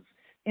prisons.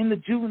 in the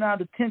juvenile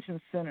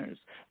detention centers,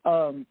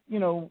 you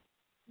know,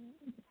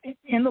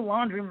 in the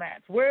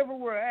laundromats, wherever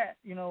we're at,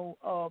 you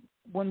know,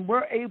 when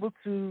we're able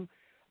to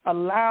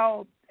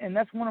allow, and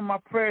that's one of my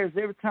prayers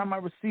every time I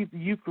receive the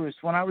Eucharist.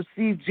 When I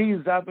receive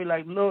Jesus, I'll be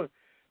like, Lord,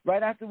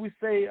 right after we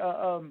say,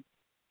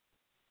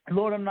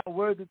 Lord, I'm not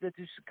worthy that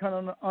you should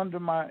come under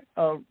my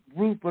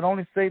roof, but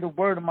only say the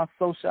word and my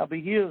soul shall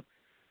be healed.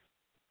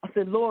 I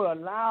said, Lord,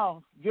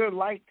 allow your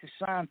light to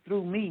shine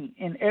through me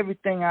in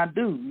everything I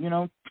do, you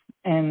know,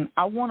 and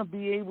I want to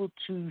be able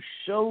to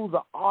show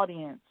the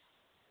audience.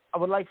 I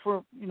would like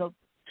for, you know,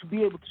 to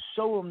be able to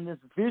show them this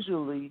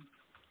visually,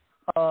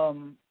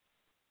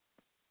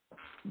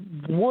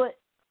 what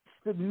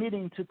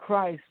submitting to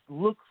Christ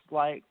looks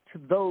like to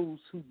those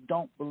who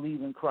don't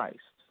believe in Christ,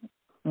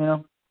 you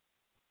know?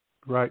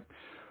 Right.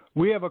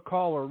 We have a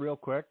caller real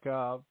quick.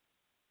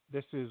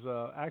 This is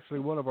actually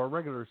one of our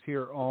regulars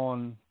here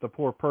on The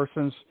Poor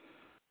Persons.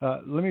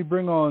 Let me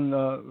bring on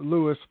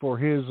Lewis for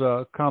his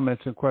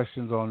comments and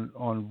questions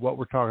on what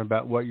we're talking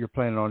about, what you're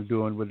planning on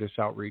doing with this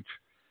outreach.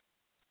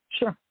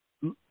 Sure.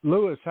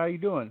 Lewis, how you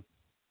doing?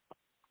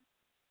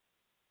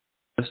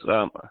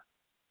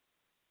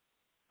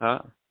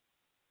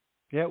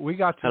 Yeah, we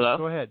got you. Hello?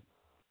 Go ahead.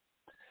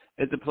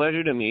 It's a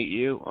pleasure to meet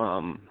you.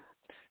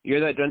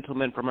 You're that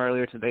gentleman from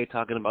earlier today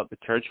talking about the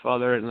church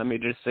father, and let me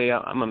just say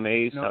I'm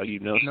amazed how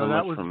you know so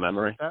much from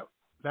memory.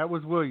 That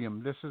was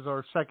William. This is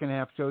our second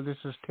half show. This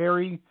is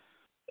Terry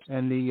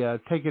and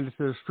the Taking It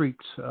to the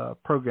Streets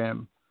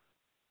program.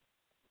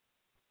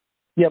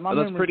 Yeah,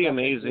 that's pretty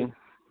amazing.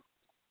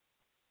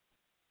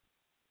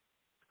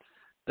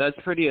 That's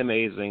pretty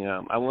amazing.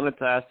 I wanted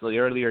to ask the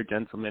earlier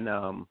gentleman,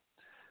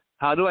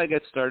 how do I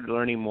get started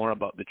learning more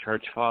about the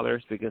church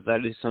fathers? Because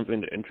that is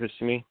something that interests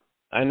me.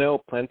 I know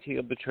plenty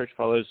of the church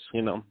fathers,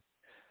 you know,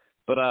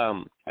 but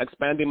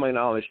expanding my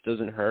knowledge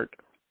doesn't hurt.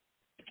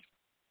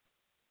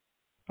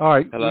 All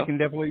right. Hello?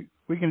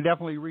 We can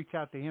definitely reach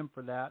out to him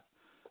for that.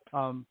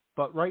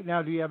 But right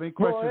now, do you have any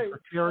questions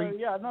for Terry?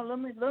 Yeah, no. Let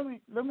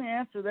me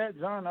answer that,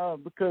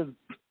 John. Because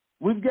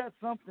we've got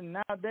something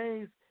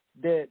nowadays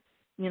that,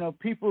 you know,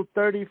 people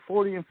 30,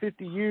 40, and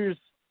 50 years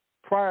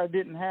prior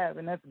didn't have,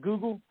 and that's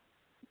Google.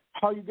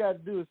 All you got to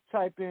do is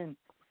type in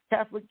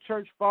Catholic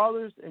Church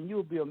Fathers, and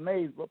you'll be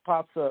amazed what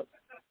pops up.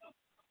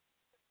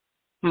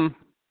 I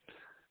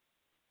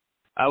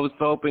was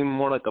hoping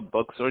more like a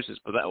book sources,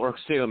 but that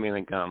works too. I mean,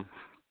 like,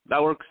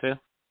 that works too.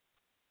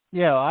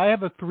 Yeah, I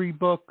have a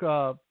 3-book.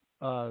 I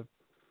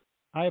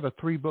have a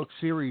 3-book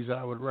series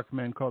I would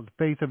recommend called "The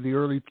Faith of the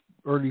Early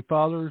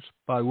Fathers"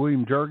 by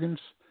William Jurgens.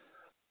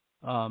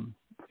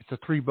 It's a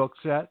 3-book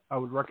set. I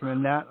would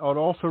recommend that. I would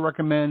also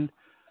recommend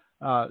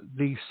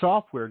the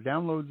software.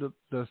 Download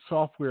the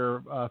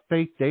software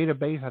Faith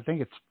Database. I think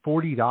it's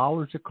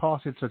 $40 it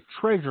costs. It's a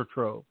treasure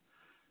trove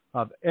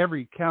of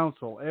every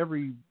council,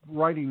 every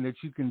writing that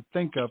you can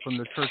think of from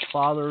the church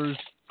fathers,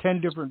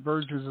 10 different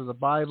versions of the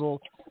Bible.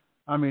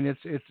 I mean,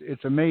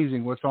 it's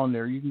amazing what's on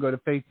there. You can go to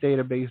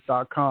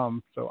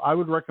faithdatabase.com. So I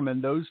would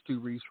recommend those 2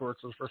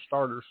 resources for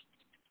starters.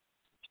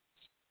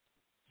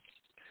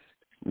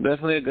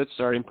 Definitely a good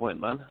starting point,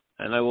 man,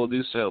 and I will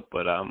do so.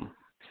 But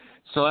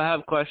so I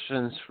have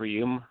questions for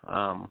you.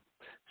 So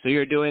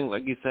you're doing,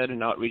 like you said,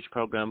 an outreach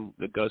program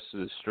that goes to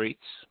the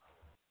streets?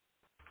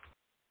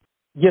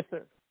 Yes,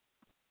 sir.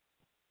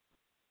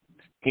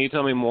 Can you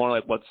tell me more,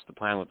 like, what's the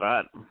plan with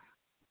that?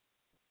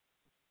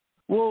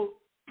 Well,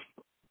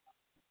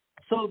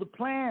 so the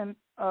plan,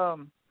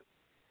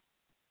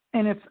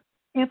 in its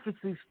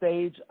infancy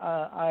stage,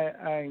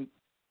 I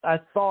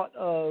thought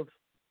of,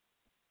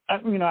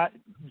 you know,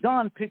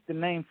 John picked the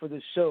name for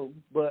this show,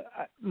 but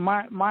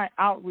my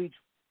outreach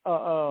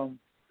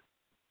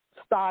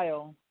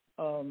style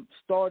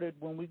started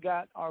when we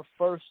got our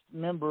first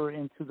member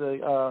into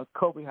the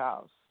Kobe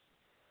house.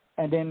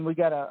 And then we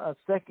got a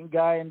second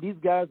guy, and these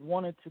guys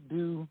wanted to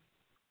do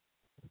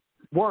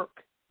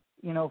work,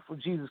 you know, for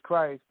Jesus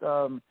Christ.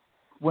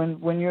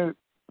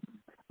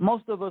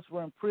 Most of us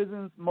were in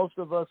prisons, most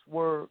of us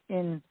were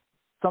in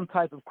some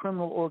type of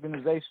criminal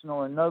organization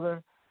or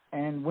another.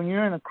 And when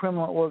you're in a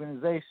criminal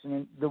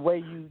organization, the way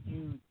you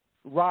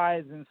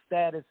rise in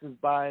status is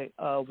by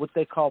what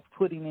they call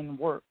putting in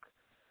work.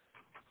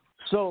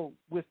 So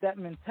with that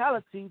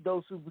mentality,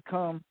 those who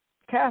become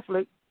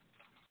Catholic,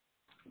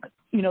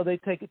 you know, they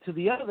take it to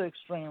the other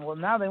extreme. Well,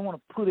 now they want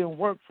to put in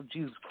work for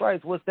Jesus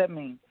Christ. What's that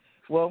mean?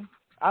 Well,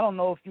 I don't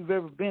know if you've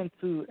ever been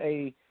to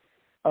a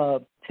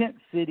tent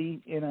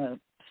city in a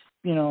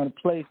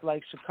place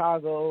like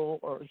Chicago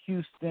or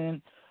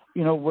Houston,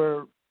 you know,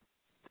 where,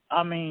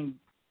 I mean,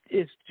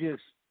 it's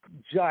just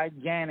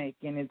gigantic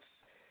and it's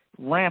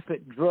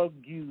rampant drug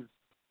use,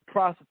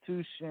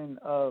 prostitution.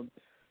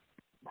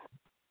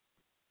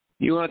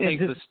 You want to take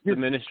the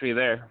ministry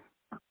there?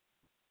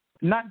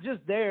 Not just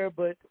there,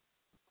 but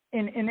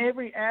in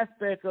every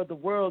aspect of the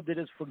world that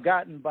is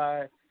forgotten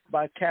by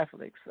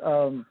Catholics.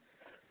 We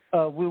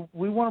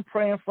want to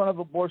pray in front of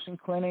abortion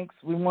clinics.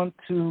 We want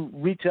to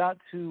reach out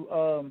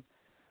to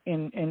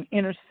in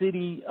inner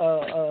city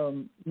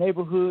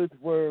neighborhoods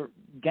where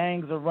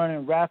gangs are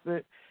running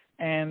rapid.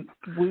 and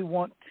we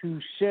want to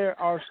share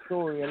our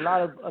story. A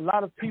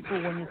lot of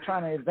people, when you're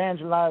trying to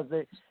evangelize,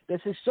 they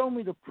say, show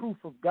me the proof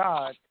of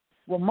God.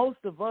 Well, most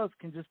of us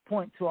can just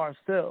point to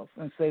ourselves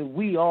and say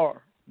we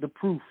are the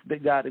proof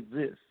that God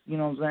exists. You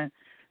know what I'm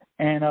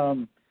saying?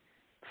 And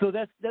so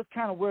that's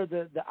kind of where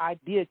the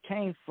idea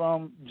came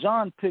from.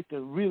 John picked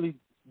a really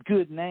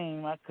good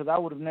name, because I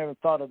would have never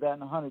thought of that in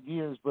 100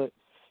 years, but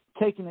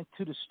taking it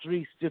to the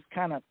streets just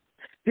kind of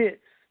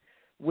fits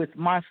with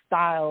my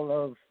style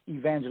of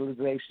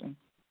evangelization.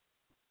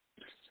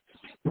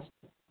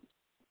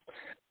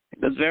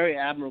 That's very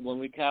admirable,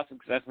 and we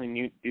Catholics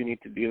definitely do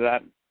need to do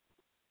that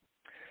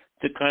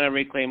to kind of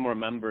reclaim more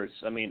members.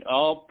 I mean,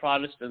 all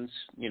Protestants,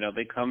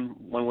 they come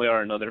one way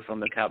or another from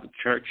the Catholic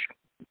Church.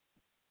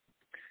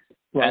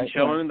 Right, and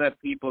showing that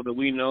people that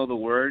we know the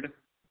Word,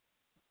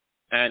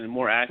 and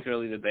more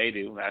accurately than they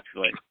do,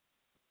 actually,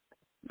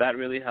 that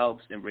really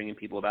helps in bringing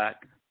people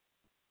back.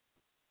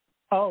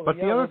 Oh, but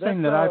the other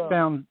thing that I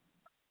found,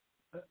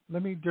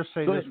 let me just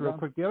say this real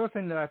quick. The other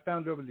thing that I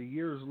found over the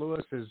years,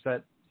 Louis, is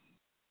that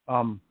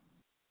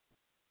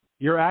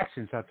your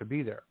actions have to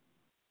be there.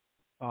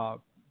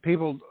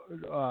 People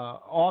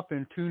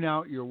often tune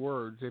out your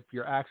words if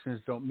your actions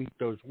don't meet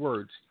those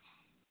words.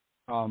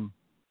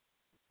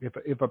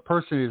 If a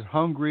person is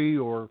hungry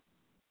or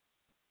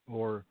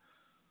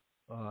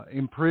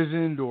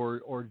imprisoned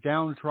or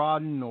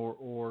downtrodden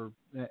or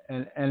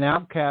an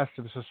outcast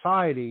of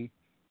society,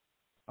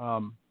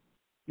 and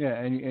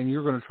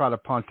you're going to try to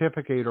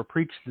pontificate or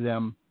preach to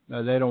them,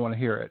 they don't want to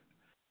hear it.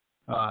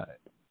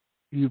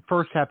 You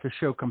first have to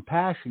show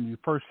compassion. You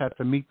first have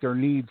to meet their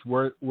needs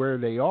where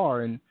they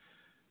are. And,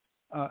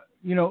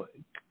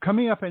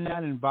 coming up in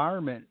that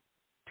environment,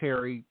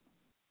 Terry,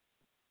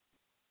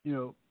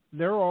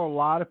 there are a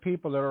lot of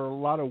people, there are a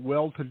lot of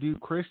well-to-do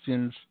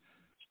Christians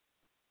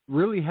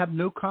really have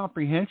no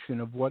comprehension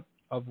of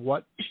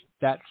what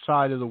that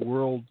side of the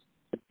world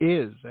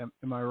is.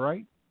 Am I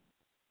right?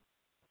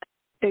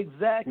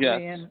 Exactly.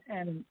 Yes.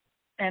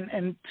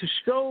 And to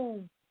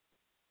show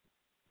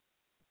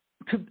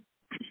to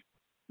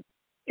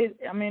it,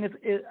 I mean,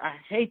 I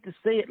hate to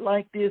say it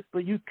like this,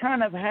 but you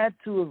kind of had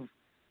to have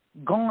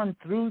gone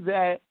through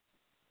that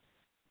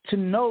to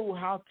know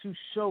how to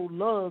show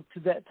love to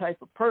that type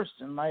of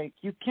person. Like,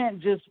 you can't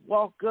just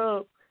walk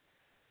up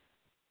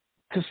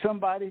to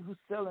somebody who's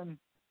selling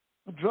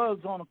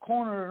drugs on a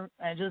corner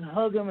and just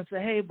hug them and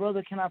say, "Hey,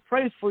 brother, can I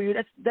pray for you?"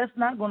 That's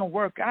not going to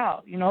work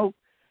out. You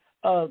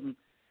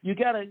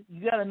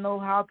gotta know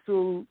how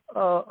to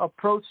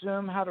approach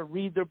them, how to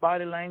read their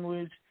body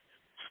language,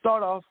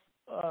 start off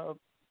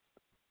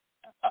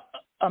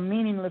a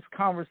meaningless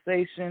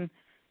conversation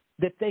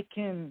that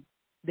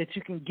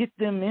you can get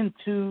them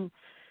into,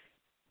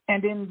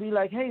 and then be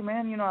like, "Hey,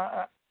 man,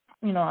 I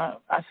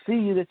see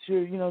you that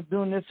you're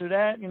doing this or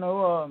that.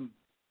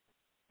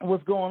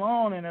 What's going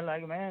on?" And they're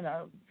like, "Man,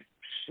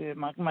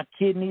 my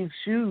kid needs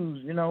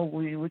shoes.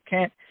 We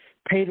can't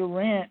pay the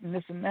rent and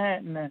this and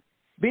that." And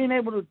being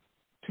able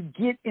to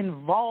get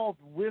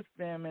involved with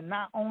them and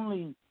not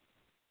only,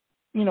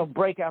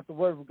 break out the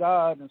Word of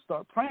God and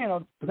start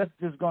praying, because that's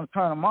just going to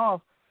turn them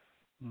off.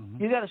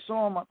 Mm-hmm. You got to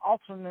show them an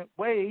alternate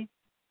way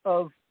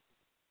of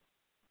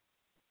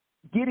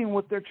getting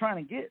what they're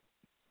trying to get.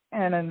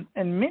 And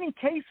in many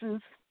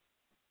cases,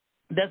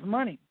 that's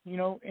money.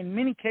 In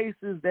many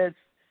cases, that's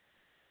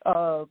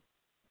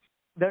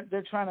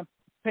they're trying to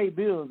pay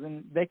bills,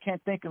 and they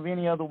can't think of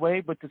any other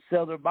way but to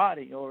sell their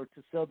body or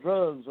to sell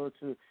drugs or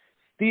to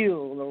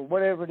steal or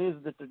whatever it is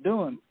that they're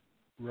doing.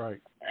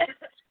 Right.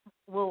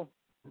 Well,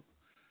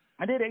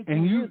 I did 18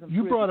 and years.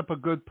 You brought up a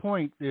good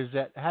point, is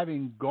that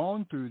having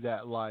gone through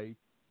that life,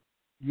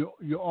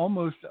 you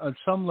almost, on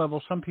some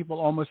level, some people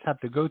almost have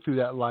to go through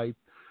that life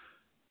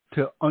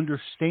to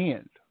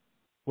understand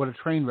what a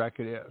train wreck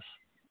it is.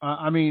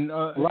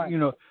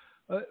 Right.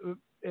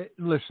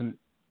 Listen,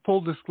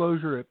 full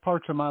disclosure, at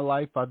parts of my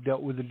life, I've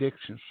dealt with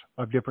addictions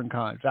of different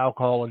kinds,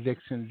 alcohol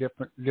addiction,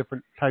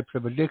 different types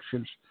of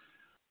addictions.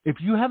 If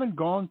you haven't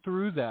gone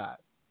through that,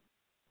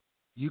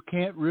 you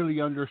can't really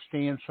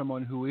understand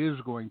someone who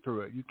is going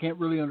through it. You can't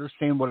really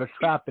understand what a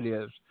trap it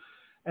is.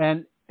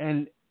 And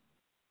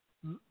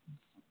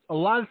a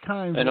lot of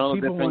times and all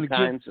people different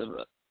kinds of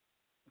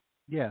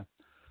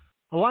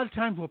a lot of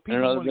times what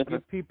people want to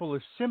give people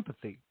is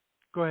sympathy.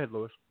 Go ahead,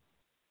 Louis.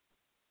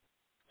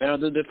 There are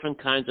the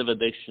different kinds of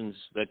addictions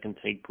that can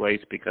take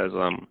place because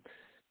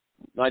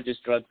not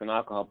just drugs and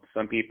alcohol.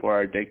 Some people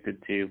are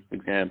addicted to, for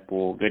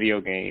example,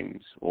 video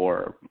games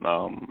or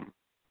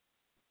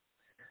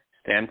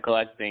stamp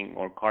collecting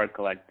or card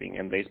collecting,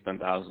 and they spend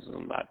thousands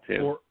on that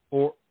too.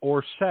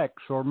 Or sex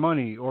or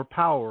money or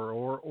power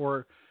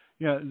or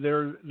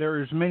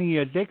there is many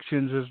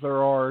addictions as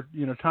there are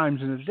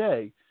times in a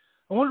day.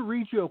 I want to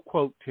read you a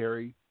quote,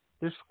 Terry.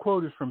 This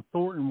quote is from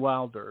Thornton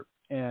Wilder,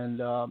 and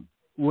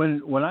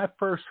when I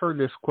first heard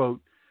this quote,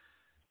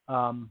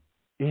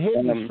 it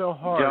hit me so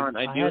hard. John,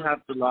 I do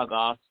have to log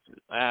off.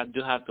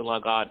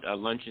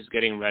 Lunch is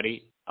getting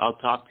ready. I'll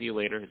talk to you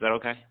later. Is that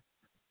okay?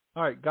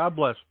 All right. God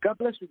bless. God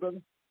bless you,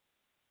 brother.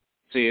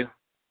 See you.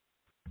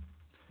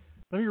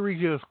 Let me read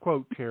you this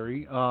quote,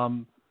 Terry.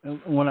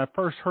 When I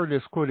first heard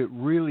this quote, it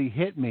really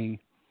hit me.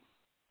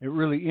 It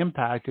really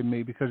impacted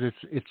me because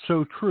it's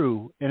so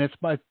true, and it's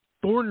by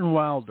Thornton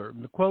Wilder.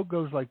 The quote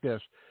goes like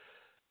this,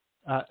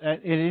 and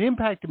it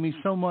impacted me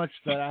so much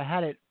that I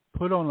had it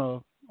put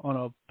on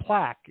a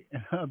plaque,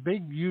 a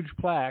big, huge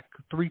plaque,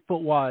 3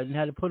 foot wide, and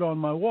had it put on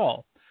my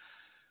wall.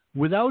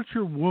 Without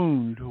your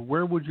wound,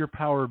 where would your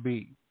power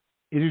be?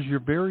 It is your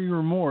very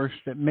remorse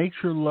that makes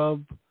your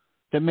low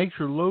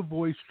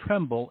voice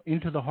tremble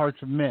into the hearts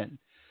of men.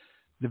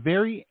 The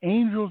very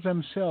angels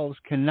themselves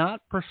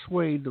cannot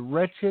persuade the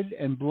wretched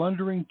and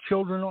blundering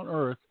children on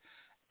earth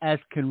as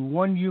can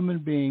one human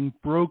being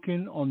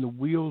broken on the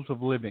wheels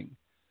of living.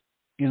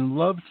 In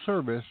love's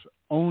service,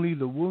 only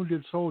the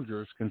wounded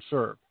soldiers can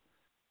serve.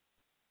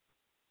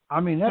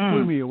 I mean, that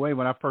blew me away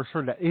when I first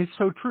heard that. It's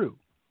so true.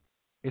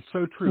 It's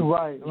so true.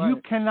 Right.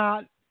 You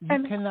cannot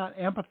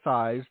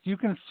empathize. You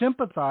can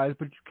sympathize,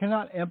 but you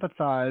cannot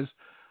empathize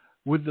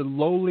with the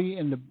lowly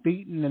and the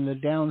beaten and the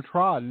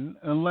downtrodden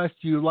unless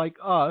you, like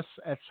us,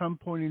 at some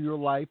point in your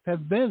life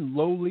have been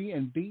lowly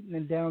and beaten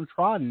and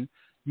downtrodden.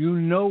 You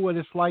know what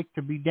it's like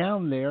to be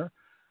down there,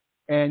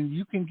 and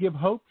you can give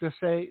hope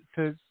it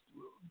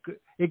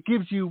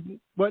gives you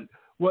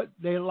what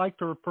they like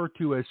to refer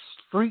to as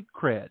street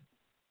cred.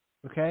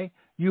 Okay?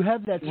 You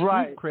have that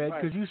street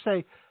cred because you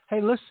say, hey,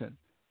 listen,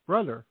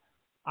 brother,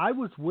 I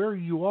was where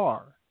you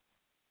are.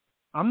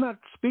 I'm not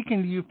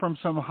speaking to you from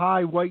some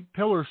high white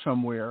pillar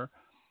somewhere.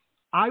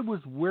 I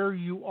was where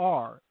you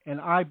are,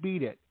 and I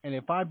beat it. And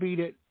if I beat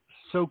it,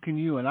 so can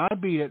you. And I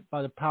beat it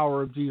by the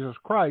power of Jesus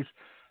Christ.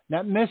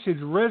 That message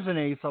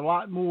resonates a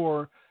lot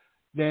more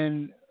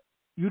than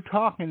you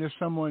talking to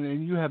someone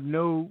and you have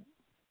no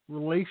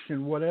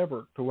relation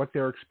whatever to what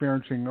they're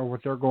experiencing or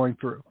what they're going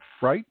through,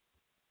 right?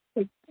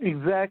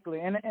 Exactly.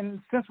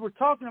 And since we're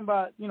talking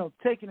about,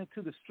 taking it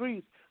to the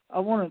streets, I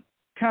want to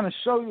kind of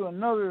show you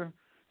another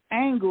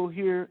angle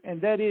here,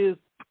 and that is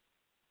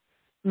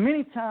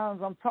many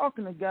times I'm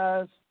talking to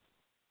guys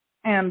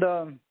and,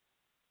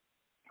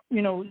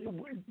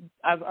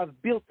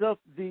 I've built up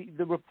the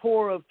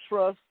rapport of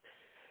trust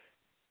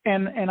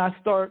and I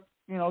start,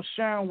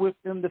 sharing with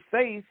them the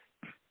faith,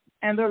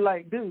 and they're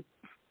like, dude,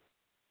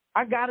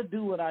 I got to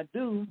do what I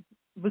do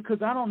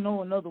because I don't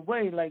know another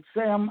way. Like,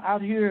 say I'm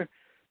out here,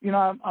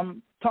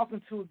 I'm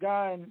talking to a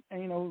guy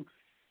and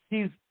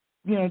he's,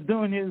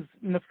 doing his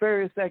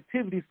nefarious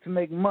activities to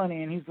make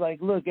money. And he's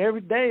like, look,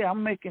 every day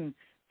I'm making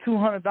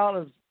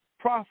 $200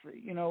 profit,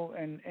 and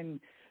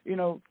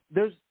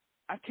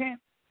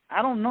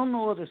I don't know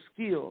no other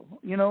skill,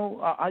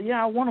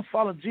 I want to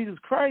follow Jesus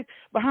Christ,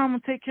 but how am I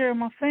going to take care of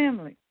my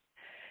family?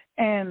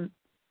 And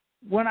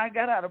when I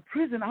got out of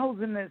prison, I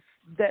was in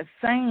that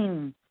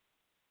same,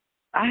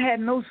 I had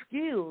no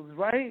skills,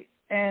 right?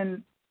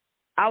 And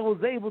I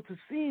was able to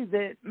see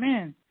that,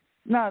 man,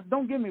 now,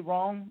 don't get me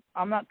wrong.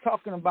 I'm not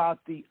talking about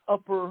the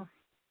upper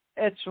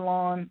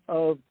echelon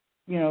of,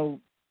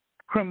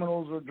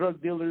 criminals or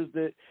drug dealers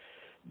that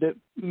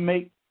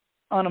make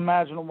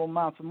unimaginable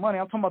amounts of money.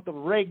 I'm talking about the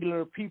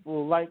regular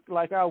people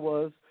like I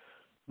was.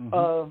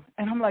 Mm-hmm.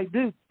 And I'm like,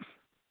 dude,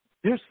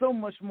 there's so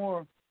much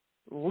more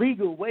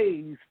legal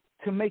ways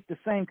to make the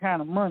same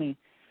kind of money,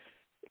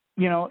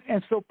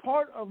 And so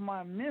part of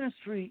my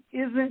ministry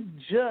isn't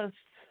just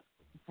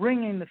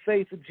bringing the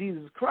faith of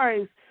Jesus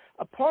Christ.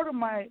 A part of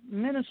my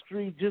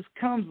ministry just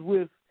comes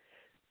with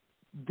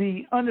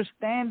the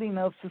understanding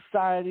of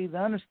society, the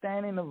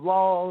understanding of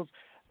laws,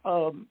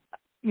 how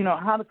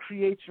to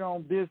create your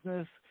own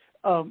business,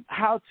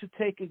 how to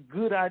take a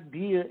good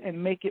idea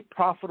and make it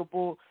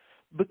profitable.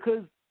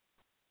 Because,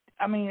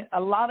 a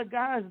lot of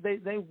guys,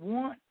 they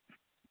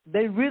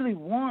really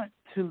want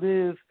to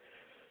live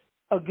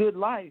a good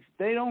life.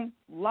 They don't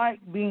like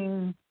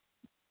being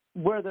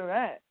where they're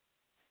at,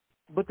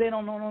 but they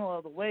don't know no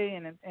other way,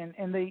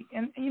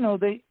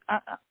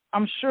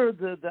 I'm sure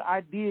the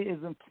idea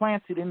is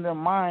implanted in their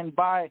mind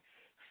by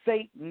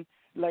Satan.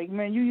 Like,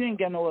 man, you ain't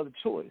got no other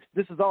choice.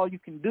 This is all you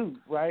can do,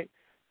 right?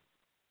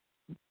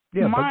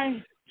 Yeah.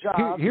 My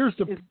job. Here's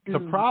the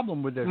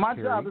problem with this. My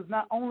job is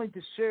not only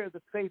to share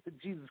the faith of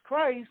Jesus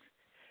Christ,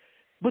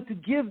 but to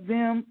give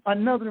them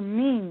another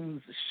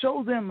means,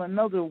 show them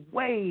another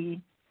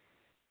way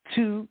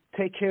to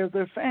take care of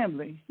their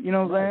family. You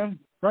know what I'm saying?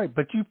 Right,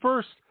 but you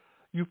first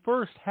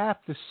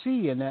have to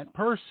see in that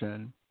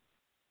person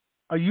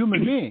a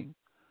human being.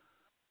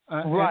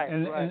 Right.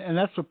 And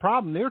that's the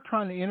problem. They're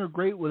trying to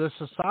integrate with a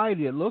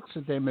society that looks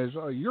at them as,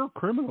 oh, you're a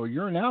criminal,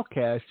 you're an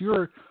outcast,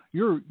 you're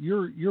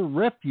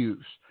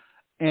refuse.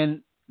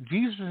 And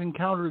Jesus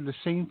encountered the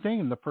same thing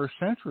in the first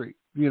century.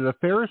 The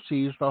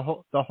Pharisees,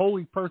 the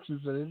holy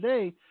persons of the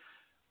day,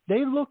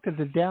 they looked at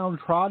the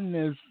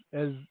downtrodden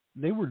as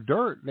they were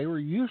dirt, they were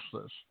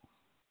useless.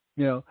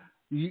 If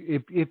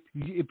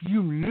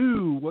you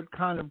knew what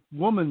kind of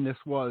woman this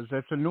was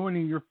that's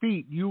anointing your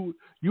feet, you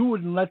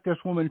wouldn't let this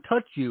woman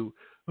touch you.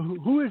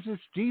 Who is this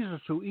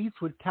Jesus who eats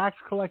with tax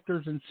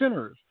collectors and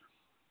sinners?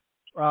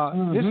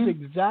 This is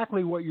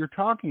exactly what you're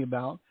talking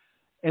about.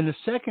 And the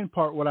second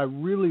part, what I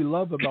really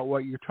love about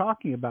what you're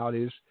talking about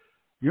is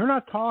You're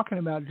not talking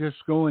about just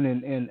going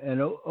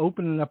and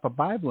opening up a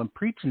Bible and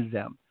preaching to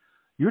them.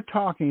 You're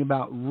talking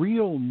about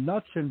real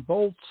nuts and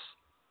bolts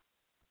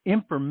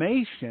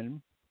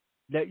information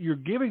that you're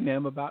giving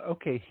them about,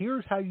 okay,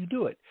 here's how you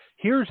do it.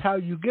 Here's how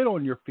you get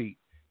on your feet.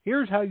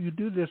 Here's how you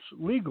do this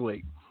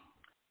legally.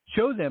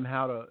 Show them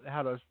how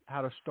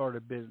to start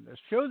a business.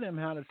 Show them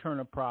how to turn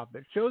a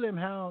profit. Show them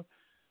how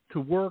to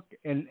work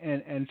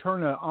and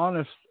turn an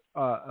honest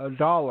a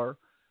dollar.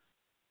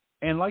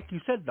 And like you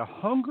said, the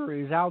hunger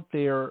is out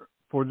there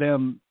for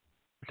them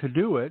to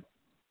do it.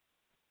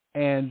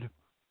 And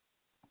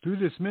through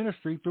this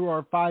ministry, through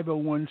our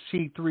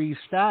 501c3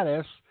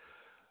 status,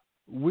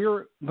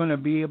 we're going to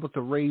be able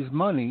to raise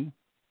money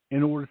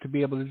in order to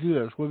be able to do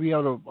this. We'll be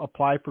able to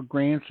apply for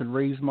grants and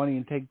raise money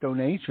and take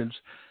donations.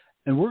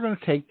 And we're going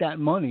to take that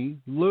money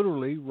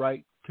literally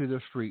right to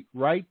the street,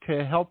 right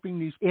to helping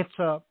these. It's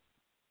the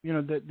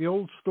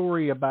old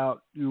story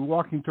about you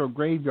walking through a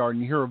graveyard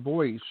and you hear a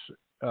voice,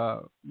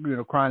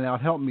 crying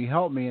out, help me.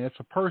 And it's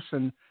a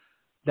person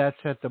that's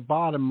at the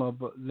bottom of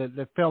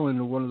that fell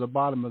into one of the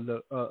bottom of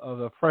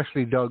the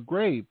freshly dug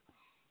grave.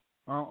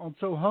 I'm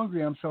so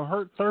hungry, I'm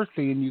so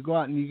thirsty, and you go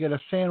out and you get a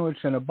sandwich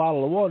and a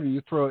bottle of water and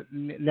you throw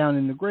it down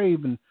in the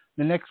grave, and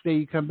the next day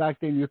you come back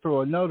there and you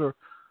throw another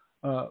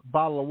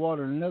bottle of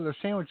water and another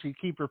sandwich. You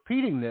keep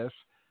repeating this.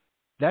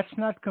 That's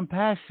not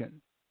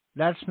compassion.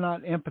 That's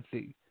not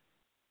empathy.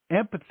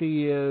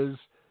 Empathy is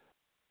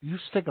you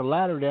stick a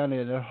ladder down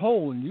in that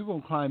hole and you're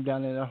going to climb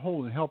down in that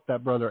hole and help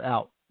that brother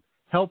out.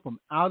 Help him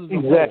out of the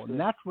hole. And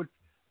that's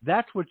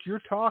what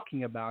you're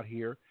talking about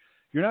here.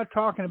 You're not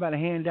talking about a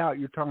hand out.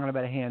 You're talking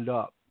about a hand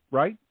up,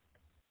 right?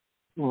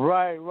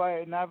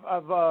 Right. And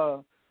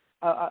I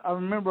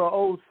remember an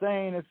old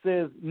saying that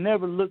says,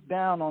 "Never look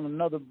down on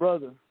another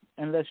brother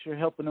unless you're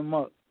helping them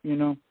up."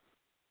 And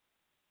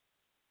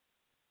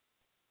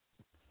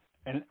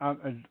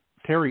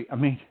Terry, I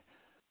mean,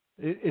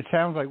 it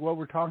sounds like what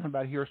we're talking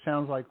about here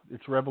sounds like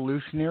it's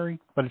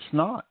revolutionary, but it's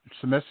not. It's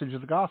the message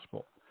of the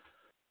gospel.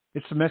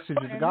 It's the message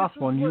of the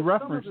gospel, and you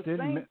referenced it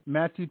in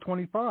Matthew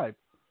 25.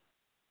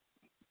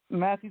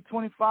 Matthew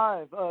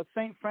 25,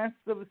 St.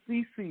 Francis of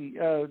Assisi.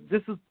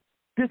 This is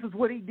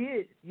what he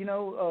did,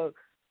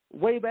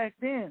 way back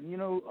then,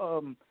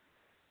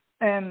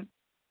 and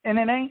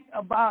it ain't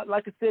about,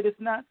 like I said,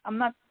 I'm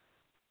not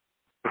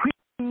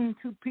preaching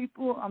to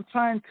people. I'm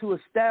trying to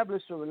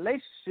establish a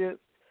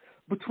relationship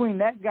between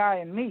that guy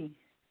and me,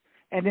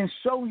 and then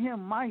show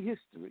him my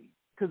history,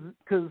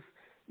 because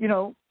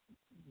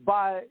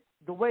by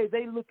the way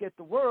they look at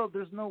the world,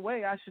 there's no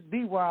way I should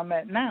be where I'm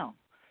at now.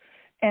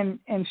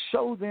 And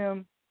show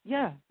them,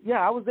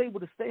 I was able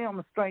to stay on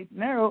the straight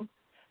and narrow,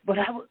 but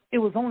it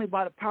was only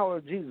by the power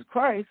of Jesus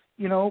Christ,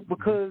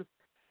 because,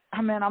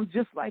 I'm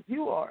just like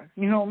you are,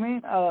 you know what I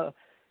mean?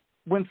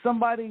 When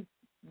somebody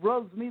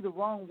rubs me the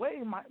wrong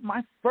way,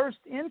 my first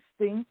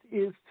instinct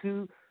is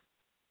to,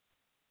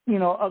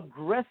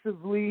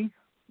 aggressively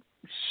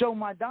show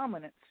my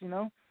dominance,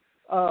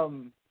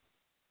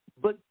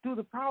 but through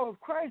the power of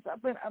Christ,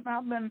 I've been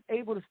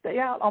able to stay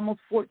out almost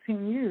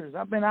 14 years.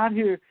 I've been out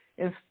here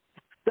and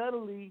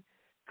steadily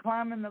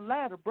climbing the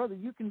ladder. Brother,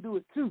 you can do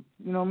it too.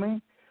 You know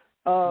what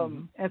I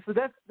mean? And so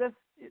that's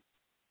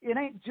it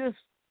ain't just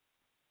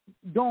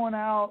going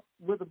out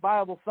with the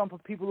Bible thumping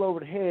people over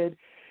the head,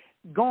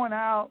 going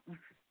out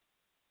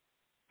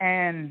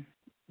and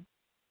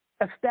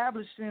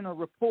establishing a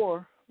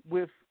rapport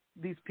with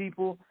these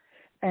people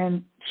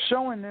and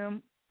showing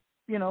them,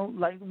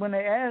 like when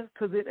they ask,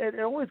 because it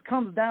always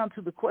comes down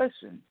to the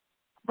question,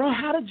 bro,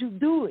 how did you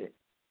do it?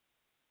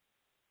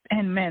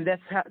 And man,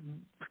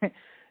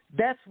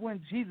 that's when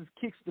Jesus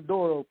kicks the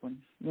door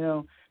open,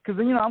 because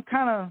I'm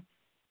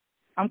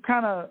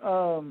kind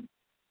of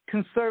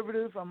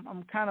conservative.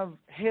 I'm kind of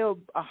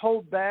I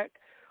hold back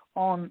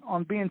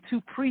on being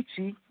too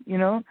preachy,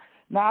 Now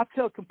I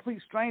tell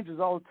complete strangers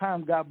all the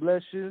time, God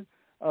bless you.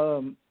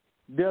 I'm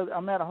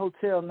at a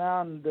hotel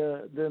now, and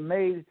the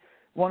maid,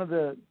 one of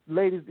the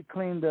ladies that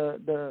cleaned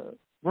the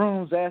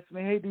rooms, asked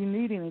me, "Hey, do you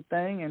need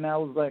anything?" And I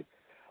was like,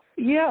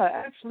 "Yeah,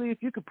 actually,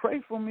 if you could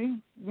pray for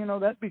me,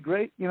 that'd be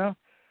great."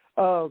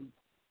 I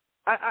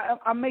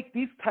make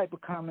these type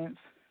of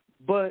comments,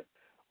 but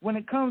when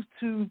it comes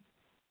to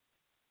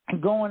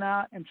going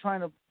out and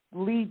trying to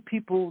lead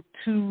people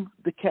to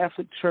the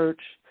Catholic Church,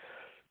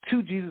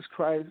 to Jesus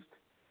Christ,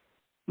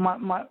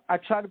 I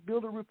try to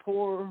build a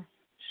rapport,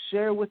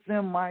 share with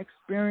them my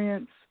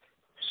experience,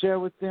 share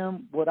with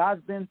them what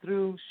I've been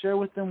through, share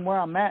with them where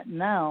I'm at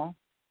now,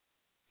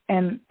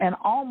 and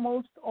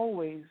almost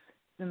always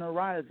then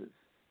arises,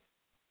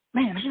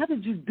 "Man, how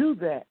did you do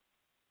that?"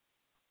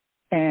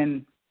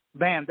 And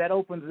bam, that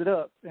opens it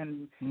up.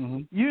 And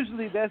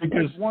usually that's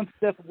just one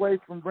step away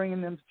from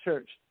bringing them to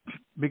church.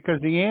 Because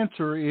the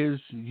answer is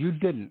you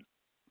didn't.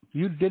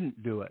 You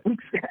didn't do it.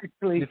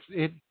 Exactly.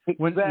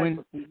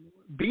 When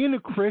being a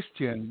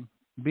Christian,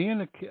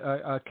 being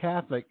a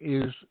Catholic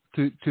is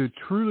to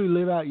truly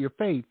live out your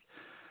faith.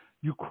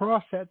 You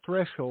cross that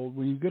threshold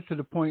when you get to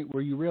the point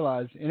where you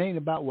realize it ain't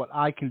about what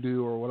I can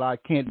do or what I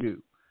can't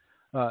do.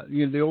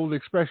 The old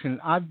expression,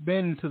 I've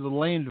been to the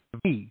land of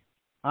me.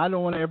 I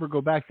don't want to ever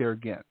go back there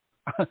again.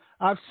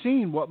 I've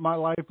seen what my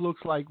life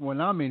looks like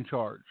when I'm in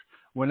charge,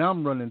 when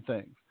I'm running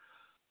things.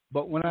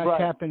 But when I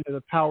tap into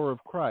the power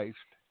of Christ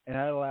and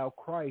I allow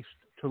Christ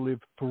to live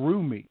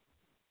through me,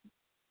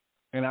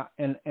 and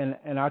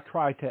I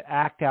try to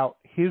act out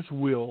His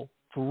will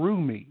through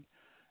me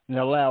and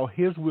allow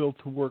His will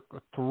to work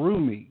through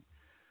me,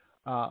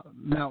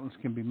 mountains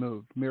can be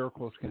moved,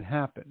 miracles can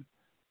happen.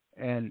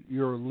 And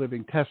you're a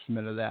living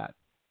testament of that.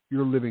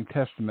 You're a living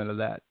testament of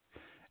that.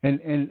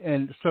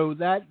 And so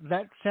that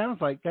sounds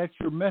like that's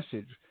your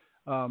message.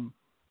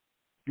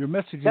 Your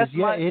message is,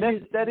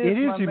 it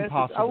is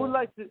impossible. I would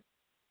like to.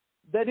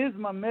 That is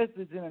my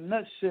message in a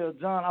nutshell,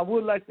 John. I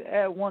would like to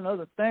add one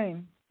other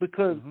thing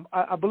because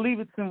I believe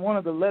it's in one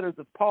of the letters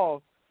of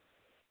Paul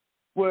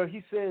where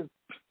he says,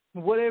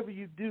 "Whatever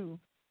you do,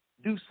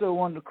 do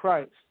so under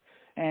Christ."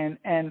 And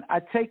I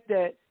take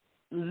that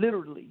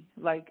literally,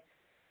 like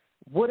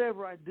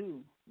whatever I do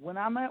when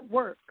I'm at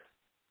work,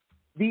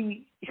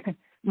 the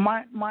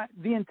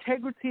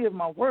integrity of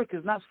my work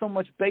is not so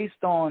much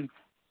based on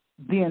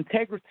the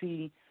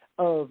integrity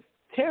of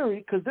Terry,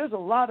 because there's a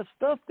lot of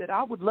stuff that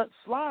I would let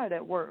slide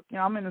at work.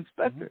 I'm an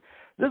inspector.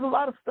 There's a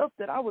lot of stuff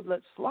that I would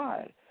let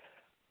slide.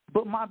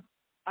 But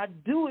I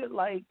do it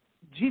like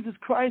Jesus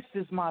Christ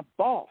is my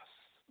boss.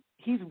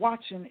 He's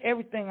watching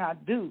everything I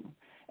do.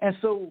 And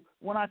so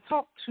when I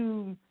talk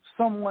to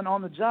someone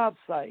on the job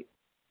site,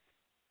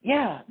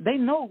 they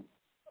know.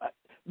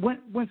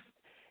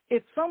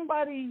 If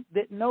somebody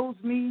that knows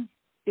me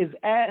is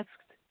asked,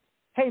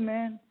 "Hey,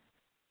 man,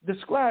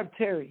 describe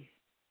Terry,"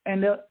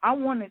 and I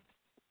wanted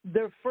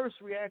their first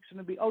reaction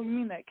to be, "Oh, you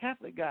mean that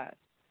Catholic guy?"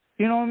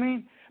 You know what I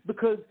mean?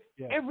 Because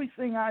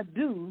everything I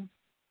do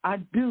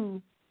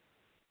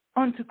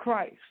unto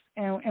Christ.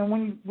 And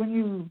when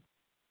you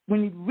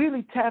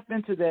really tap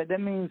into that,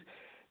 that means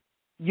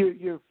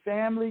your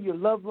family, your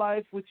love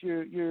life with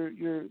your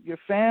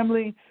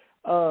family,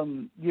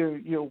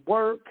 your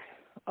work,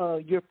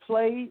 your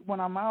play. When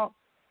I'm out,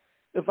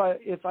 if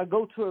I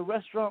go to a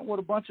restaurant with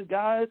a bunch of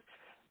guys,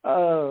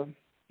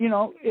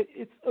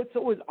 it's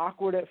always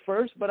awkward at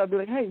first, but I'd be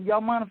like, "Hey,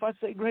 y'all mind if I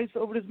say grace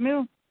over this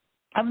meal?"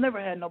 I've never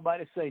had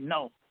nobody say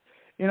no.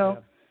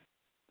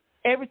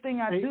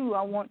 Everything I do,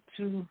 I want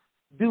to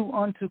do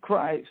unto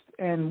Christ.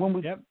 And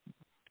when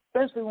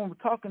especially when we're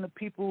talking to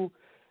people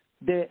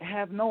that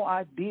have no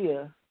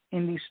idea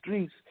in these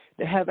streets,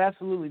 that have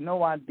absolutely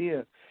no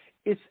idea,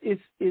 it's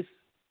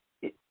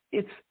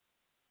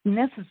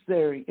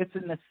necessary. It's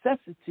a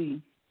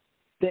necessity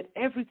that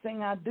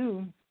everything I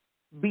do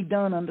be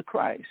done under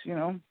Christ,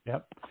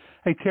 Yep.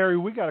 Hey, Terry,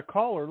 we got a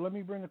caller. Let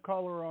me bring the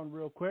caller on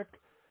real quick.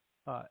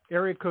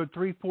 Area code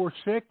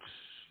 346.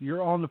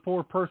 You're on the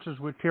Four Persons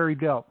with Terry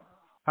Delp.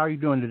 How are you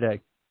doing today?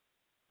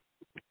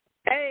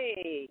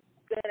 Hey,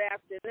 good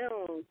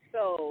afternoon.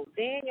 So,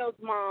 Daniel's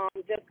mom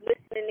just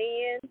listening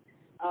in.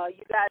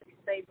 You guys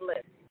stay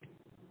blessed.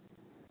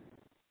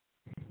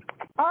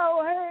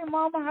 Oh, hey,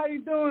 Mama, how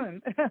you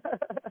doing?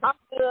 I'm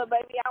good,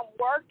 baby. I'm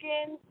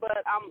working,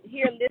 but I'm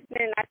here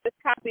listening. I just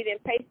copied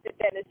and pasted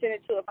that and sent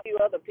it to a few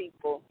other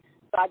people.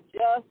 So I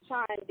just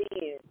chimed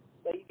in.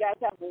 So you guys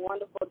have a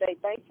wonderful day.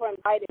 Thanks for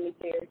inviting me,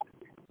 Terry.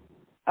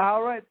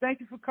 All right. Thank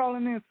you for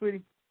calling in,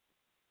 sweetie.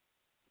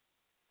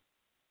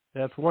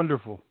 That's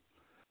wonderful.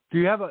 Do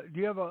you have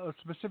a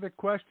specific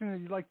question that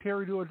you'd like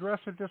Terry to address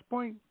at this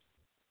point?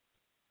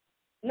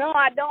 No,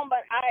 I don't,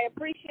 but I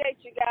appreciate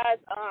you guys.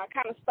 I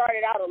kind of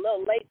started out a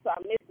little late, so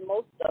I missed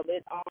most of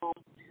it.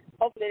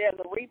 Hopefully there's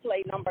a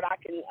replay number that I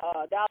can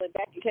dial it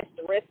back and catch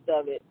the rest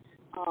of it.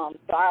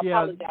 So I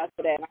apologize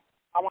for that.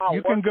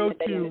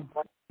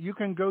 You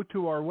can go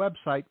to our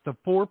website,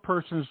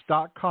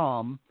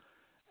 thefourpersons.com,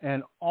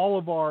 and all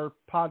of our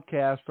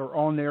podcasts are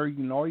on there.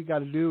 All you got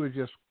to do is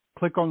just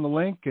click on the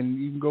link,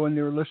 and you can go in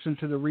there and listen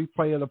to the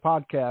replay of the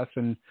podcast.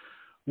 And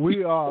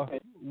we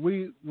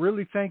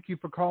really thank you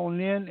for calling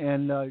in,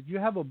 and you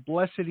have a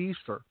blessed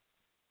Easter.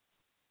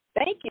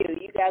 Thank you.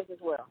 You guys as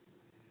well.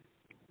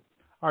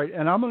 All right,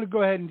 and I'm going to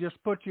go ahead and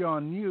just put you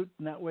on mute,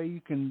 and that way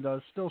you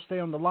can still stay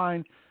on the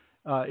line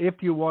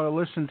if you want to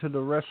listen to the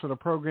rest of the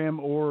program,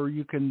 or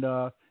you can,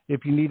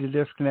 if you need to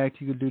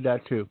disconnect, you can do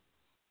that too.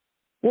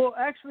 Well,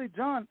 actually,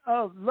 John,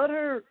 let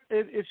her,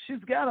 if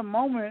she's got a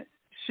moment,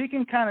 she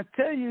can kind of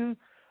tell you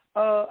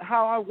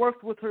how I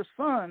worked with her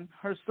son.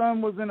 Her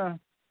son was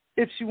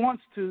if she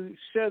wants to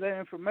share that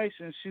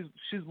information,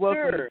 she's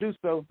welcome to do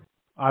so.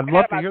 I'd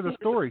love to hear the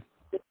story.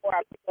 Before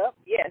I pick up,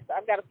 yes,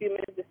 I've got a few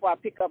minutes before I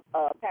pick up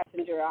a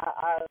passenger.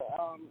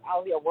 I'm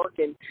out here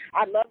working.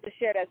 I'd love to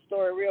share that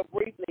story real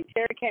briefly.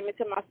 Terry came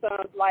into my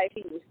son's life.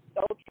 He was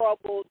so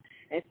troubled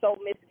and so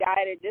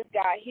misguided. This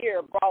guy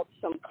here brought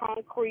some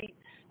concrete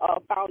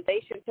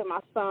foundation to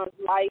my son's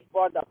life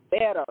for the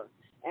better,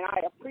 and I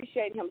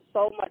appreciate him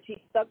so much.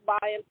 He stuck by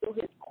him through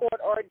his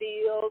court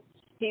ordeals.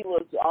 He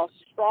was a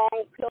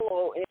strong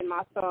pillow in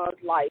my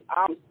son's life.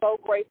 I'm so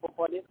grateful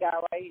for this guy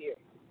right here.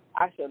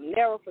 I shall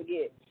never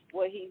forget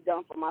what he's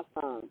done for my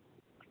son.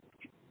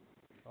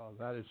 Oh,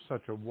 that is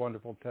such a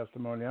wonderful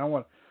testimony. I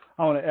want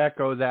to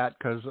echo that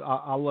because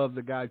I love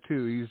the guy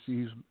too.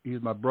 He's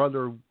my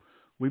brother.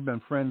 We've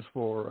been friends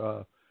for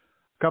a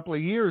couple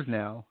of years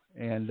now,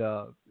 and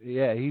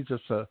he's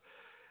just a.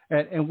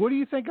 And what do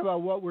you think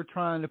about what we're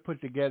trying to put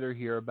together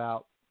here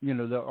about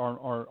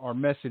our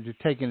message of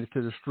taking it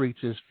to the streets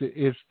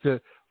is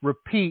to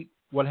repeat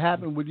what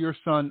happened with your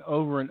son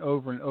over and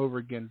over and over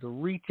again, to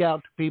reach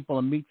out to people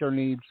and meet their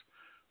needs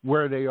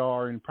where they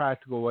are in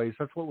practical ways.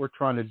 That's what we're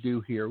trying to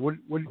do here. What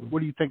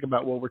do you think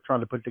about what we're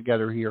trying to put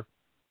together here?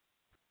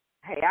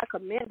 Hey, I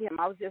commend him.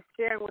 I was just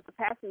sharing with the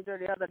passenger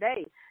the other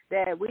day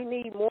that we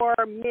need more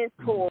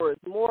mentors,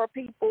 more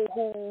people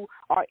who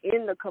are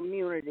in the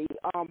community,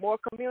 more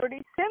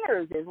community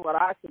centers is what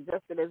I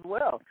suggested as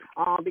well,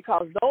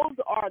 because those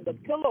are the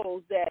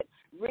pillars that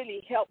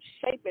really help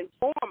shape and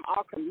form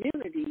our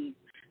communities.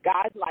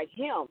 Guys like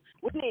him,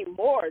 we need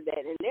more of that,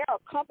 and there are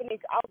companies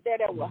out there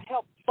that will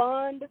help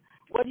fund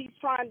what he's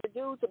trying to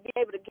do to be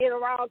able to get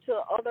around to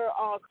other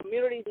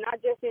communities,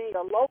 not just in the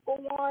local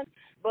one,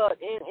 but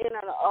in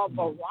a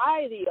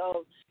variety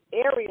of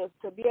areas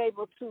to be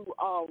able to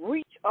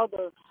reach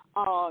other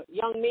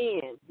young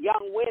men,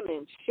 young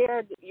women,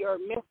 share your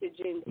message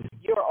and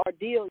your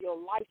ordeal, your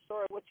life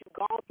story, what you've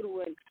gone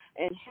through,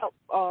 and help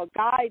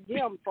guide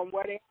them from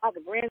where they are.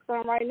 The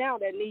grandson right now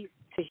that needs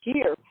to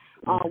hear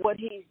what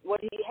he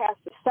has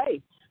to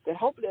say, that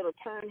hopefully it'll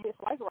turn his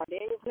life around.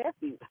 And his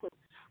nephew,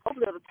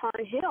 hopefully it'll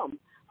turn him.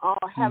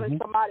 Having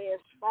somebody as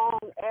strong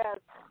as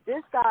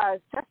this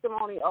guy's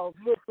testimony of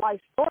his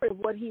life story,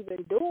 what he's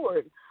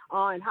endured,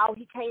 and how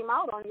he came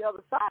out on the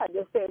other side,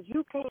 that says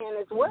you can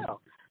as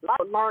well. I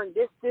learned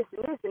this, and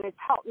this, and it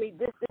taught me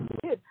this, and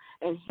this.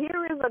 And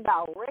here is a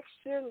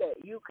direction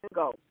that you can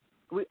go.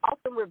 We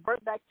often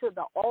revert back to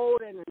the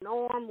old and the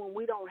norm when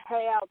we don't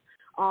have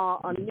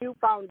a new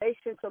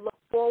foundation to look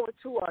forward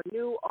to, a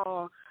new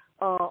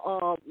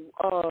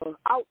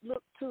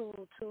outlook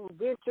to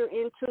venture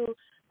into.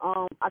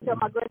 I tell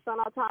my grandson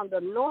all the time, the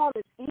norm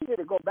is easy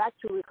to go back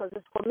to because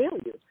it's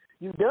familiar.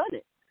 You've done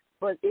it.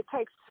 But it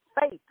takes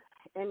faith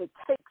and it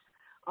takes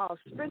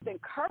strength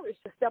and courage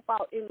to step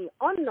out in the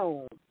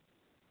unknown.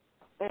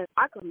 And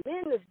I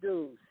commend this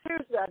dude.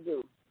 Seriously, I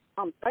do.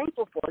 I'm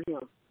thankful for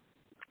him.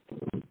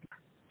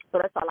 So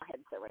that's all I had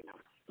to say right now.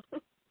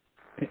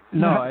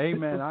 No,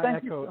 amen.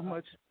 Thank you so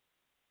much.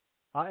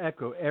 I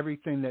echo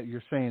everything that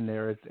you're saying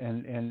there,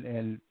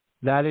 and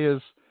that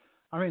is,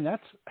 I mean,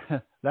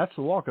 that's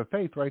the walk of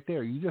faith right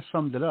there. You just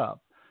summed it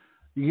up.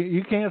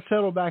 You can't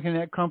settle back in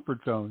that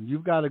comfort zone.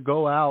 You've got to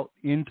go out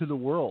into the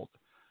world,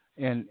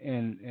 and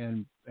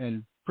it's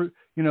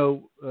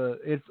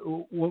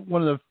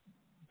one of the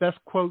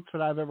best quotes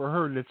that I've ever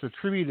heard. It's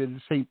attributed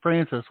to St.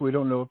 Francis. We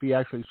don't know if he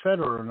actually said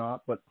it or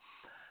not, but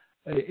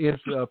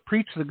it's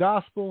preach the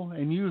gospel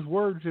and use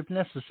words if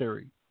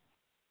necessary.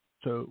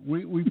 So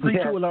we preach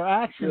it with our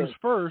actions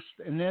first,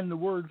 and then the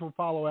words will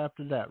follow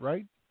after that,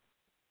 right?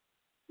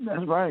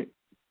 That's right.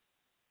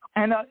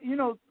 And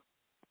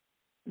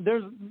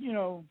there's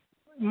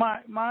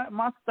my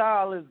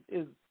style is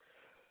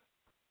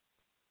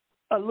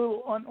a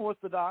little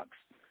unorthodox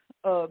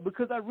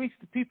because I reach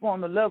the people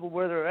on the level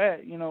where they're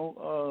at,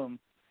 and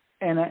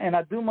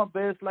I do my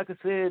best. Like I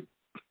said,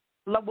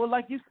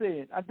 like you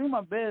said, I do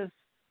my best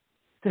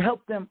to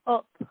help them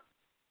up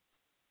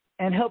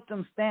and help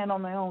them stand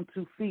on their own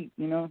 2 feet,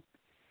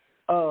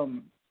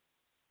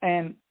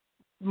 and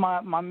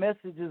my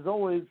message is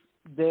always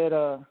that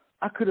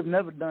I could have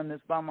never done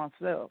this by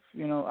myself.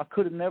 I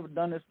could have never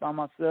done this by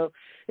myself.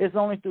 It's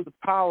only through the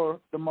power,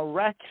 the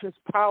miraculous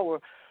power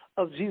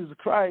of Jesus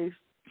Christ,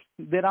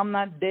 that I'm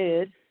not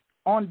dead,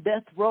 on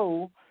death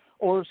row,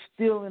 or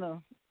still in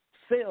a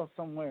cell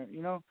somewhere,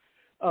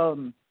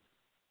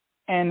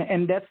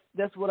 And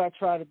that's what I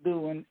try to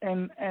do.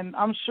 And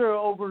I'm sure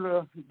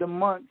over the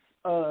months,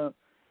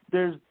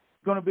 there's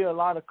going to be a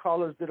lot of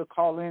callers that'll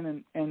call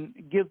in and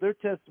give their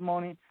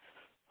testimony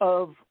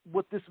of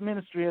what this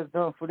ministry has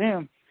done for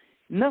them.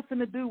 Nothing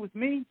to do with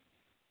me.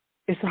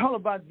 It's all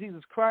about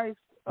Jesus Christ.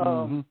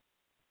 And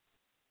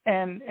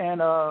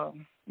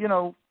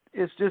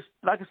it's just,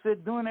 like I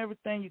said, doing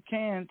everything you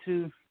can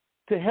to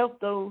help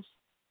those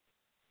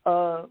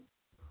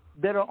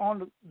that are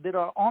on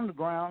the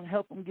ground,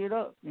 help them get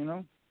up,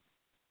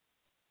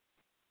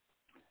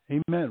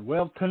 Amen.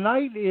 Well,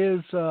 tonight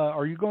is.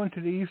 Are you going to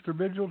the Easter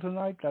Vigil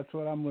tonight? That's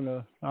what I'm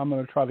gonna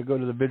try to go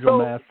to the Vigil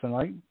Mass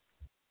tonight.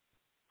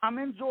 I'm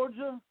in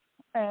Georgia,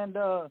 and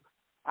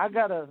I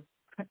gotta.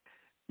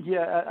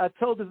 Yeah, I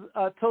told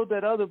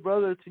that other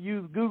brother to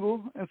use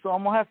Google, and so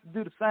I'm gonna have to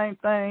do the same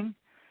thing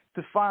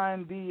to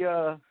find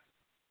the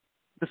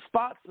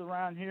spots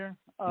around here.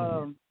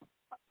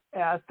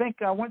 I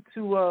think I went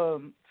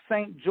to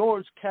St.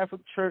 George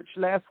Catholic Church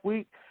last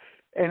week,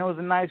 and it was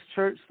a nice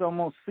church. So I'm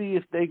gonna see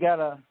if they got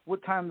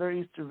what time their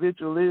Easter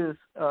Vigil is.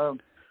 I'm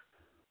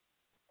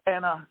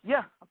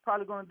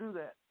probably gonna do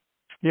that.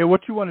 Yeah,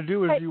 what you want to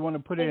do is you want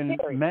to put in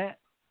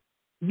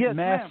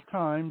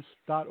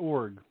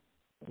masstimes.org.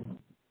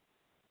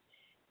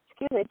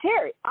 Excuse me,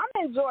 Terry, I'm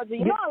in Georgia.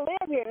 I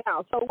live here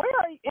now. So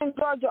where in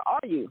Georgia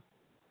are you?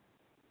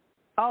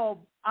 Oh,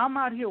 I'm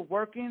out here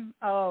working.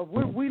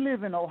 We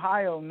live in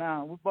Ohio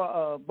now. We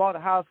bought a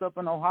house up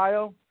in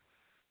Ohio.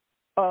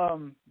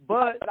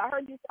 But I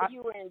heard you say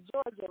you were in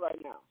Georgia right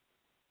now.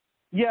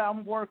 Yeah,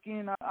 I'm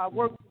working. I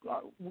work.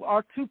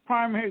 Our two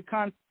primary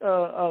clients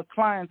are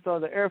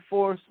the Air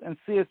Force and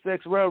CSX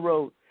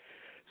Railroad.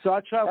 So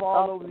I travel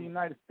all over the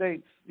United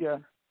States. Yeah.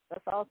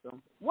 That's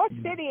awesome. What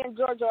city in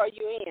Georgia are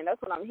you in?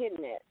 That's what I'm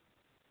hitting at.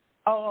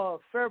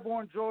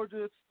 Fairborn,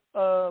 Georgia. It's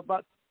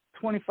about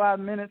 25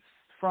 minutes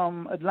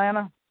from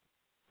Atlanta.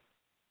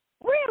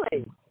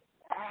 Really?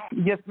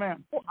 Yes,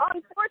 ma'am. Well,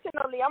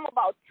 unfortunately, I'm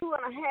about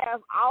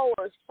 2.5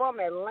 hours from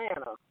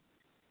Atlanta.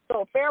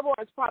 So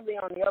Fairborn is probably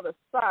on the other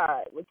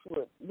side, which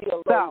would be a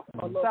little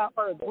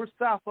further. We're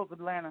south of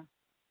Atlanta.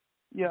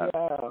 Yeah.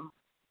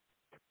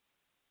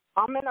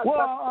 I'm in Augusta.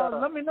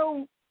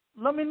 Well,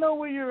 let me know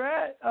where you're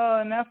at,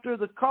 and after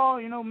the call,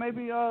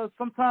 maybe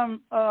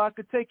sometime I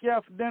could take you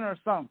out for dinner or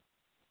something.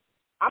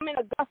 I'm in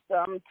Augusta.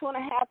 I'm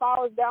 2.5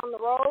 hours down the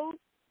road.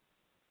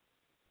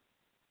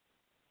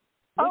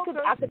 I could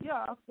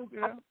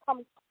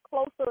come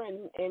closer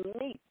and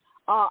meet.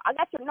 I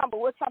got your number.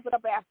 We'll chop it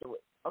up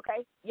afterwards.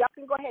 Okay? Y'all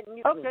can go ahead and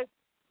mute me.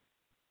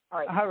 All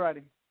right. All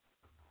righty.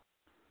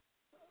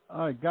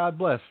 All right. God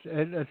bless.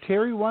 And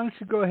Terry, why don't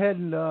you go ahead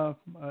and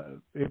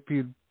if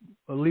you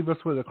leave us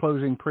with a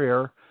closing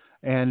prayer,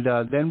 and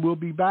then we'll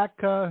be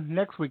back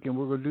next weekend.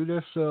 We're going to do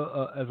this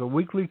as a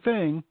weekly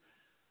thing.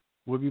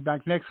 We'll be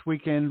back next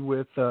weekend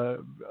with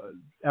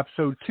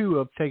episode 2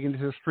 of Taking to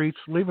the Streets.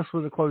 Leave us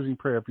with a closing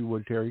prayer, if you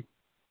would, Terry.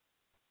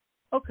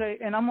 Okay,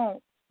 and I'm going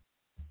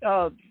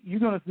you're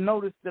going to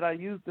notice that I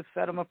use the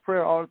Fatima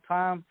prayer all the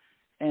time,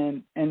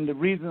 and the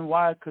reason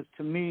why, because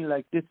to me,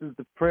 like, this is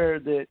the prayer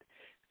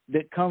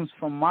that comes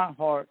from my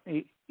heart,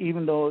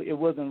 even though it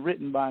wasn't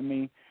written by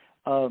me,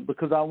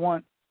 because I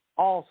want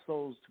all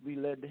souls to be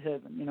led to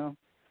heaven,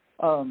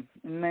 In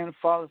the name of the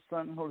Father,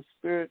 Son, and Holy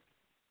Spirit,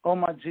 oh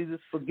my Jesus,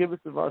 forgive us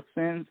of our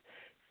sins,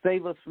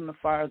 save us from the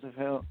fires of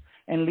hell,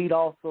 and lead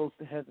all souls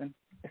to heaven,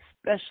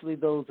 especially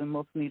those in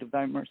most need of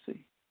thy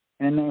mercy.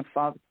 In the name of the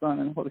Father, Son,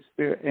 and Holy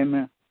Spirit,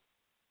 amen.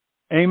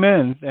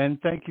 Amen. And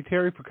thank you,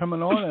 Terry, for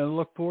coming on, and I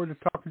look forward to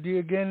talking to you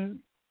again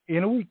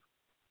in a week.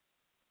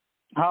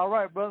 All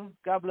right, brother.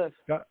 God bless.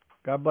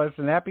 God bless,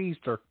 and happy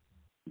Easter.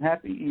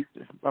 Happy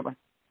Easter. Bye-bye.